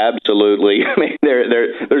 Oh, absolutely. I mean,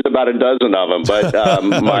 there's about a dozen of them. But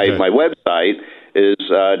my website is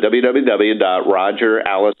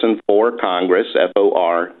www.rogerallison4congress,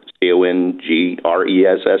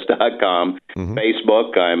 FORCONGRESS.com. Mm-hmm.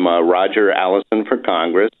 Facebook, I'm Roger Allison for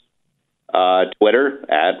Congress. Twitter,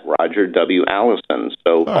 @Roger W. Allison.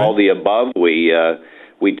 So all the above,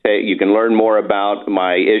 you can learn more about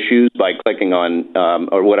my issues by clicking on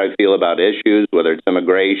or what I feel about issues, whether it's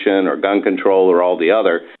immigration or gun control or all the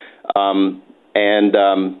other. And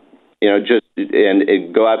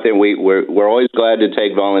go out there. And we're always glad to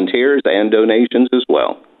take volunteers and donations as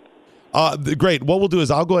well. Great. What we'll do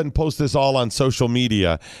is I'll go ahead and post this all on social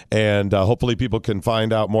media, and hopefully people can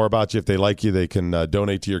find out more about you. If they like you, they can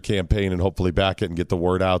donate to your campaign and hopefully back it and get the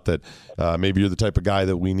word out that maybe you're the type of guy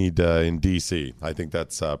that we need in D.C. I think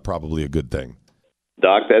that's probably a good thing.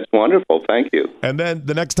 Doc, that's wonderful. Thank you. And then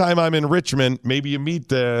the next time I'm in Richmond, maybe you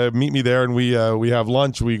meet me there, and we have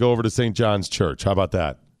lunch. We go over to St. John's Church. How about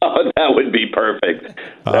that? Oh, that would be perfect.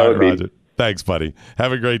 Roger. Thanks, buddy.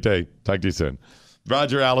 Have a great day. Talk to you soon.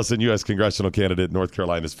 Roger Allison, U.S. congressional candidate, North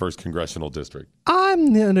Carolina's 1st congressional district.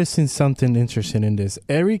 I'm noticing something interesting in this.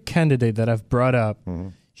 Every candidate that I've brought up,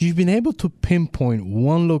 you've been able to pinpoint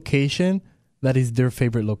one location that is their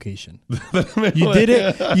favorite location. You did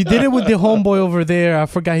it. You did it with the homeboy over there. I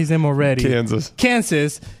forgot his name already.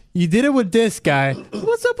 Kansas. You did it with this guy.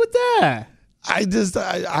 What's up with that?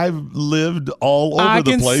 I've lived all over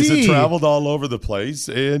the place and traveled all over the place,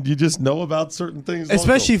 and you just know about certain things.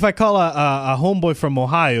 Especially if I call a homeboy from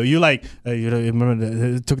Ohio, you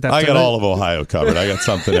remember took that. I got all of Ohio covered. I got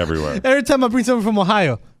something everywhere. Every time I bring someone from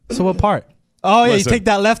Ohio, so what part? Oh yeah, listen, you take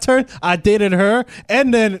that left turn. I dated her,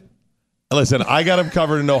 and then. Listen, I got him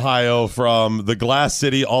covered in Ohio from the Glass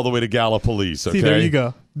City all the way to Gallipolis. Okay, see, there you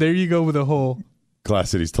go. There you go with the whole.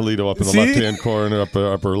 Glass City's Toledo up in the left-hand corner,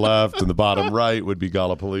 upper left, and the bottom right would be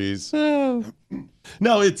Gallipolis.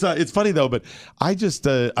 No, it's funny though, but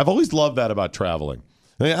I've always loved that about traveling.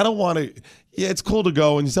 I don't want to. Yeah, it's cool to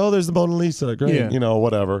go and you say, "Oh, there's the Mona Lisa, great,"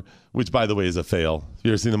 whatever. Which, by the way, is a fail.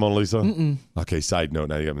 You ever seen the Mona Lisa? Mm-mm. Okay. Side note: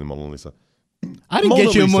 now you got me the Mona Lisa. I didn't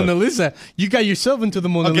get you a Mona Lisa. You got yourself into the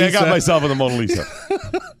Mona Lisa. Okay, I got myself in the Mona Lisa.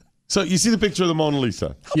 So you see the picture of the Mona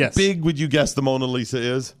Lisa? Yes. How big would you guess the Mona Lisa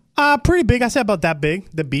is? Pretty big. I said about that big.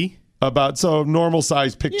 The B. So normal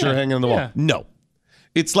size picture hanging on the wall. No.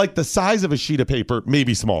 It's like the size of a sheet of paper,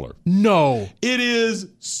 maybe smaller. No. It is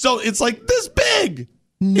it's like this big.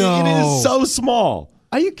 No. It is so small.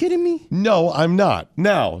 Are you kidding me? No, I'm not.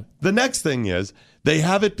 Now, the next thing is they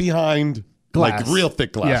have it behind glass. Like real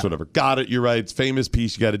thick glass, whatever. Got it. You're right. It's a famous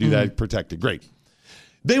piece. You got to do that. Protect it. Great.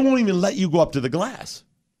 They won't even let you go up to the glass.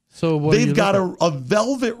 So they've got a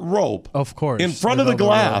velvet rope, of course, in front of the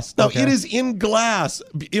glass. Now it is in glass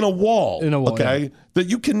in a wall, okay, that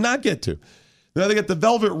you cannot get to. Now they got the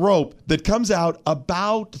velvet rope that comes out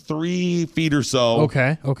about 3 feet or so.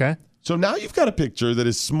 Okay. So now you've got a picture that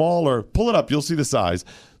is smaller. Pull it up. You'll see the size.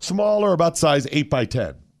 Smaller, about size 8 by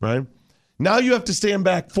 10, right? Now you have to stand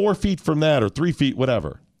back 4 feet from that or 3 feet,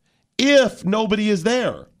 whatever. If nobody is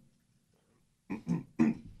there.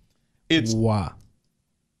 It's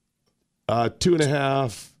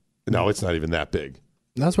 2.5. No, it's not even that big.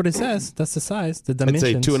 That's what it says. That's the size, the I'd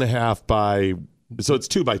dimensions. say 2.5 by, so it's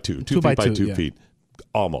 2 by 2. 2 feet by 2 feet.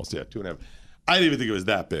 Almost, 2.5. I didn't even think it was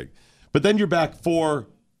that big. But then you're back 4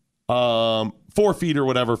 feet or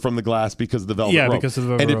whatever from the glass because of the velvet rope. Because of the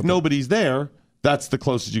velvet rope. And if rope. nobody's there, that's the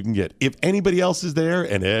closest you can get. If anybody else is there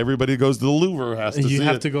and everybody goes to the Louvre has to see it. You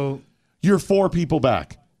have to go. You're 4 people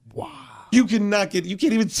back. Wow. You can't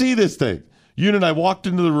even see this thing. You and I walked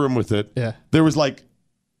into the room with it. Yeah. There was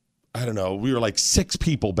I don't know, we were 6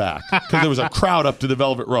 people back because there was a crowd up to the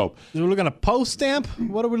velvet rope. We're looking at a post stamp?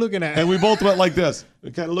 What are we looking at? And we both went like this.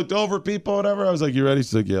 We kind of looked over at people, whatever. I was like, you ready?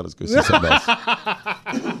 She's like, yeah, let's go see something else.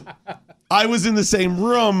 I was in the same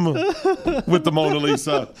room with the Mona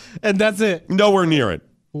Lisa. And that's it. Nowhere near it.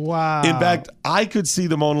 Wow. In fact, I could see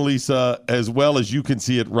the Mona Lisa as well as you can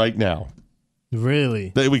see it right now.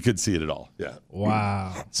 Really? We could see it at all. Yeah.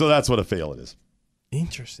 Wow. So that's what a fail it is.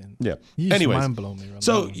 Interesting. Yeah. You just Anyways, mind blow me. Right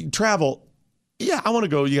so now. you travel. Yeah, I want to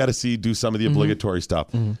go. You got to do some of the obligatory stuff.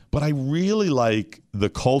 But I really like the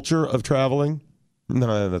culture of traveling.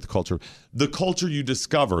 No, not the culture. The culture you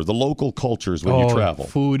discover, the local cultures when you travel.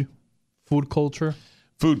 Food culture.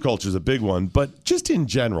 Food culture is a big one. But just in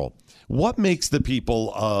general, what makes the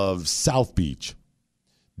people of South Beach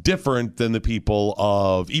different than the people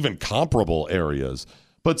of even comparable areas,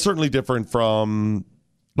 but certainly different from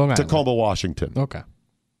Tacoma, Washington? Okay.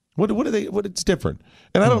 What are they? It's different,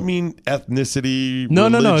 and I don't mean ethnicity. No.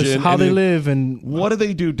 Religion, It's how they live and what do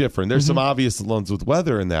they do different? There's some obvious ones with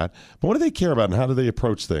weather and that, but what do they care about, and how do they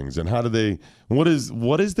approach things, and how do they? What is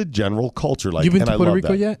the general culture like? You've been and to I Puerto love Rico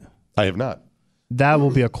that. yet? I have not. That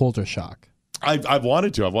will be a culture shock. I've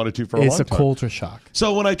wanted to. I've wanted to for a long It's time. a culture shock.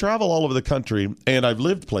 So when I travel all over the country and I've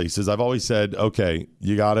lived places, I've always said, okay,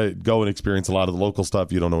 you got to go and experience a lot of the local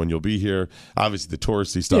stuff. You don't know when you'll be here. Obviously, the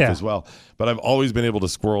touristy stuff as well. But I've always been able to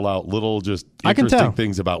squirrel out little just interesting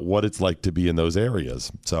things about what it's like to be in those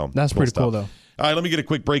areas. So that's pretty cool, though. All right, let me get a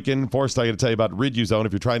quick break in. First, I got to tell you about Riduzone.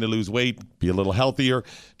 If you're trying to lose weight, be a little healthier,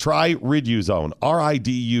 try Riduzone,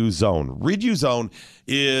 R-I-D-U Zone. Riduzone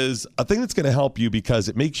is a thing that's going to help you because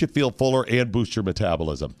it makes you feel fuller and boost your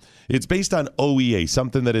metabolism. It's based on OEA,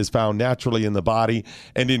 something that is found naturally in the body,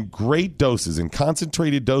 and in great doses, in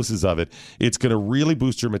concentrated doses of it, it's going to really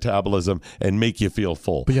boost your metabolism and make you feel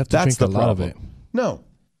full. But you have to That's drink the a lot problem. of it. No.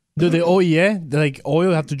 Do they like oil? You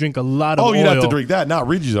have to drink a lot of oil. Oh, you'd have to drink that, not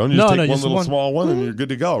Riduzone. You just take one just little small one and you're good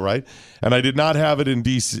to go, right? And I did not have it in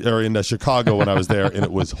DC or in Chicago when I was there, and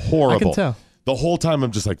it was horrible. I can tell. The whole time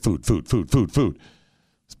I'm just like food.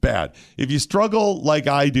 It's bad. If you struggle like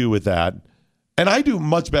I do with that, and I do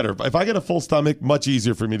much better. If I get a full stomach, much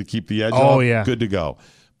easier for me to keep the edge on. Yeah. Good to go.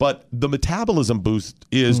 But the metabolism boost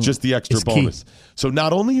is just the extra bonus. Key. So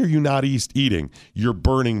not only are you not eating, you're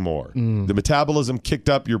burning more. The metabolism kicked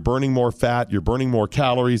up, you're burning more fat, you're burning more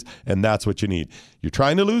calories, and that's what you need. You're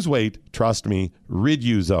trying to lose weight, trust me,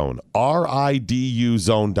 Riduzone,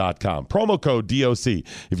 RIDUZone.com. Promo code DOC.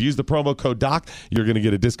 If you use the promo code DOC, you're going to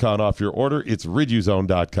get a discount off your order. It's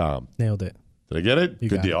Riduzone.com. Nailed it. Did I get it?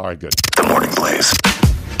 Good deal. All right, good. The Morning Blaze.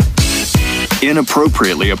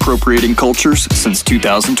 Inappropriately appropriating cultures since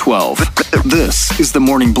 2012. This is The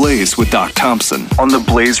Morning Blaze with Doc Thompson On the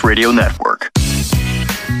Blaze Radio Network.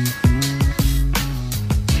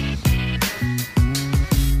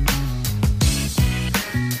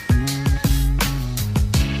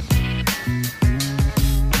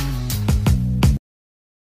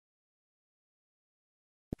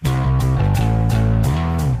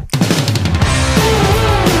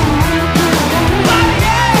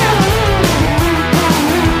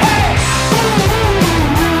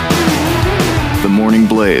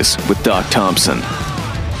 Blaze with Doc Thompson.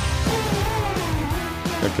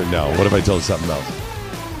 Okay, now, what if I told you something else?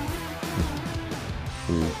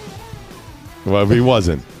 Well, he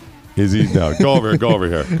wasn't. Is he? No, go over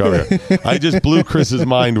here. I just blew Chris's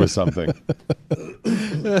mind with something.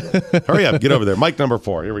 Hurry up, get over there. Mic number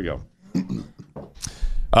 4, here we go.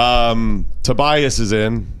 Tobias is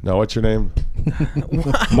in. No, what's your name?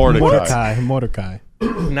 Mordecai.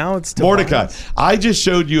 Now it's Tobias. Mordecai. I just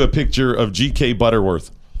showed you a picture of G.K.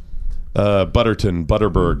 Butterworth. Butterton,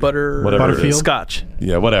 Butterberg, whatever. Butterfield, Scotch.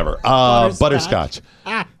 Yeah, whatever. Butterscotch.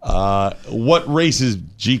 What race is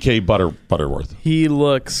G.K. Butterworth? He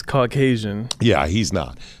looks Caucasian. Yeah, he's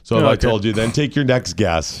not. So if I told you, then take your next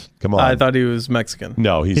guess. Come on. I thought he was Mexican.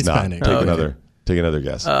 No, he's not. Hispanic. Take another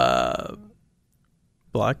guess.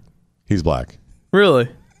 Black. He's black. Really?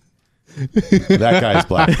 That guy's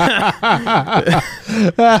black.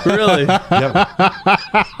 Really? Yep.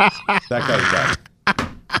 That guy's black.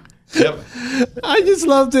 Yep. I just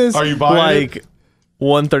love this. Are you buying it?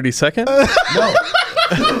 1/32nd?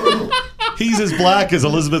 No. He's as black as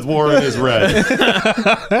Elizabeth Warren is red.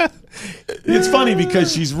 It's funny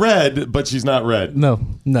because she's red, but she's not red. No.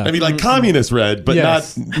 I mean, like communist red, but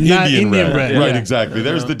Yes. not Not Indian red. red. Right, Yeah. exactly.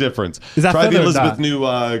 There's the difference. Is that Try the feather or Elizabeth dot?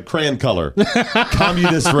 New crayon color.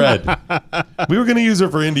 Communist red. We were going to use her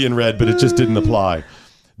for Indian red, but it just didn't apply.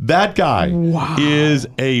 That guy is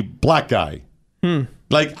a black guy.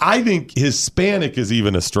 Like, I think Hispanic is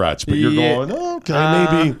even a stretch, but you're going, okay,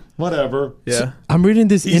 maybe, whatever. Yeah. So I'm reading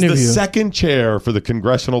this He's interview. the second chair for the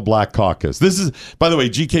Congressional Black Caucus. This is, by the way,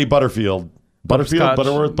 G.K. Butterfield. Butterfield?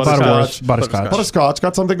 Butterworth? Butterscotch.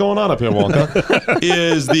 Got something going on up here, Wonka.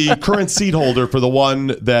 Is the current seat holder for the one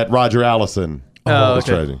that Roger Allison was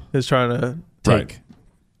trying. He's trying to Right.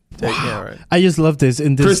 Yeah, right. I just love this.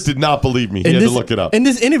 In this, Chris did not believe me. He had to look it up. In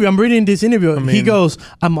this interview, I'm reading this interview. He goes,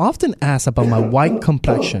 I'm often asked about my white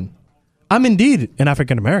complexion. I'm indeed an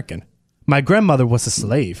African American. My grandmother was a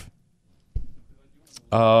slave.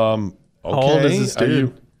 Okay. How old is this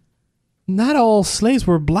dude? Not all slaves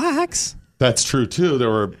were blacks. That's true too.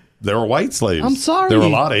 There were white slaves. I'm sorry. There were a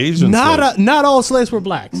lot of Asian slaves. Not all slaves were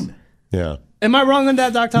blacks. Yeah. Am I wrong on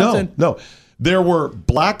that, Dr. Thompson? No. There were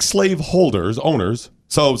black slave owners.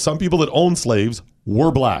 So some people that owned slaves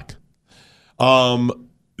were black.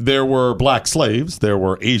 There were black slaves. There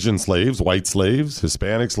were Asian slaves, white slaves,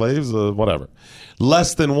 Hispanic slaves, whatever.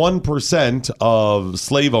 Less than 1% of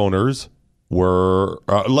slave owners were,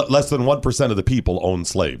 less than 1% of the people owned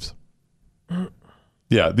slaves.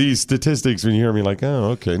 Yeah, these statistics, when you hear me like, oh,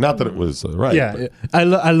 okay. Not that it was right. Yeah, I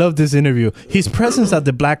love this interview. His presence at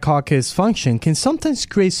the Black Caucus function can sometimes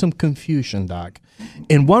create some confusion, Doc.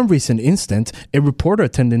 In one recent instance, a reporter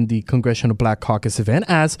attending the Congressional Black Caucus event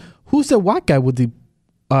asked, who's the white guy with the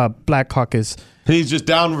Black Caucus? He's just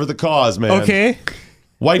down for the cause, man. Okay.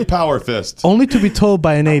 White power fist. Only to be told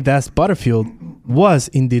by an aide that Butterfield was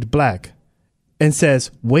indeed black and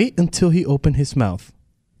says, wait until he opened his mouth.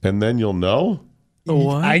 And then you'll know?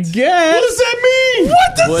 What? I guess. What does that mean?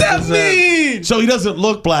 What does that mean? So he doesn't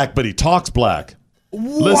look black, but he talks black. Wow.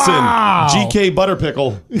 Listen, G.K.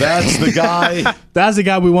 Butterpickle, that's the guy. That's the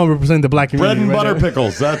guy we want to represent the black community. Bread and right butter there.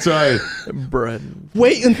 pickles, that's right. Bread.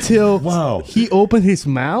 Wait until he opened his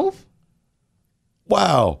mouth?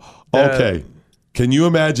 Wow. Okay. Can you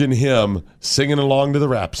imagine him singing along to the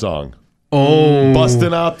rap song? Oh.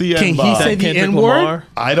 Busting out the Can N-bomb. he say the N-word?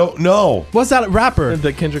 I don't know. What's that rapper?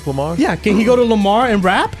 The Kendrick Lamar? Yeah, can he go to Lamar and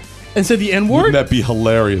rap and say the N-word? Wouldn't that be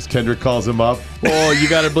hilarious? Kendrick calls him up. Oh, you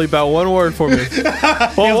got to bleep out one word for me. You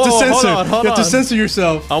have to censor. You have to censor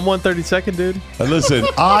yourself. I'm 1/32nd, dude. And listen,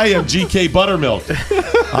 I am G.K. Buttermilk.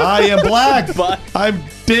 I am black. I'm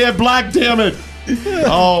damn black, damn it.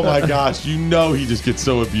 Oh my gosh, you know he just gets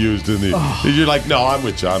so abused in the. You're like, no, I'm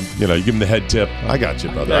with you. You give him the head tip. I got you,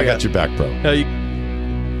 brother. I got your back, bro.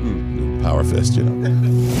 Power fist,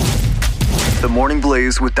 The Morning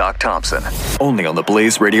Blaze with Doc Thompson, only on the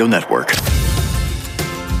Blaze Radio Network.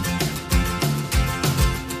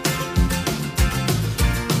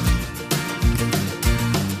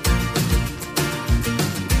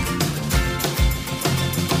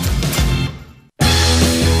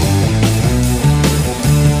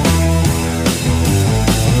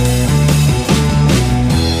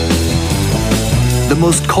 The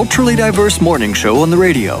most culturally diverse morning show on the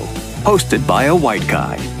radio, hosted by a white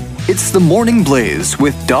guy. It's The Morning Blaze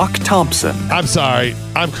with Doc Thompson. I'm sorry.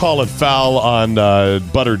 I'm calling foul on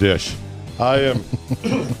Butter Dish. I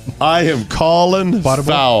am calling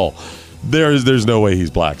foul. There's no way he's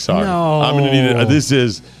black. Sorry. No. I'm gonna need it. This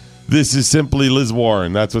is simply Liz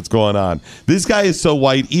Warren. That's what's going on. This guy is so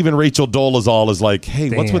white. Even Rachel Dolezal is like, hey,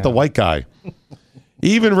 what's with the white guy?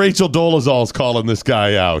 Even Rachel Dolezal is calling this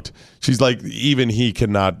guy out. She's like, even he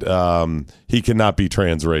cannot be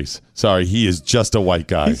trans race. Sorry, he is just a white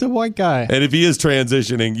guy. He's a white guy. And if he is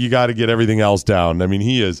transitioning, you got to get everything else down. I mean,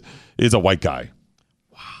 he is a white guy.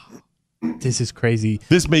 Wow. This is crazy.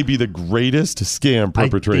 This may be the greatest scam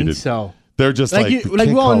perpetrated. I think so. They're just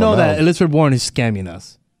we all know that Elizabeth Warren is scamming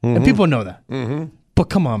us. Mm-hmm. And people know that. Mm-hmm. But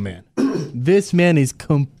come on, man. This man is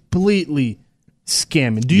completely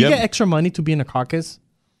scamming. Do you get extra money to be in a caucus?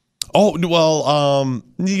 Oh, well,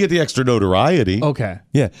 you get the extra notoriety. Okay.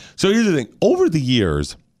 Yeah. So here's the thing. Over the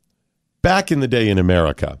years, back in the day in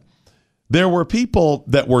America, there were people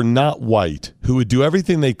that were not white who would do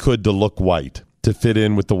everything they could to look white, to fit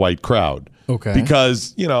in with the white crowd. Okay.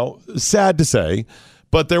 Because, sad to say,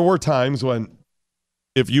 but there were times when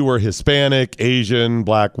if you were Hispanic, Asian,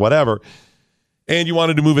 black, whatever, and you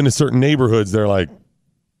wanted to move into certain neighborhoods, they're like,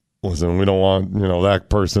 listen, we don't want, that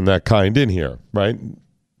person, that kind in here, right?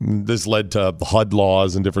 This led to HUD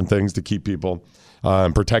laws and different things to keep people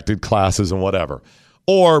in protected classes and whatever.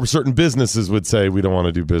 Or certain businesses would say, we don't want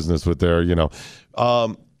to do business with their,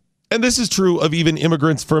 and this is true of even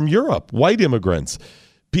immigrants from Europe, white immigrants.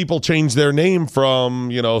 People change their name from,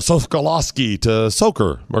 Sokolowski to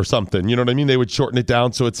Soker or something. You know what I mean? They would shorten it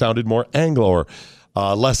down so it sounded more Anglo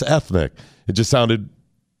or less ethnic. It just sounded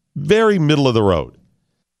very middle of the road.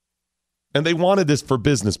 And they wanted this for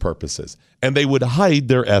business purposes. And they would hide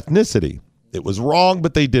their ethnicity. It was wrong,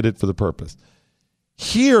 but they did it for the purpose.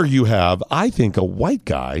 Here you have, I think, a white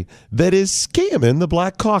guy that is scamming the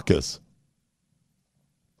Black Caucus.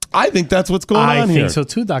 I think that's what's going on here. I think so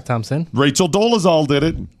too, Doc Thompson. Rachel Dolezal did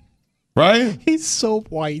it, right? He's so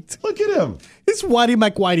white. Look at him. His Whitey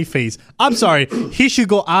McWhitey face. I'm sorry. He should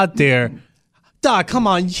go out there. Doc, come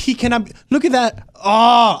on. He cannot. Look at that.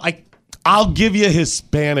 Oh, I'll give you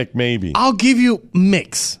Hispanic, maybe. I'll give you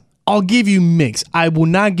mix. I will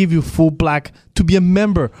not give you full black to be a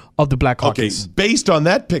member of the Black Caucus. Okay, based on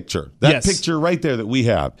that picture, picture right there that we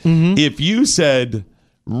have, if you said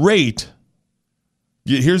rate,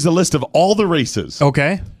 here's a list of all the races.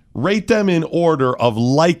 Okay. Rate them in order of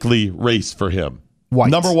likely race for him.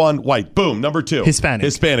 White. Number 1, white. Boom. Number 2,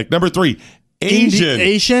 Hispanic. Number 3,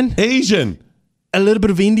 Asian. Asian. A little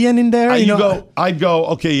bit of Indian in there. I'd go,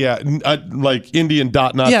 okay, yeah, like Indian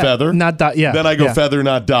dot, not feather. Not dot, yeah. Then I go feather,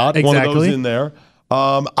 not dot. Exactly. One of those in there.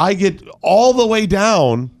 I get all the way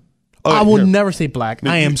down. I will never say black.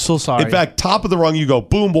 I am so sorry. In fact, top of the rung, you go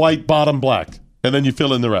boom, white, bottom, black. And then you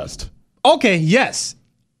fill in the rest. Okay, yes.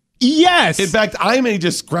 Yes. In fact, I may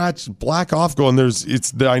just scratch black off going,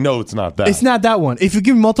 I know it's not that. It's not that one. If you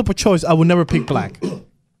give me multiple choice, I will never pick black.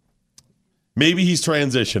 Maybe he's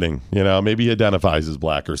transitioning, maybe he identifies as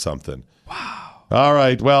black or something. Wow. All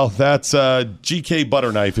right. Well, that's GK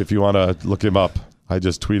Butterknife if you want to look him up. I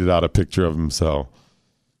just tweeted out a picture of him, so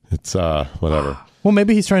it's whatever. Well,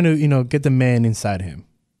 maybe he's trying to, get the man inside him.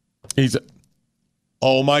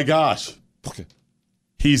 Oh my gosh.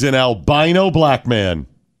 He's an albino black man.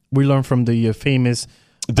 We learned from the famous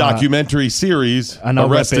documentary series,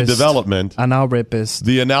 Arrested Development. Anal rapist.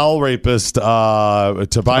 The anal rapist,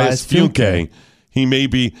 Tobias Funke. He may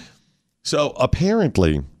be. So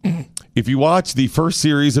apparently, if you watch the first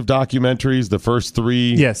series of documentaries, the first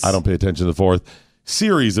 3, yes. I don't pay attention to the 4th,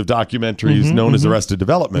 series of documentaries known as Arrested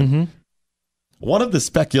Development, one of the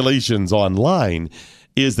speculations online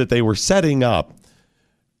is that they were setting up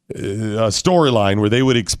a storyline where they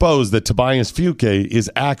would expose that Tobias Funke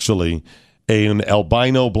is actually an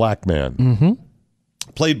albino black man,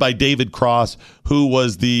 played by David Cross, who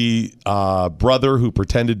was the brother who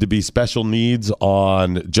pretended to be special needs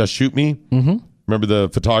on Just Shoot Me. Remember the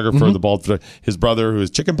photographer, the bald photographer? His brother, who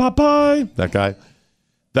is Chicken Pot Pie, that guy.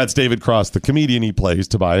 That's David Cross, the comedian. He plays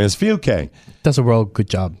Tobias Funke. Does a real good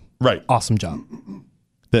job. Right. Awesome job.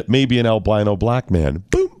 That may be an albino black man.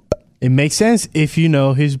 Boom. It makes sense if you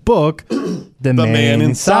know his book, The Man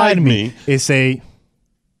Inside Me. It's a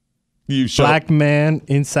black man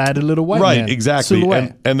inside a little white man. Right, exactly.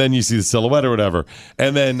 Silhouette. And then you see the silhouette or whatever.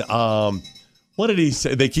 And then, what did he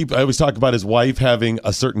say? I always talk about his wife having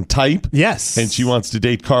a certain type. Yes. And she wants to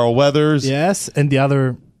date Carl Weathers. Yes. And the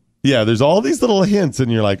other. Yeah, there's all these little hints,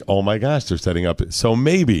 and you're like, oh my gosh, they're setting up. So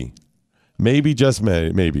maybe, just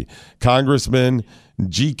maybe, Congressman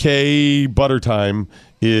GK Buttertime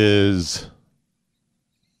is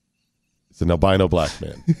an albino black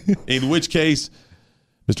man. In which case,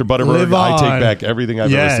 Mr. Butterberg, I take back everything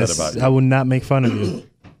I've ever said about you. I will not make fun of you.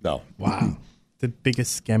 No. Wow. The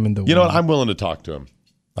biggest scam in the world. You know what? I'm willing to talk to him.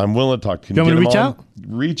 I'm willing to talk to him. You want me to reach out?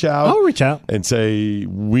 Reach out. I'll reach out. And say,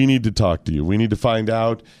 we need to talk to you. We need to find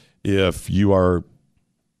out if you are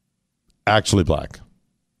actually black.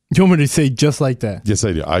 You want me to say just like that? Yes,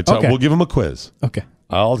 I do. Okay. We'll give him a quiz. Okay.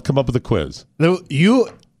 I'll come up with a quiz.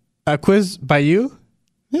 A quiz by you?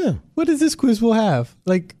 Yeah. What is this quiz we'll have?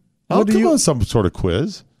 Like, I'll come up with some sort of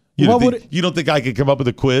quiz. You don't think I could come up with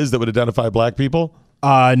a quiz that would identify black people?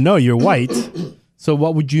 No, you're white. So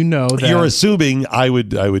what would you know? You're assuming I would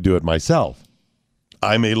do it myself.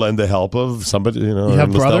 I may lend the help of somebody. You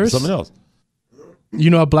have brothers? Someone else. You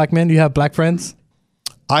know a black man? You have black friends?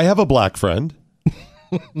 I have a black friend.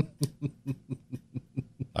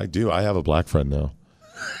 I do. I have a black friend now.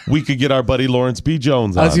 We could get our buddy Lawrence B.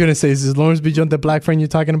 Jones on. I was going to say, is this Lawrence B. Jones the black friend you're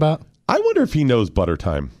talking about? I wonder if he knows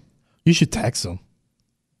Buttertime. You should text him.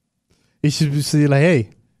 You should see like, hey,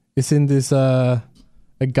 it's in this a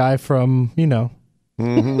guy from,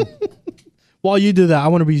 While you do that, I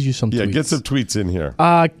want to read you some tweets. Yeah, get some tweets in here.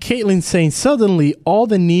 Caitlin saying, suddenly all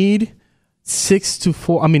the need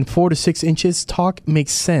 4 to 6 inches talk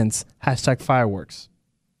makes sense. #fireworks.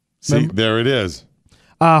 See, there it is.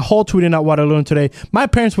 Whole tweeting out what I learned today. My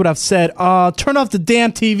parents would have said, turn off the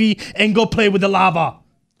damn TV and go play with the lava.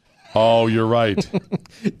 Oh, you're right.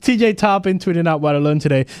 TJ Toppin tweeting out what I learned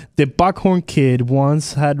today. The Buckhorn kid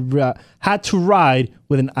once had to ride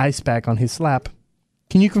with an ice pack on his lap.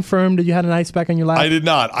 Can you confirm that you had an ice pack on your lap? I did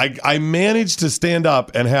not. I managed to stand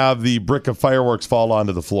up and have the brick of fireworks fall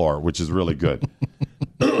onto the floor, which is really good.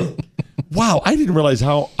 Wow, I didn't realize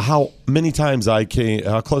how many times how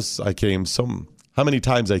many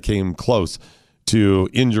times I came close to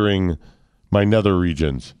injuring my nether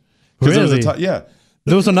regions. Really? Yeah.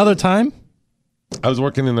 There was another time? I was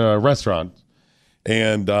working in a restaurant,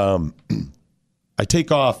 and I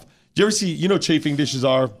take off. Do you ever see, chafing dishes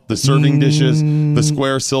are? The serving dishes, the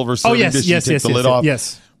square silver serving dishes, you take the lid off.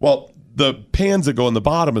 Yes. Well, the pans that go in the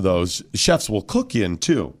bottom of those, chefs will cook in,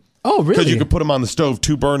 too. Oh, really? Because you could put them on the stove,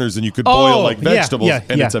 2 burners, and you could boil like vegetables,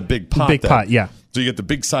 and it's a big pot. Big pot, yeah. So you get the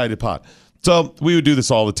big-sided pot. So we would do this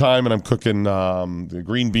all the time, and I'm cooking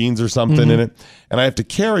green beans or something in it, and I have to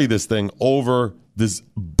carry this thing over this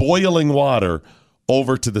boiling water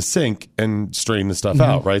over to the sink and strain the stuff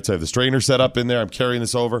out, right? So I have the strainer set up in there. I'm carrying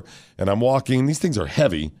this over, and I'm walking. These things are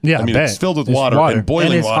heavy. Yeah, I mean, it's filled with water and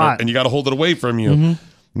boiling and water, hot. and you got to hold it away from you.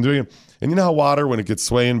 I'm doing it. And you know how water, when it gets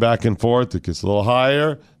swaying back and forth, it gets a little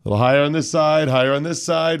higher on this side, higher on this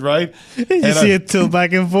side, right? You see it tilt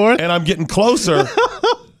back and forth? And I'm getting closer.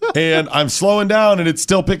 And I'm slowing down, and it's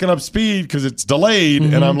still picking up speed because it's delayed.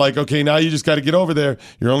 And I'm like, okay, now you just got to get over there.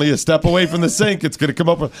 You're only a step away from the sink. It's going to come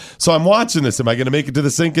up. So I'm watching this. Am I going to make it to the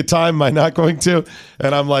sink in time? Am I not going to?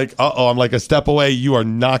 And I'm like, I'm like a step away. You are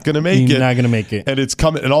not going to make it. You're not going to make it. And it's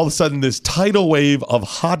coming. And all of a sudden, this tidal wave of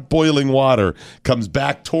hot boiling water comes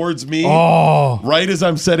back towards me right as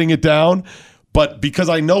I'm setting it down. But because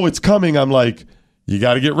I know it's coming, I'm like, you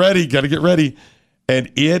got to get ready.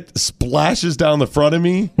 And it splashes down the front of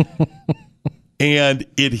me, and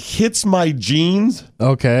it hits my jeans.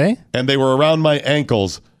 Okay. And they were around my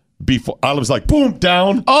ankles before. I was like, boom,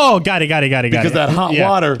 down. Oh, got it. Because that hot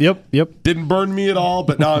water Yep. didn't burn me at all,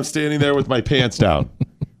 but now I'm standing there with my pants down.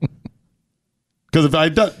 Because if I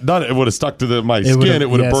had done it, it would have stuck to my skin. It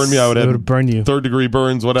would have burned me. I would have burned you. 3rd-degree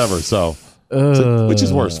burns, whatever. So which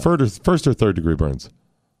is worse, first or 3rd-degree burns?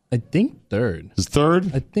 I think 3rd. Is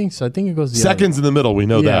 3rd? I think so. I think it goes the Seconds in the middle. We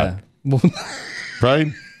know that. Right?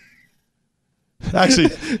 Actually,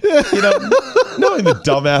 knowing the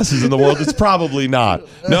dumbasses in the world, it's probably not.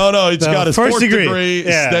 No, it's got his 4th degree.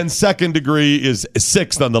 Then 2nd degree is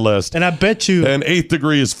 6th on the list. And I bet you. And 8th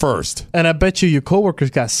degree is 1st. And I bet you your coworkers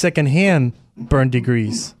got secondhand burn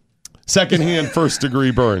degrees. Secondhand 1st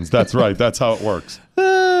degree burns. That's right. That's how it works.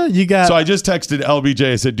 You got. So I just texted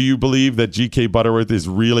LBJ. I said, "Do you believe that GK Butterworth is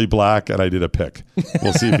really black?" And I did a pic.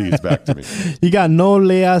 We'll see if he gets back to me. You got No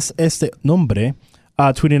Leas Este Nombre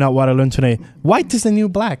tweeting out what I learned today. White is the new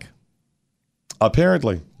black.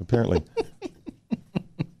 Apparently.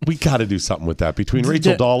 We got to do something with that. Between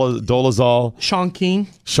Rachel Dolezal, Sean King.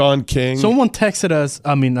 Someone texted us.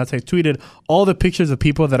 Tweeted all the pictures of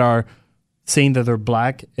people that are saying that they're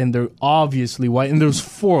black and they're obviously white, and there's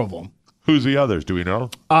 4 of them. Who's the others? Do we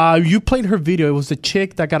know? You played her video. It was the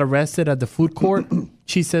chick that got arrested at the food court.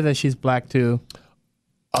 She said that she's black too.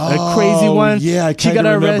 A crazy one. Yeah, I she got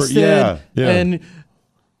arrested. Yeah. And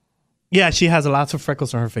she has lots of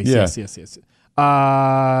freckles on her face. Yeah. Yes.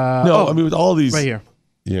 With all these right here.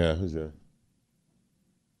 Yeah, who's that?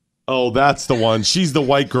 Oh, that's the one. She's the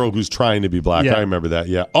white girl who's trying to be black. Yeah. I remember that.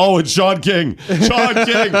 Yeah. Oh, it's Sean King.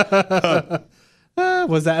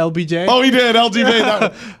 Was that LBJ? Oh, he did.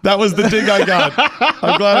 LGJ. That was the dig I got.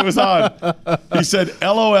 I'm glad it was on. He said,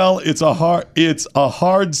 "LOL. It's a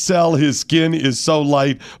hard sell. His skin is so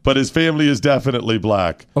light, but his family is definitely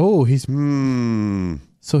black." Oh, he's.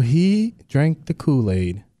 So he drank the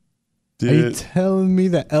Kool-Aid. Are you telling me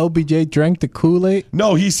that LBJ drank the Kool-Aid?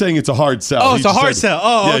 No, he's saying it's a hard sell. Oh, it's a hard sell.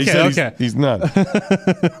 Oh, yeah, okay. He's not.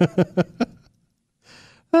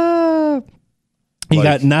 You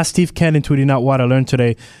got Steve Cannon tweeting out what I learned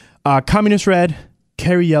today. Communist red,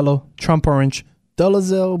 Kerry yellow, Trump orange,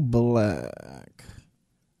 Dolezal black.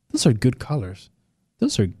 Those are good colors.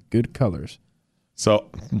 So,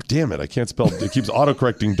 damn it, I can't spell. It keeps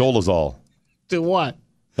autocorrecting Dolezal. Do what?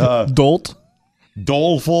 Dolt?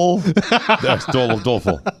 Doleful? That's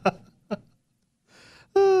doleful.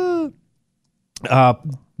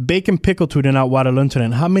 Bacon Pickle tweeting out what I learned today.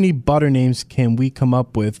 How many butter names can we come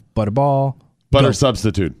up with? Butterball. Butter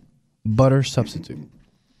substitute. Butter substitute.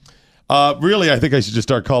 Really, I think I should just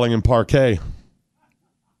start calling him Parquet.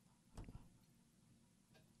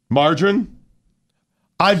 Margarine?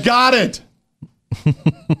 I've got it.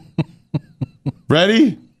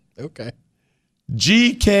 Ready? Okay.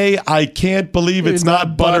 GK, I can't believe it's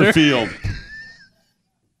not Butterfield.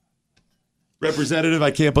 Representative,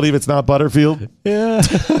 I can't believe it's not Butterfield. Yeah.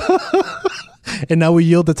 And now we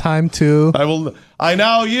yield the time to... I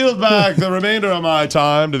now yield back the remainder of my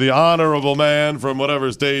time to the honorable man from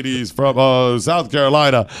whatever state he's from, South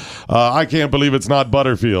Carolina. I can't believe it's not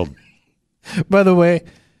Butterfield. By the way,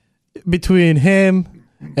 between him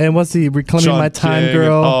and what's the Reclaiming Sean My Time King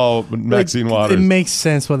girl? Maxine Waters. It makes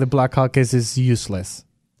sense why the Black Caucus is useless.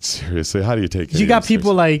 Seriously, how do you take it? You got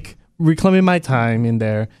people like Reclaiming My Time in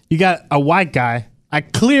there. You got a white guy, a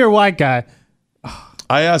clear white guy.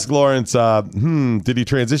 I asked Lawrence, did he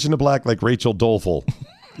transition to black like Rachel Doleful?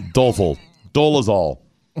 Dolezal.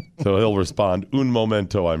 So he'll respond, un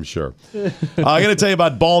momento, I'm sure. I'm going to tell you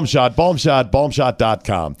about Balm Shot.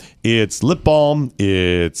 Balmshot.com. It's lip balm.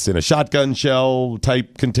 It's in a shotgun shell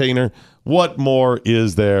type container. What more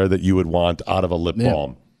is there that you would want out of a lip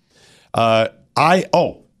balm?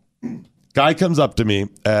 Guy comes up to me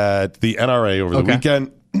at the NRA over the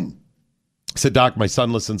weekend. Said, Doc, my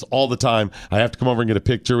son listens all the time. I have to come over and get a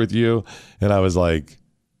picture with you. And I was like,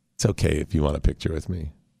 it's okay if you want a picture with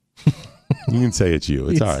me. You can say it's you.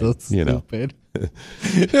 It's all right. So you know. stupid.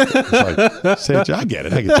 I get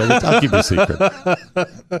it. I'll keep it a secret.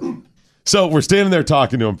 So we're standing there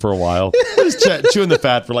talking to him for a while. Just chewing the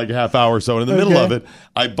fat for like a half hour or so. And in the middle of it,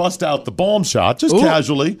 I bust out the Balm Shot just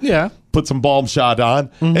casually. Yeah. Put some Balm Shot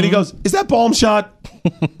on. And he goes, is that Balm Shot?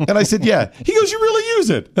 And I said, yeah. He goes, you really use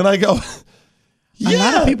it? And I go... Yeah. A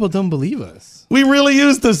lot of people don't believe us. We really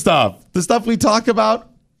use this stuff. The stuff we talk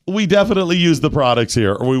about, we definitely use the products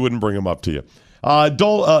here, or we wouldn't bring them up to you.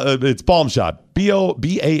 It's Balm Shot.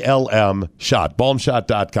 BALM Shot.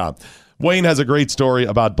 Balmshot.com. Wayne has a great story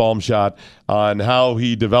about Balm Shot on how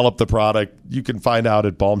he developed the product. You can find out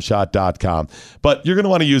at balmshot.com. But you're going to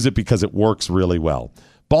want to use it because it works really well.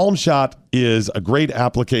 Balm Shot is a great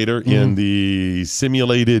applicator in the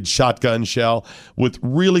simulated shotgun shell with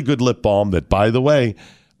really good lip balm that, by the way,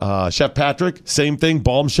 Chef Patrick, same thing,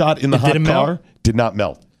 Balm Shot in the hot car, did not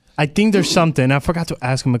melt. I think there's something. I forgot to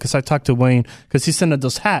ask him because I talked to Wayne because he sent us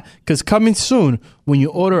those hats. Because coming soon, when you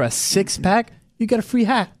order a 6-pack, you get a free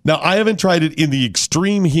hat. Now, I haven't tried it in the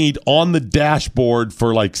extreme heat on the dashboard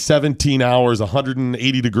for like 17 hours,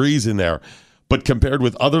 180 degrees in there. But compared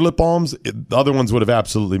with other lip balms, the other ones would have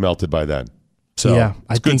absolutely melted by then. So yeah,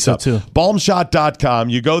 I think so too. Balmshot.com.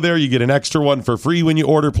 You go there, you get an extra one for free when you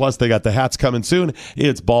order. Plus, they got the hats coming soon.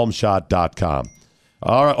 It's balmshot.com.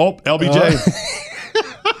 All right. Oh, LBJ.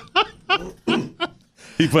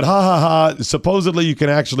 He put, ha. Supposedly, you can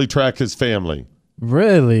actually track his family.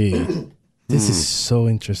 Really? This is so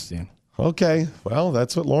interesting. Okay. Well,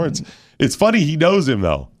 that's what Lawrence... It's funny he knows him,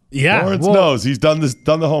 though. Yeah, Lawrence knows. He's done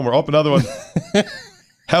the homework. Oh, another one.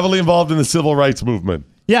 Heavily involved in the civil rights movement.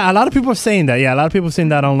 Yeah, a lot of people are saying that. Yeah, a lot of people are saying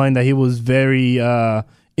that online, that he was very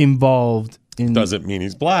involved in... Doesn't mean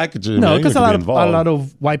he's black. No, because a lot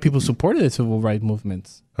of white people supported the civil rights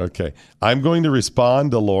movements. Okay. I'm going to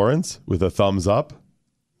respond to Lawrence with a thumbs up.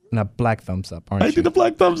 And a black thumbs up, aren't you? I did a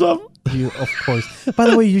black thumbs up. You, of course. By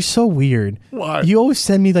the way, you're so weird. Why? You always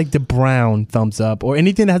send me like the brown thumbs up or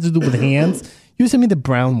anything that has to do with hands. You send me the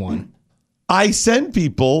brown one. I send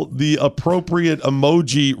people the appropriate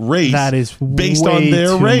emoji race that is based way on their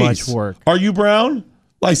too race. much work. Are you brown?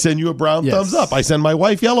 I send you a brown thumbs up. I send my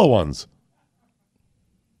wife yellow ones.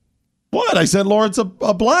 What? I sent Lawrence a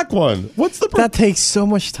black one. What's the that takes so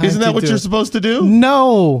much time. Isn't that what you're supposed to do?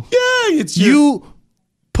 No. Yeah, it's you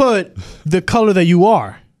put the color that you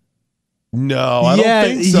are. No, I don't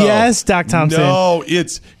think so. Yes, Doc Thompson. No,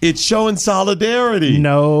 it's showing solidarity.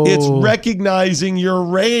 No. It's recognizing your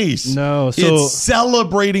race. No. So it's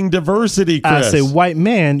celebrating diversity, Chris. As a white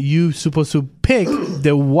man, you're supposed to pick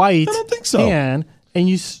the white I don't think so. hand and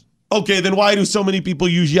you... Okay, then why do so many people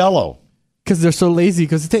use yellow? Because they're so lazy.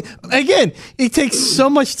 Because it takes so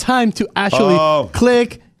much time to actually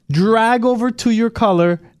click, drag over to your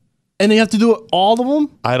color, and then you have to do all of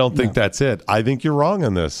them? I don't think that's it. I think you're wrong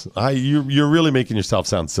on this. You're really making yourself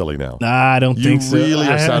sound silly now. I don't think so. You really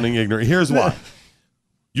are sounding ignorant. Here's why.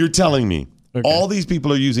 You're telling me all these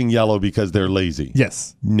people are using yellow because they're lazy.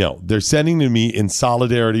 Yes. No, they're sending to me in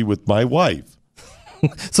solidarity with my wife.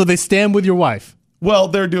 So they stand with your wife? Well,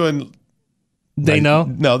 they're doing... They know?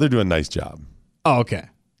 No, they're doing a nice job. Oh, okay.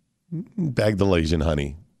 Bag the Asian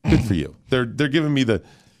honey. Good for you. They're giving me the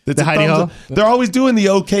hidey ho? They're always doing the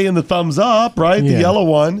okay and the thumbs up, right? The yellow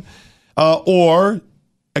one. Or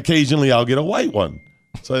occasionally I'll get a white one.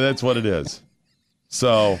 So that's what it is.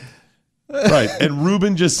 So, right. And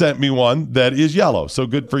Ruben just sent me one that is yellow. So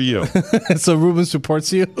good for you. So Ruben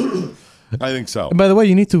supports you? I think so. And by the way,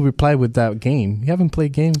 you need to reply with that game. You haven't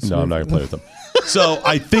played games. No, I'm not going to play with them. So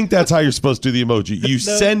I think that's how you're supposed to do the emoji. You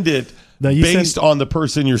send it based on the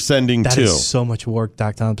person you're sending to. That is so much work,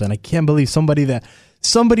 Doc Thompson. I can't believe somebody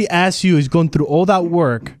asks you is going through all that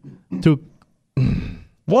work to...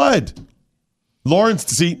 What? Lawrence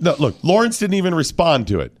didn't even respond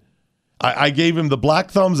to it. I gave him the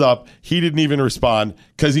black thumbs up. He didn't even respond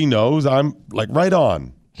because he knows I'm like right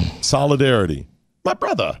on. Solidarity. My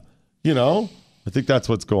brother, I think that's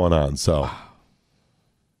what's going on. So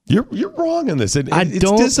you're wrong in this. It's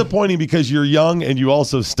disappointing because you're young and you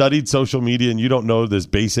also studied social media and you don't know this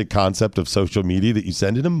basic concept of social media that you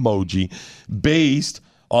send an emoji based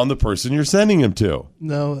on the person you're sending him to.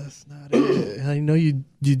 No, that's not it. I know you're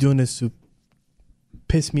doing this to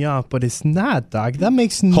piss me off, but it's not, Doc. That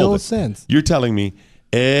makes no sense. You're telling me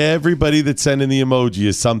everybody that's sending the emoji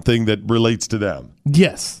is something that relates to them?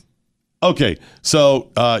 Yes. Okay,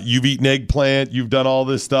 so you've eaten eggplant. You've done all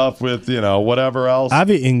this stuff with, whatever else.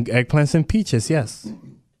 I've eaten eggplants and peaches, yes.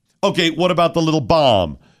 Okay, what about the little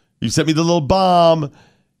bomb? You sent me the little bomb.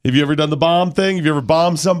 Have you ever done the bomb thing? Have you ever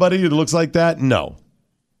bombed somebody that looks like that? No.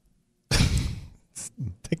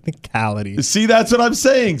 Technicality. See, that's what I'm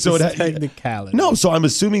saying. So it's technicality. No, so I'm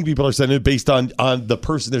assuming people are sending it based on the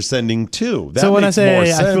person they're sending to. That so when I makes say more I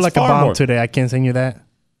sense, feel like a bomb more. today, I can't send you that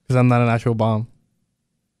because I'm not an actual bomb.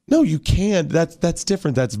 No, you can't. That's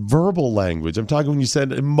different. That's verbal language. I'm talking when you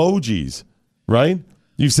send emojis, right?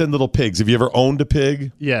 You send little pigs. Have you ever owned a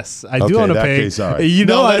pig? Yes, I do own a pig. Case, all right.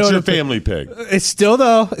 That's your family pig. It's still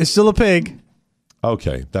a pig.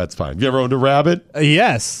 Okay, that's fine. Have you ever owned a rabbit?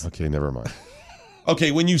 Yes. Okay, never mind.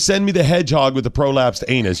 Okay, when you send me the hedgehog with the prolapsed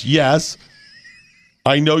anus, yes,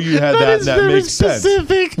 I know you had that, and that makes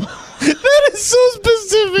specific. sense. That is so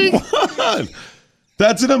specific. What?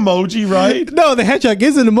 That's an emoji, right? No, the hedgehog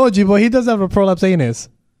is an emoji, but he does have a prolapsed anus.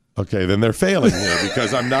 Okay, then they're failing here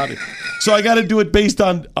because I'm not. So I got to do it based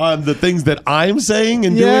on the things that I'm saying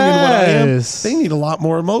and doing and what I am. They need a lot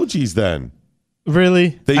more emojis then.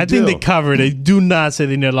 Really? I do. think they cover it. They do not say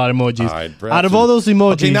they need a lot of emojis. All right, out of all those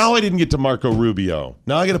emojis. Okay, now I didn't get to Marco Rubio.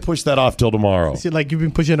 Now I got to push that off till tomorrow. Is it like you've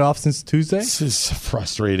been pushing it off since Tuesday? This is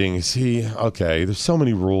frustrating. See, okay, there's so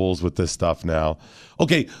many rules with this stuff now.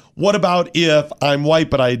 Okay, what about if I'm white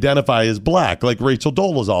but I identify as black, like Rachel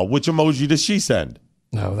Dolezal? Which emoji does she send?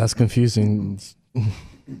 No, that's confusing.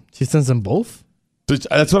 She sends them both?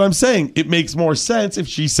 That's what I'm saying. It makes more sense if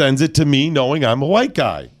she sends it to me knowing I'm a white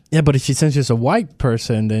guy. Yeah, but if she sends you as a white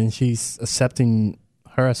person, then she's accepting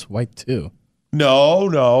her as white too. No.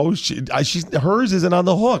 Hers isn't on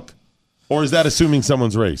the hook. Or is that assuming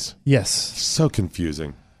someone's race? Yes. So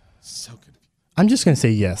confusing. I'm just going to say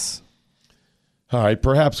yes. All right,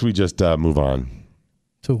 perhaps we just move on.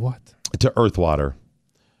 To what? To Earthwater.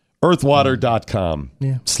 Earthwater.com.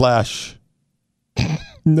 Yeah.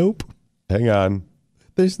 / Nope. Hang on.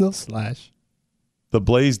 There's no slash.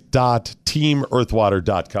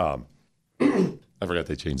 theblaze.teamearthwater.com. I forgot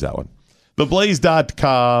they changed that one.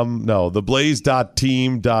 Theblaze.com. No,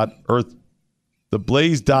 theblaze.team.earth.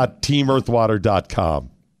 Theblaze.teamearthwater.com.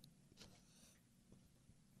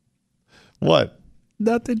 What?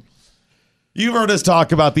 Nothing. You've heard us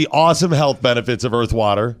talk about the awesome health benefits of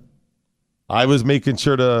Earthwater. I was making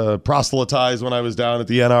sure to proselytize when I was down at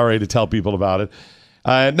the NRA to tell people about it.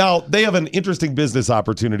 Now, they have an interesting business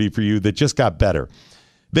opportunity for you that just got better.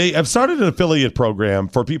 They have started an affiliate program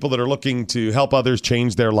for people that are looking to help others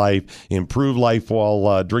change their life, improve life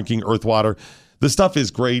while drinking Earthwater. The stuff is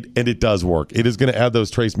great, and it does work. It is going to add those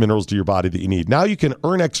trace minerals to your body that you need. Now you can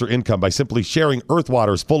earn extra income by simply sharing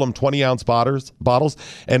Earthwater's Fulham 20-ounce bottles,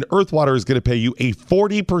 and Earthwater is going to pay you a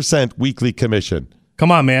 40% weekly commission.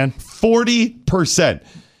 Come on, man. 40%.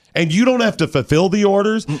 And you don't have to fulfill the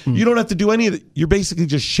orders. You don't have to do any of it. You're basically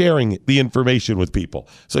just sharing the information with people.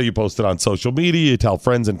 So you post it on social media, you tell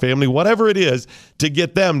friends and family, whatever it is, to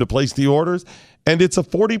get them to place the orders. And it's a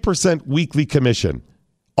 40% weekly commission.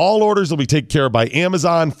 All orders will be taken care of by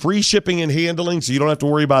Amazon, free shipping and handling, so you don't have to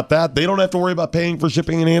worry about that. They don't have to worry about paying for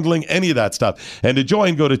shipping and handling, any of that stuff. And to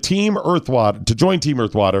join, go to Team Earthwater. To join Team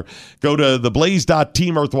Earthwater, go to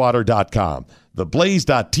theblaze.teamearthwater.com.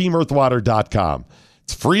 Theblaze.teamearthwater.com.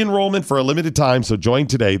 It's free enrollment for a limited time, so join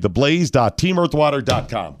today.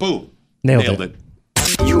 Theblaze.teamearthwater.com. Boom. Nailed it.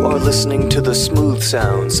 You are listening to the smooth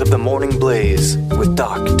sounds of the Morning Blaze with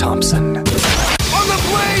Doc Thompson. On the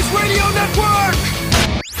Blaze Radio Network!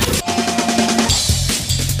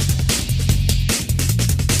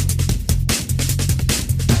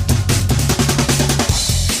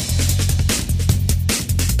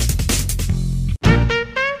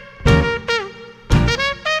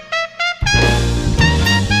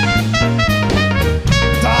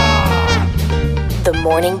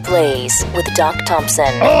 Morning Blaze with Doc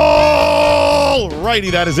Thompson. All righty,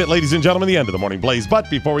 that is it, ladies and gentlemen, the end of the Morning Blaze. But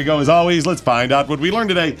before we go, as always, let's find out what we learned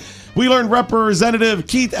today. We learned Representative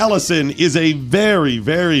Keith Ellison is a very,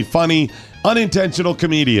 very funny, unintentional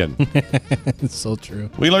comedian. It's so true.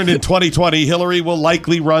 We learned in 2020 Hillary will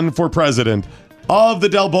likely run for president of the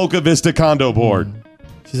Del Boca Vista Condo Board.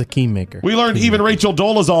 She's a kingmaker. We learned even Rachel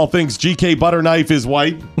Dolezal thinks GK Butterknife is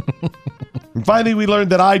white. And finally, we learned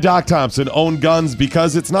that I, Doc Thompson, own guns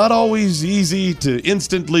because it's not always easy to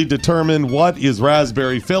instantly determine what is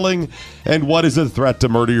raspberry filling and what is a threat to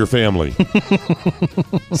murder your family.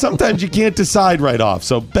 Sometimes you can't decide right off,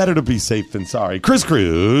 so better to be safe than sorry. Chris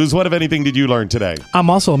Cruz, what, if anything, did you learn today? I'm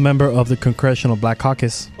also a member of the Congressional Black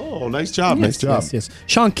Caucus. Oh, nice job, nice job. Yes.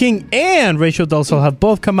 Sean King and Rachel Dolezal have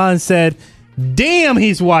both come out and said, damn,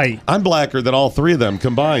 he's white. I'm blacker than all three of them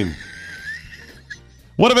combined.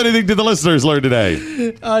 What, if anything, did the listeners learn today?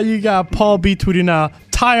 You got Paul B tweeting out,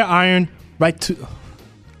 tire iron, right to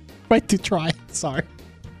try. Sorry.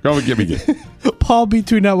 Go and give me Paul B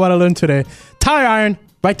tweeting out what I learned today. Tire iron,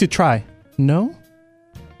 right to try. No?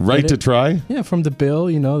 Right to try? Yeah, from the bill,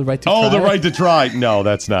 the right to try. Oh, the right to try. No,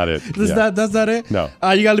 that's not it. That's not it? No.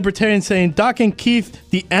 You got Libertarian saying, Doc and Keith,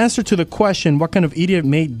 the answer to the question, what kind of idiot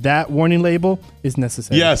made that warning label, is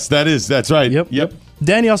necessary. Yes, that's right. Yep.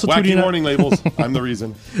 Danny also Wacky tweeting warning labels. I'm the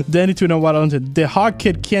reason. Danny tweeting out what I learned. The hard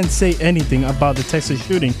kid can't say anything about the Texas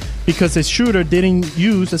shooting because the shooter didn't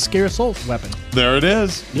use a scare assault weapon. There it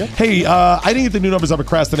is. Yep. Hey, I didn't get the new numbers on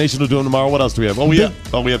procrastination to do them tomorrow. What else do we have?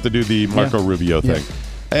 We have to do the Marco Rubio thing. Yeah.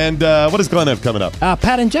 And what does Glenn have coming up?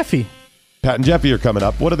 Pat and Jeffy. Pat and Jeffy are coming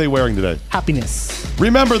up. What are they wearing today? Happiness.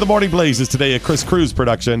 Remember, the Morning Blaze is today a Chris Cruz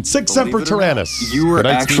production. Six Semper Tyrannis. You are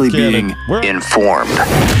actually being informed.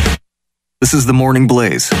 This is the Morning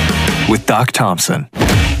Blaze with Doc Thompson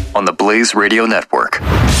on the Blaze Radio Network.